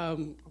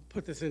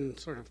 put this in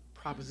sort of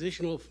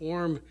propositional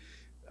form,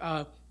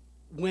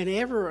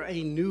 whenever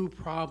a new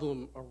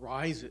problem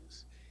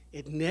arises,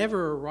 it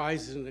never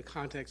arises in a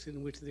context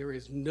in which there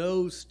is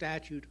no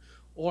statute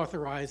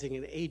authorizing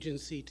an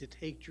agency to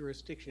take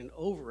jurisdiction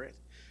over it,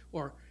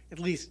 or at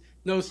least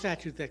no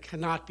statute that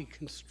cannot be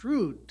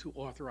construed to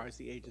authorize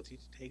the agency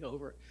to take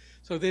over it.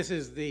 So this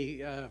is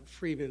the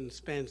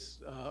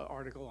Freeman-Spence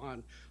article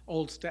on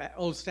old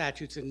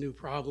statutes and new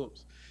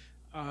problems.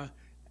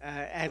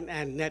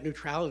 And net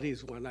neutrality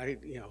is one.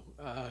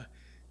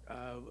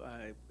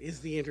 Is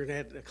the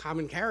internet a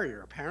common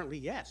carrier? Apparently,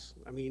 yes.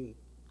 I mean,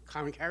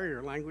 common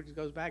carrier language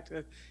goes back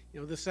to the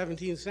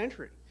 17th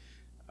century.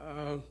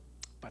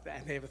 But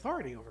they have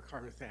authority over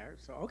common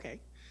carriers, so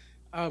okay.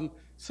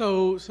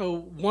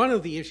 So one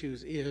of the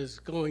issues is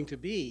going to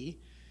be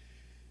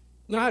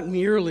not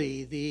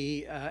merely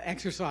the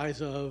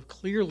exercise of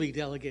clearly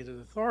delegated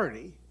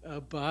authority,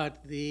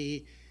 but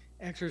the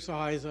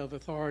exercise of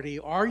authority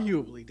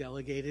arguably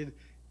delegated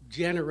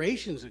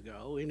generations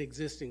ago in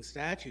existing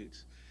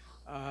statutes,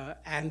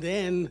 and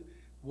then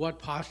what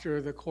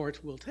posture the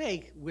courts will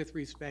take with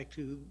respect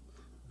to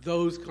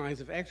those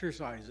kinds of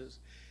exercises.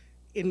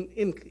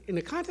 In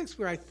a context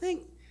where I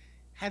think,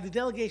 had the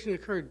delegation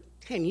occurred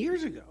 10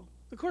 years ago,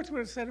 the courts would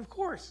have said, of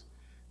course,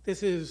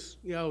 this is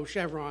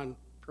Chevron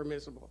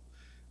permissible.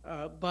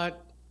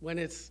 But when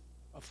it's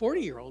a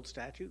 40-year-old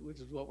statute, which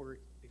is what we're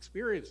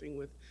experiencing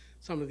with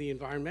some of the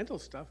environmental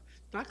stuff,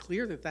 it's not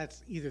clear that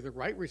that's either the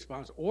right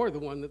response or the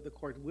one that the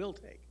court will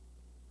take.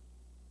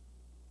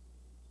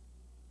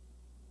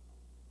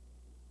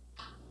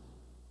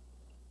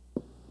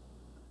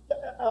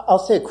 I'll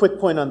say a quick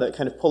point on the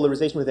kind of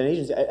polarization within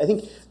agency. I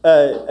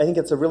think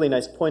it's a really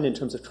nice point in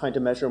terms of trying to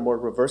measure more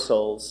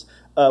reversals.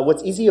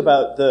 What's easy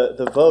about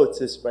the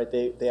votes is, right,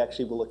 they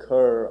actually will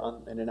occur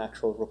in an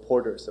actual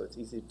reporter, so it's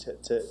easy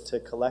to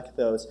collect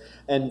those.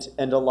 And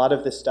a lot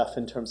of this stuff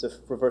in terms of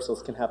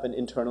reversals can happen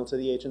internal to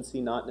the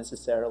agency, not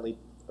necessarily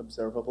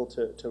observable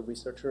to a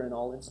researcher in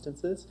all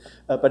instances.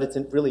 But it's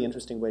a really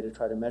interesting way to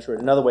try to measure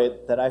it. Another way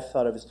that I've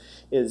thought of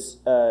is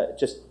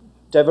just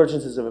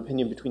divergences of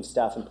opinion between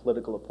staff and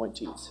political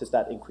appointees. Has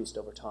that increased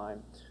over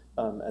time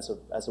as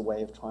a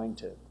way of trying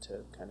to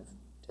kind of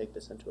take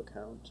this into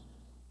account?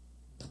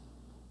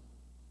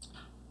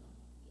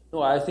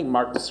 No, I think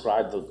Mark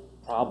described the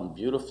problem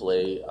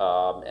beautifully,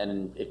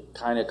 and it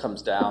kind of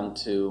comes down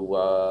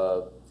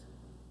to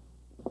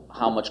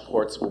how much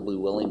courts will be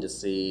willing to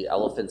see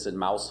elephants in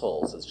mouse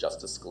holes, as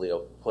Justice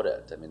Scalia put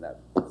it. I mean,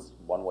 that's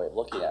one way of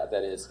looking at it.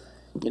 That is,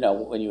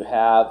 when you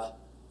have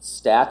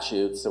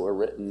statutes that were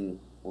written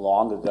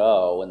long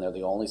ago, and they're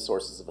the only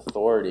sources of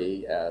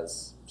authority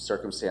as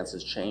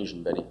circumstances change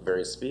in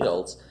various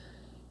fields,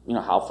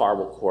 how far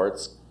will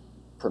courts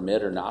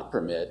permit or not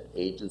permit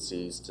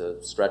agencies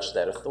to stretch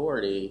that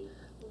authority?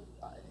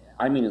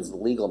 I mean as a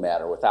legal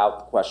matter, without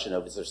the question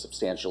of is there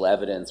substantial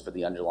evidence for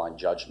the underlying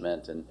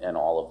judgment and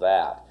all of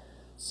that.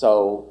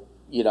 So,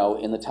 you know,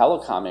 in the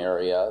telecom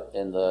area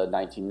in the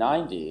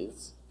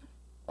 1990s,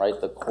 right,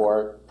 the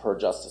court, per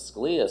Justice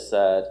Scalia,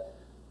 said,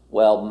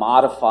 well,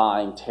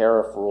 modifying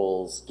tariff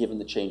rules, given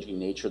the changing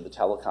nature of the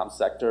telecom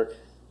sector,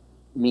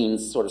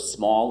 means sort of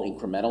small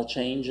incremental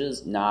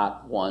changes,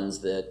 not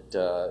ones that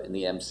in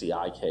the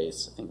MCI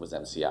case, I think it was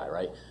MCI,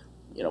 right?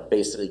 You know,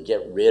 basically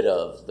get rid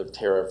of the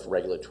tariff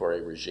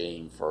regulatory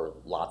regime for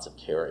lots of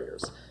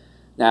carriers.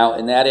 Now,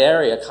 in that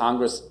area,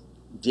 Congress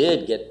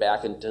did get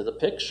back into the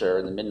picture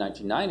in the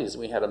mid-1990s.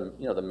 We had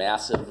the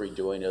massive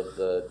redoing of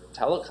the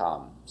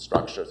telecom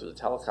structure through the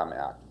Telecom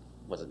Act.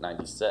 Was it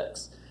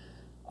 96?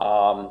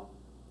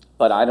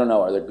 But I don't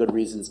know. Are there good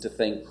reasons to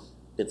think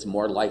it's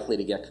more likely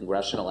to get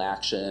congressional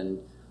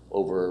action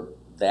over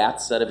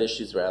that set of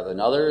issues rather than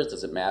others?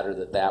 Does it matter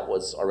that that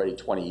was already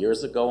 20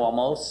 years ago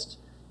almost,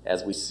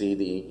 as we see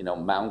the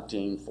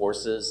mounting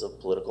forces of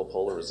political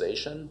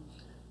polarization?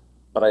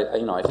 But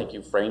I think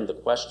you framed the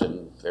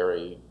question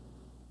very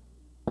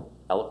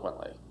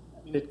eloquently.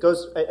 I mean, it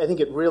goes. I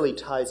think it really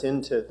ties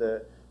into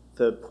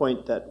the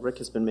point that Rick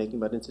has been making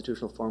about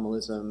institutional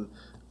formalism,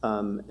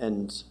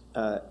 and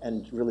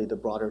really the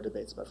broader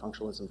debates about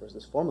functionalism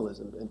versus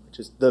formalism, which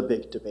is the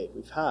big debate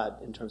we've had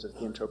in terms of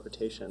the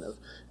interpretation of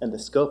and the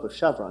scope of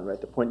Chevron.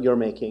 Right, the point you're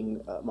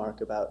making,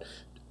 Mark, about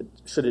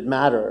should it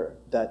matter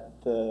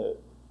that the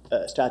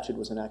statute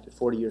was enacted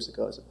 40 years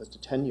ago as opposed to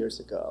 10 years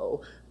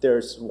ago?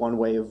 There's one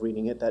way of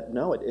reading it that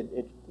no,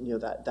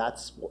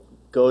 that's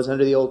goes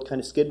under the old kind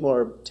of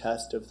Skidmore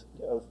test of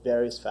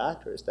various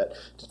factors that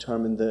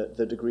determine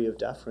the degree of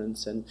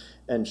deference,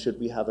 and should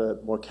we have a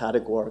more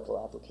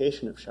categorical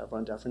application of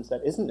Chevron deference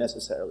that isn't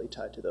necessarily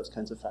tied to those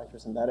kinds of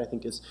factors. And that, I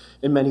think, is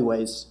in many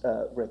ways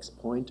Rick's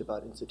point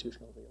about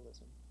institutional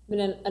realism. I mean,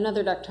 in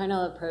another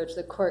doctrinal approach,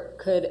 the court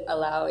could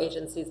allow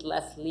agencies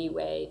less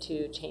leeway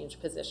to change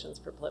positions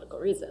for political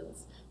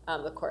reasons.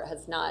 The court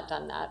has not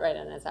done that, right,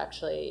 and has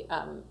actually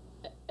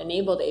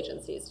enabled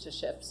agencies to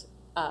shift.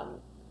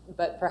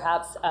 But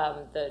perhaps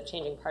the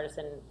changing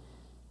partisan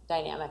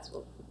dynamics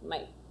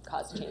might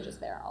cause changes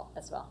there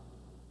as well.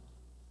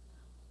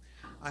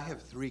 I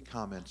have 3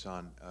 comments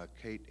on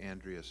Kate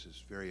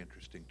Andrias' very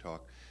interesting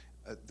talk.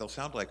 They'll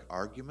sound like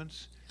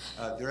arguments.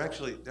 They're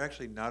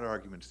actually not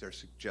arguments. They're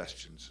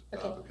suggestions,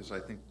 because I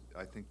think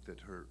that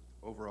her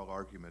overall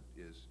argument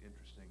is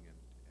interesting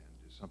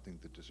and is something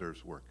that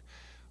deserves work.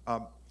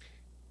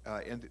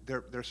 And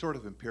they're sort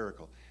of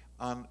empirical.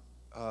 On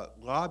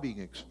lobbying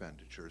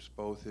expenditures,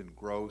 both in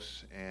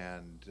gross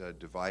and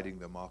dividing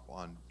them up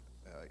on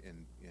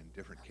in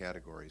different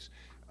categories,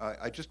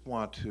 I just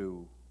want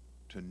to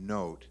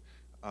note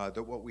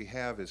that what we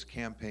have is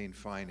campaign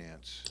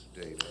finance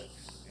data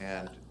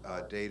and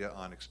data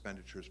on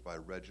expenditures by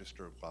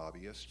registered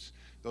lobbyists.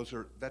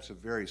 That's a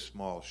very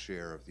small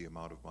share of the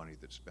amount of money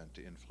that's spent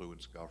to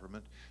influence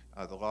government.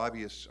 The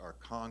lobbyists are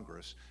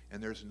Congress,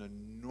 and there's an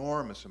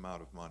enormous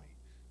amount of money,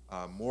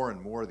 more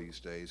and more these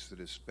days, that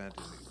is spent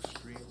in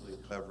extremely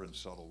clever and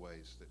subtle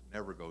ways that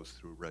never goes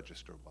through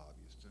registered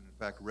lobbyists. And in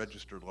fact,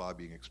 registered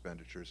lobbying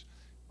expenditures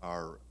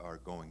are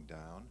going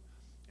down.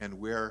 And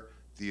where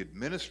the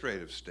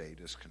administrative state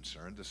is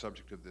concerned, the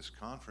subject of this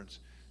conference,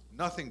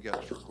 nothing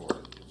gets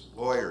recorded. It's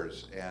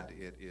lawyers, and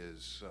it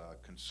is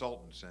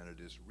consultants, and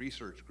it is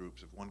research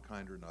groups of one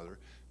kind or another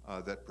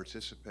that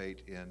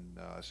participate in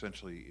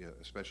especially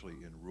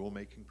in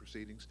rulemaking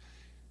proceedings.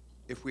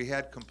 If we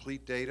had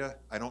complete data,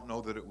 I don't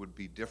know that it would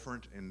be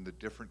different in the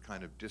different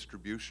kind of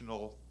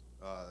distributional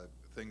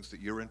things that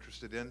you're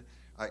interested in.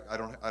 I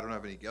don't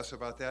have any guess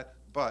about that,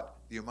 but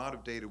the amount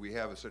of data we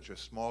have is such a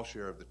small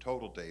share of the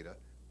total data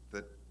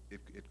that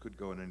it could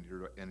go in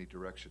any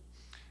direction.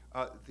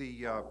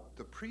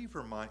 The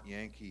pre-Vermont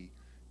Yankee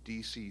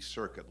DC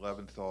circuit,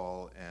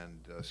 Leventhal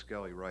and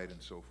Skelly Wright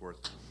and so forth,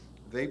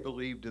 they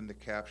believed in the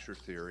capture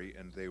theory,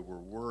 and they were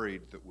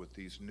worried that with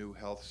these new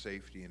health,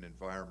 safety, and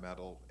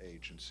environmental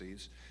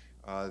agencies,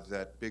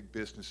 that big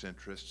business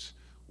interests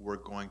were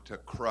going to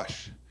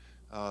crush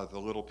the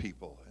little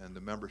people and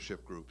the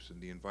membership groups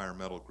and the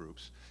environmental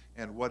groups.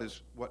 And what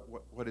is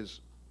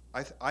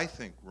I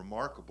think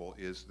remarkable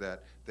is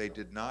that they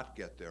did not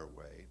get their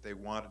way. They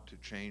wanted to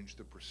change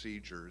the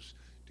procedures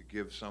to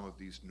give some of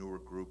these newer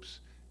groups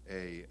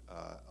a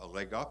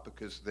leg up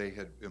because they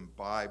had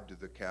imbibed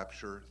the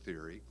capture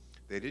theory.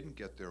 They didn't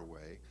get their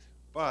way,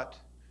 but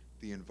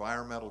the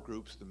environmental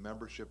groups, the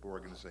membership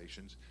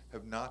organizations,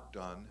 have not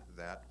done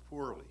that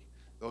poorly.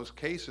 Those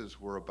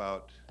cases were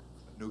about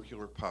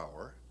nuclear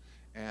power,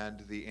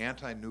 and the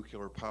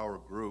anti-nuclear power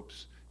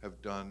groups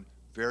have done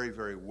very,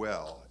 very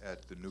well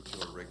at the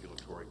Nuclear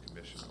Regulatory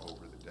Commission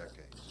over the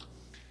decades.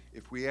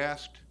 If we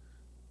asked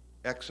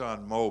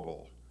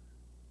ExxonMobil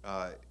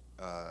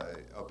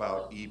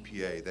about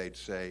EPA, they'd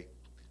say,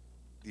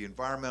 the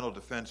Environmental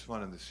Defense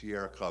Fund and the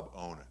Sierra Club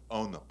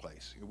own the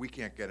place. We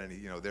can't get any,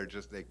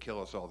 they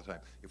kill us all the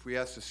time. If we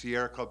ask the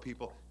Sierra Club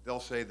people, they'll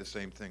say the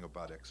same thing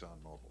about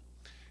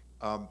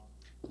ExxonMobil.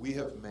 We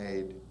have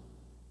made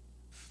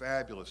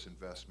fabulous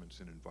investments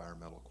in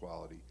environmental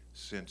quality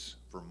since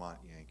Vermont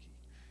Yankee.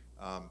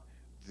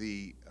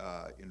 The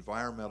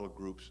environmental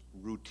groups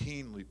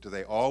routinely, do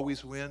they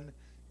always win?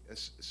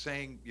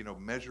 Saying, you know,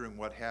 measuring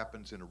what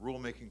happens in a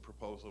rulemaking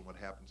proposal and what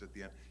happens at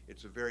the end,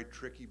 it's a very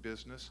tricky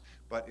business,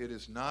 but it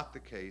is not the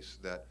case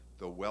that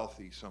the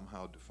wealthy,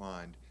 somehow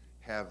defined,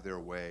 have their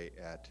way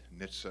at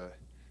NHTSA,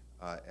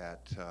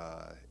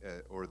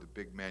 or the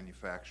big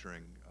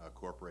manufacturing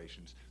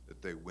corporations,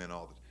 that they win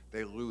all the,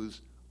 they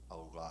lose a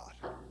lot.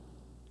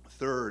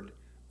 Third,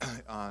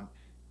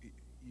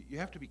 you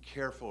have to be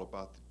careful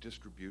about the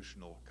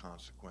distributional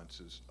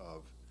consequences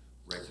of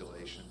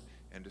regulation,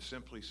 and to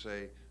simply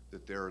say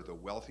that there are the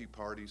wealthy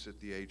parties at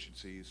the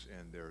agencies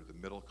and there are the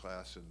middle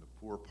class and the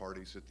poor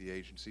parties at the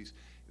agencies,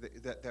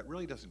 that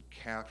really doesn't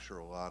capture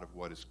a lot of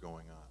what is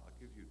going on. I'll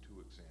give you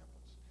two examples.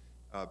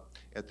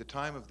 At the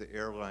time of the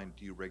Airline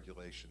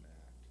Deregulation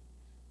Act,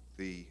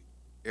 the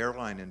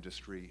airline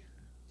industry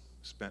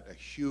spent a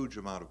huge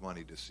amount of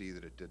money to see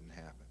that it didn't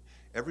happen.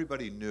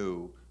 Everybody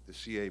knew the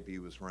CAB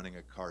was running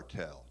a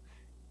cartel.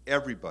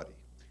 Everybody.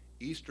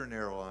 Eastern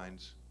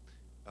Airlines,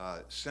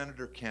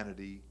 Senator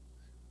Kennedy,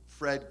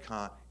 Fred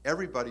Kahn,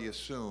 everybody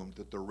assumed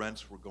that the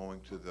rents were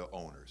going to the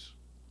owners,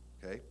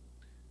 okay?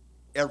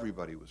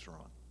 Everybody was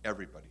wrong,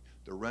 everybody.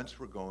 The rents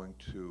were going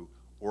to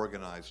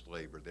organized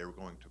labor. They were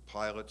going to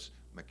pilots,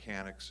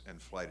 mechanics, and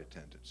flight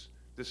attendants.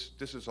 This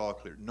is all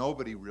clear.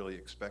 Nobody really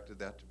expected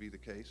that to be the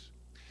case.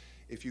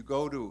 If you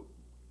go to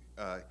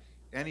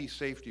any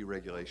safety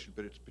regulation,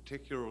 but it's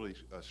particularly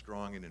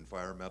strong in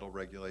environmental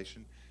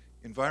regulation,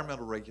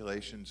 environmental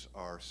regulations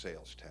are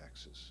sales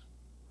taxes.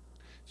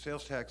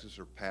 Sales taxes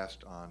are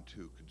passed on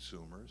to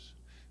consumers.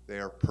 They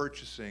are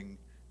purchasing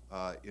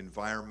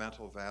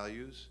environmental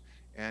values,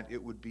 and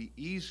it would be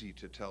easy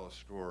to tell a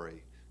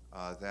story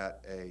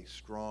that a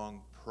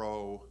strong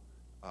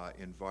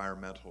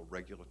pro-environmental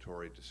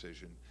regulatory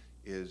decision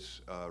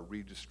is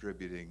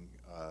redistributing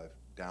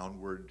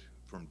downward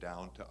from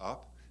down to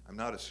up. I'm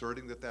not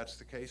asserting that that's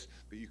the case,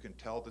 but you can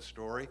tell the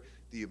story.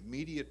 The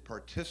immediate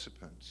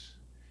participants,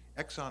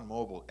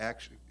 ExxonMobil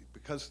actually,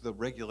 because the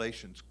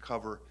regulations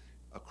cover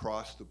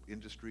across the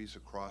industries,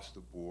 across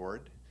the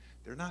board,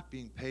 they're not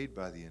being paid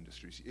by the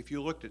industries. If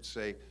you looked at,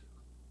 say,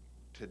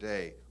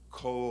 today,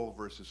 coal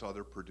versus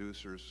other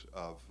producers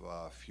of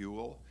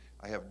fuel,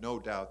 I have no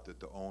doubt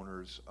that the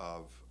owners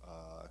of,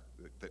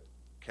 the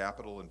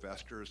capital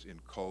investors in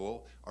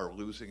coal are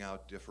losing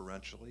out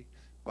differentially.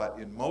 But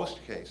in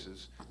most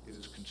cases, it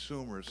is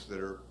consumers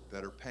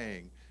that are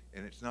paying,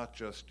 and it's not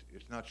just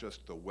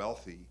the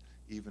wealthy,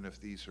 even if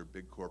these are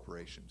big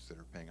corporations that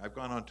are paying. I've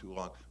gone on too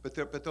long, but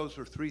those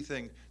are three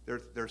things. There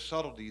are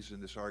subtleties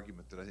in this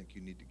argument that I think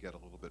you need to get a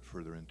little bit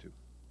further into. Do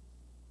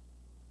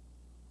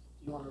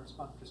you want to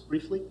respond just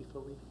briefly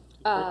before we?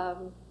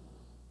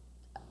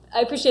 I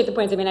appreciate the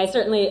points. I mean, I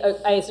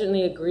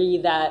certainly agree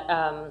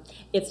that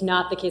it's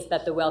not the case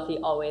that the wealthy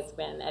always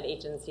win at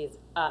agencies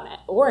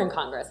or in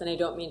Congress, and I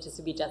don't mean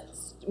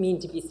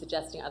to be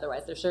suggesting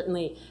otherwise. There's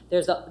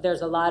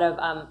a lot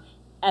of,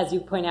 as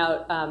you point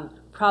out,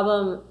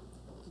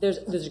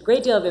 There's a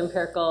great deal of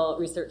empirical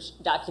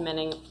research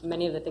documenting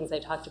many of the things I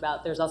talked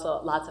about. There's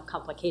also lots of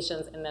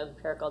complications in the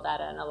empirical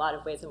data and a lot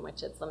of ways in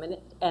which it's limited,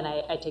 and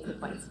I take the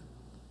points.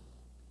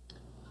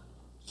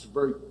 Just a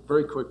very,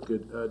 very quick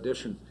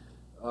addition.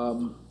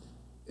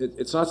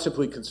 It's not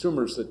simply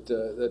consumers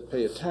that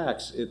pay a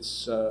tax.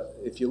 It's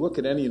if you look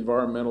at any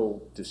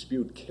environmental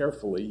dispute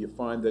carefully, you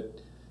find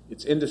that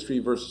it's industry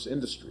versus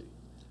industry.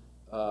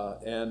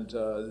 And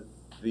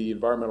the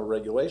environmental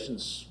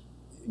regulations,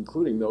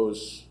 including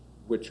those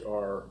which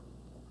are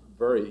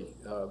very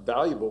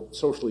valuable,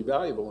 socially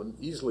valuable, and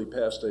easily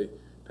pass a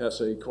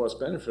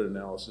cost-benefit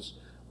analysis,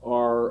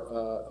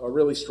 are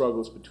really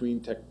struggles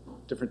between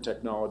different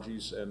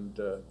technologies and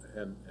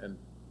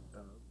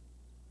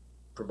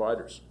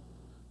providers.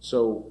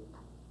 So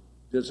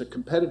there's a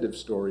competitive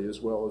story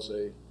as well as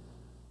a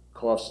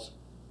cost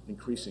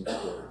increasing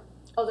story.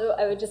 Although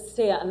I would just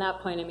say on that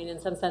point, I mean, in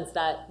some sense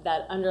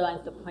that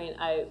underlines the point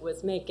I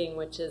was making,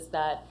 which is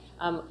that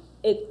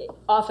it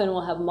often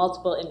will have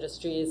multiple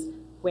industries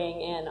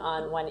weighing in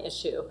on one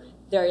issue.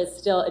 There is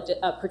still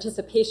a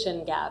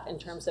participation gap in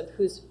terms of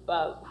who's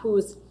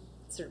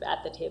sort of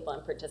at the table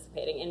and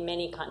participating in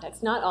many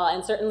contexts. Not all,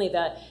 and certainly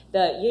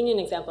the union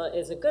example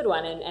is a good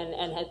one,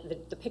 and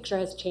the picture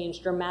has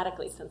changed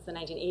dramatically since the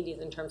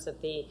 1980s in terms of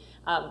the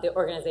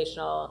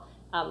organizational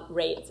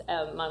rates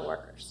among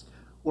workers.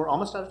 We're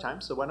almost out of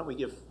time, so why don't we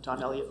give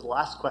John Elliott the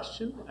last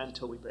question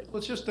until we break. Well,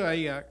 it's just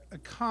a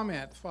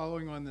comment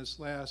following on this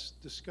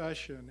last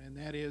discussion, and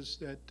that is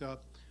that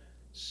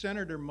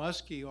Senator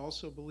Muskie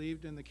also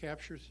believed in the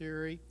capture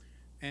theory,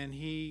 and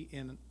he,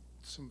 in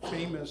some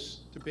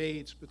famous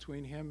debates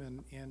between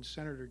him and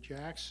Senator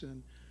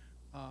Jackson,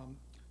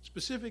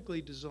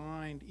 specifically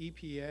designed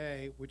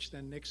EPA, which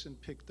then Nixon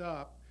picked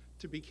up,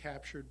 to be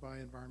captured by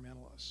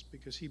environmentalists,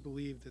 because he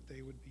believed that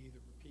they would be the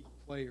repeat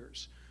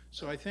players.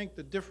 So I think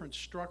the different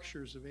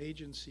structures of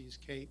agencies,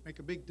 Kate, make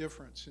a big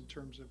difference in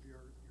terms of your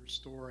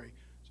story.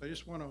 So I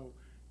just want to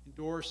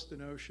endorse the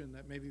notion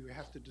that maybe we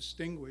have to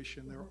distinguish,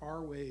 and there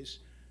are ways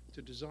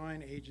to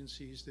design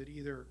agencies that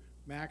either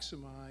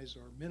maximize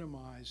or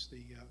minimize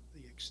the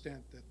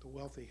extent that the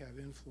wealthy have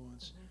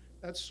influence.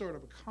 That's sort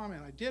of a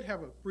comment. I did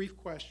have a brief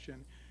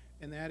question,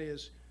 and that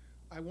is,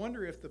 I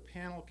wonder if the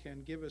panel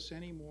can give us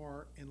any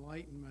more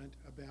enlightenment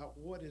about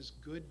what is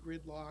good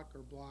gridlock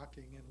or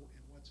blocking and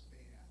what's bad.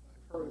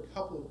 I've heard a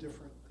couple of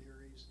different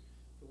theories.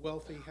 The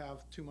wealthy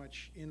have too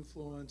much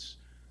influence,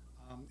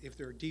 if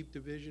there are deep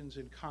divisions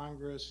in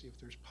Congress, if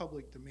there's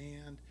public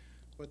demand.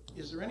 But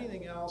is there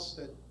anything else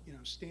that,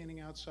 standing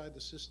outside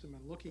the system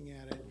and looking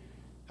at it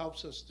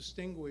helps us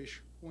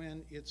distinguish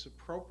when it's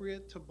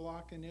appropriate to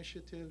block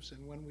initiatives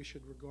and when we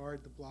should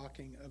regard the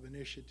blocking of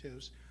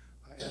initiatives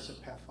as a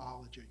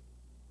pathology?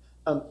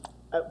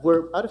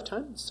 We're out of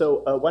time,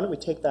 so why don't we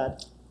take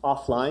that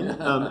offline,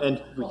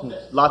 and we can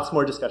lots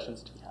more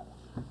discussions to be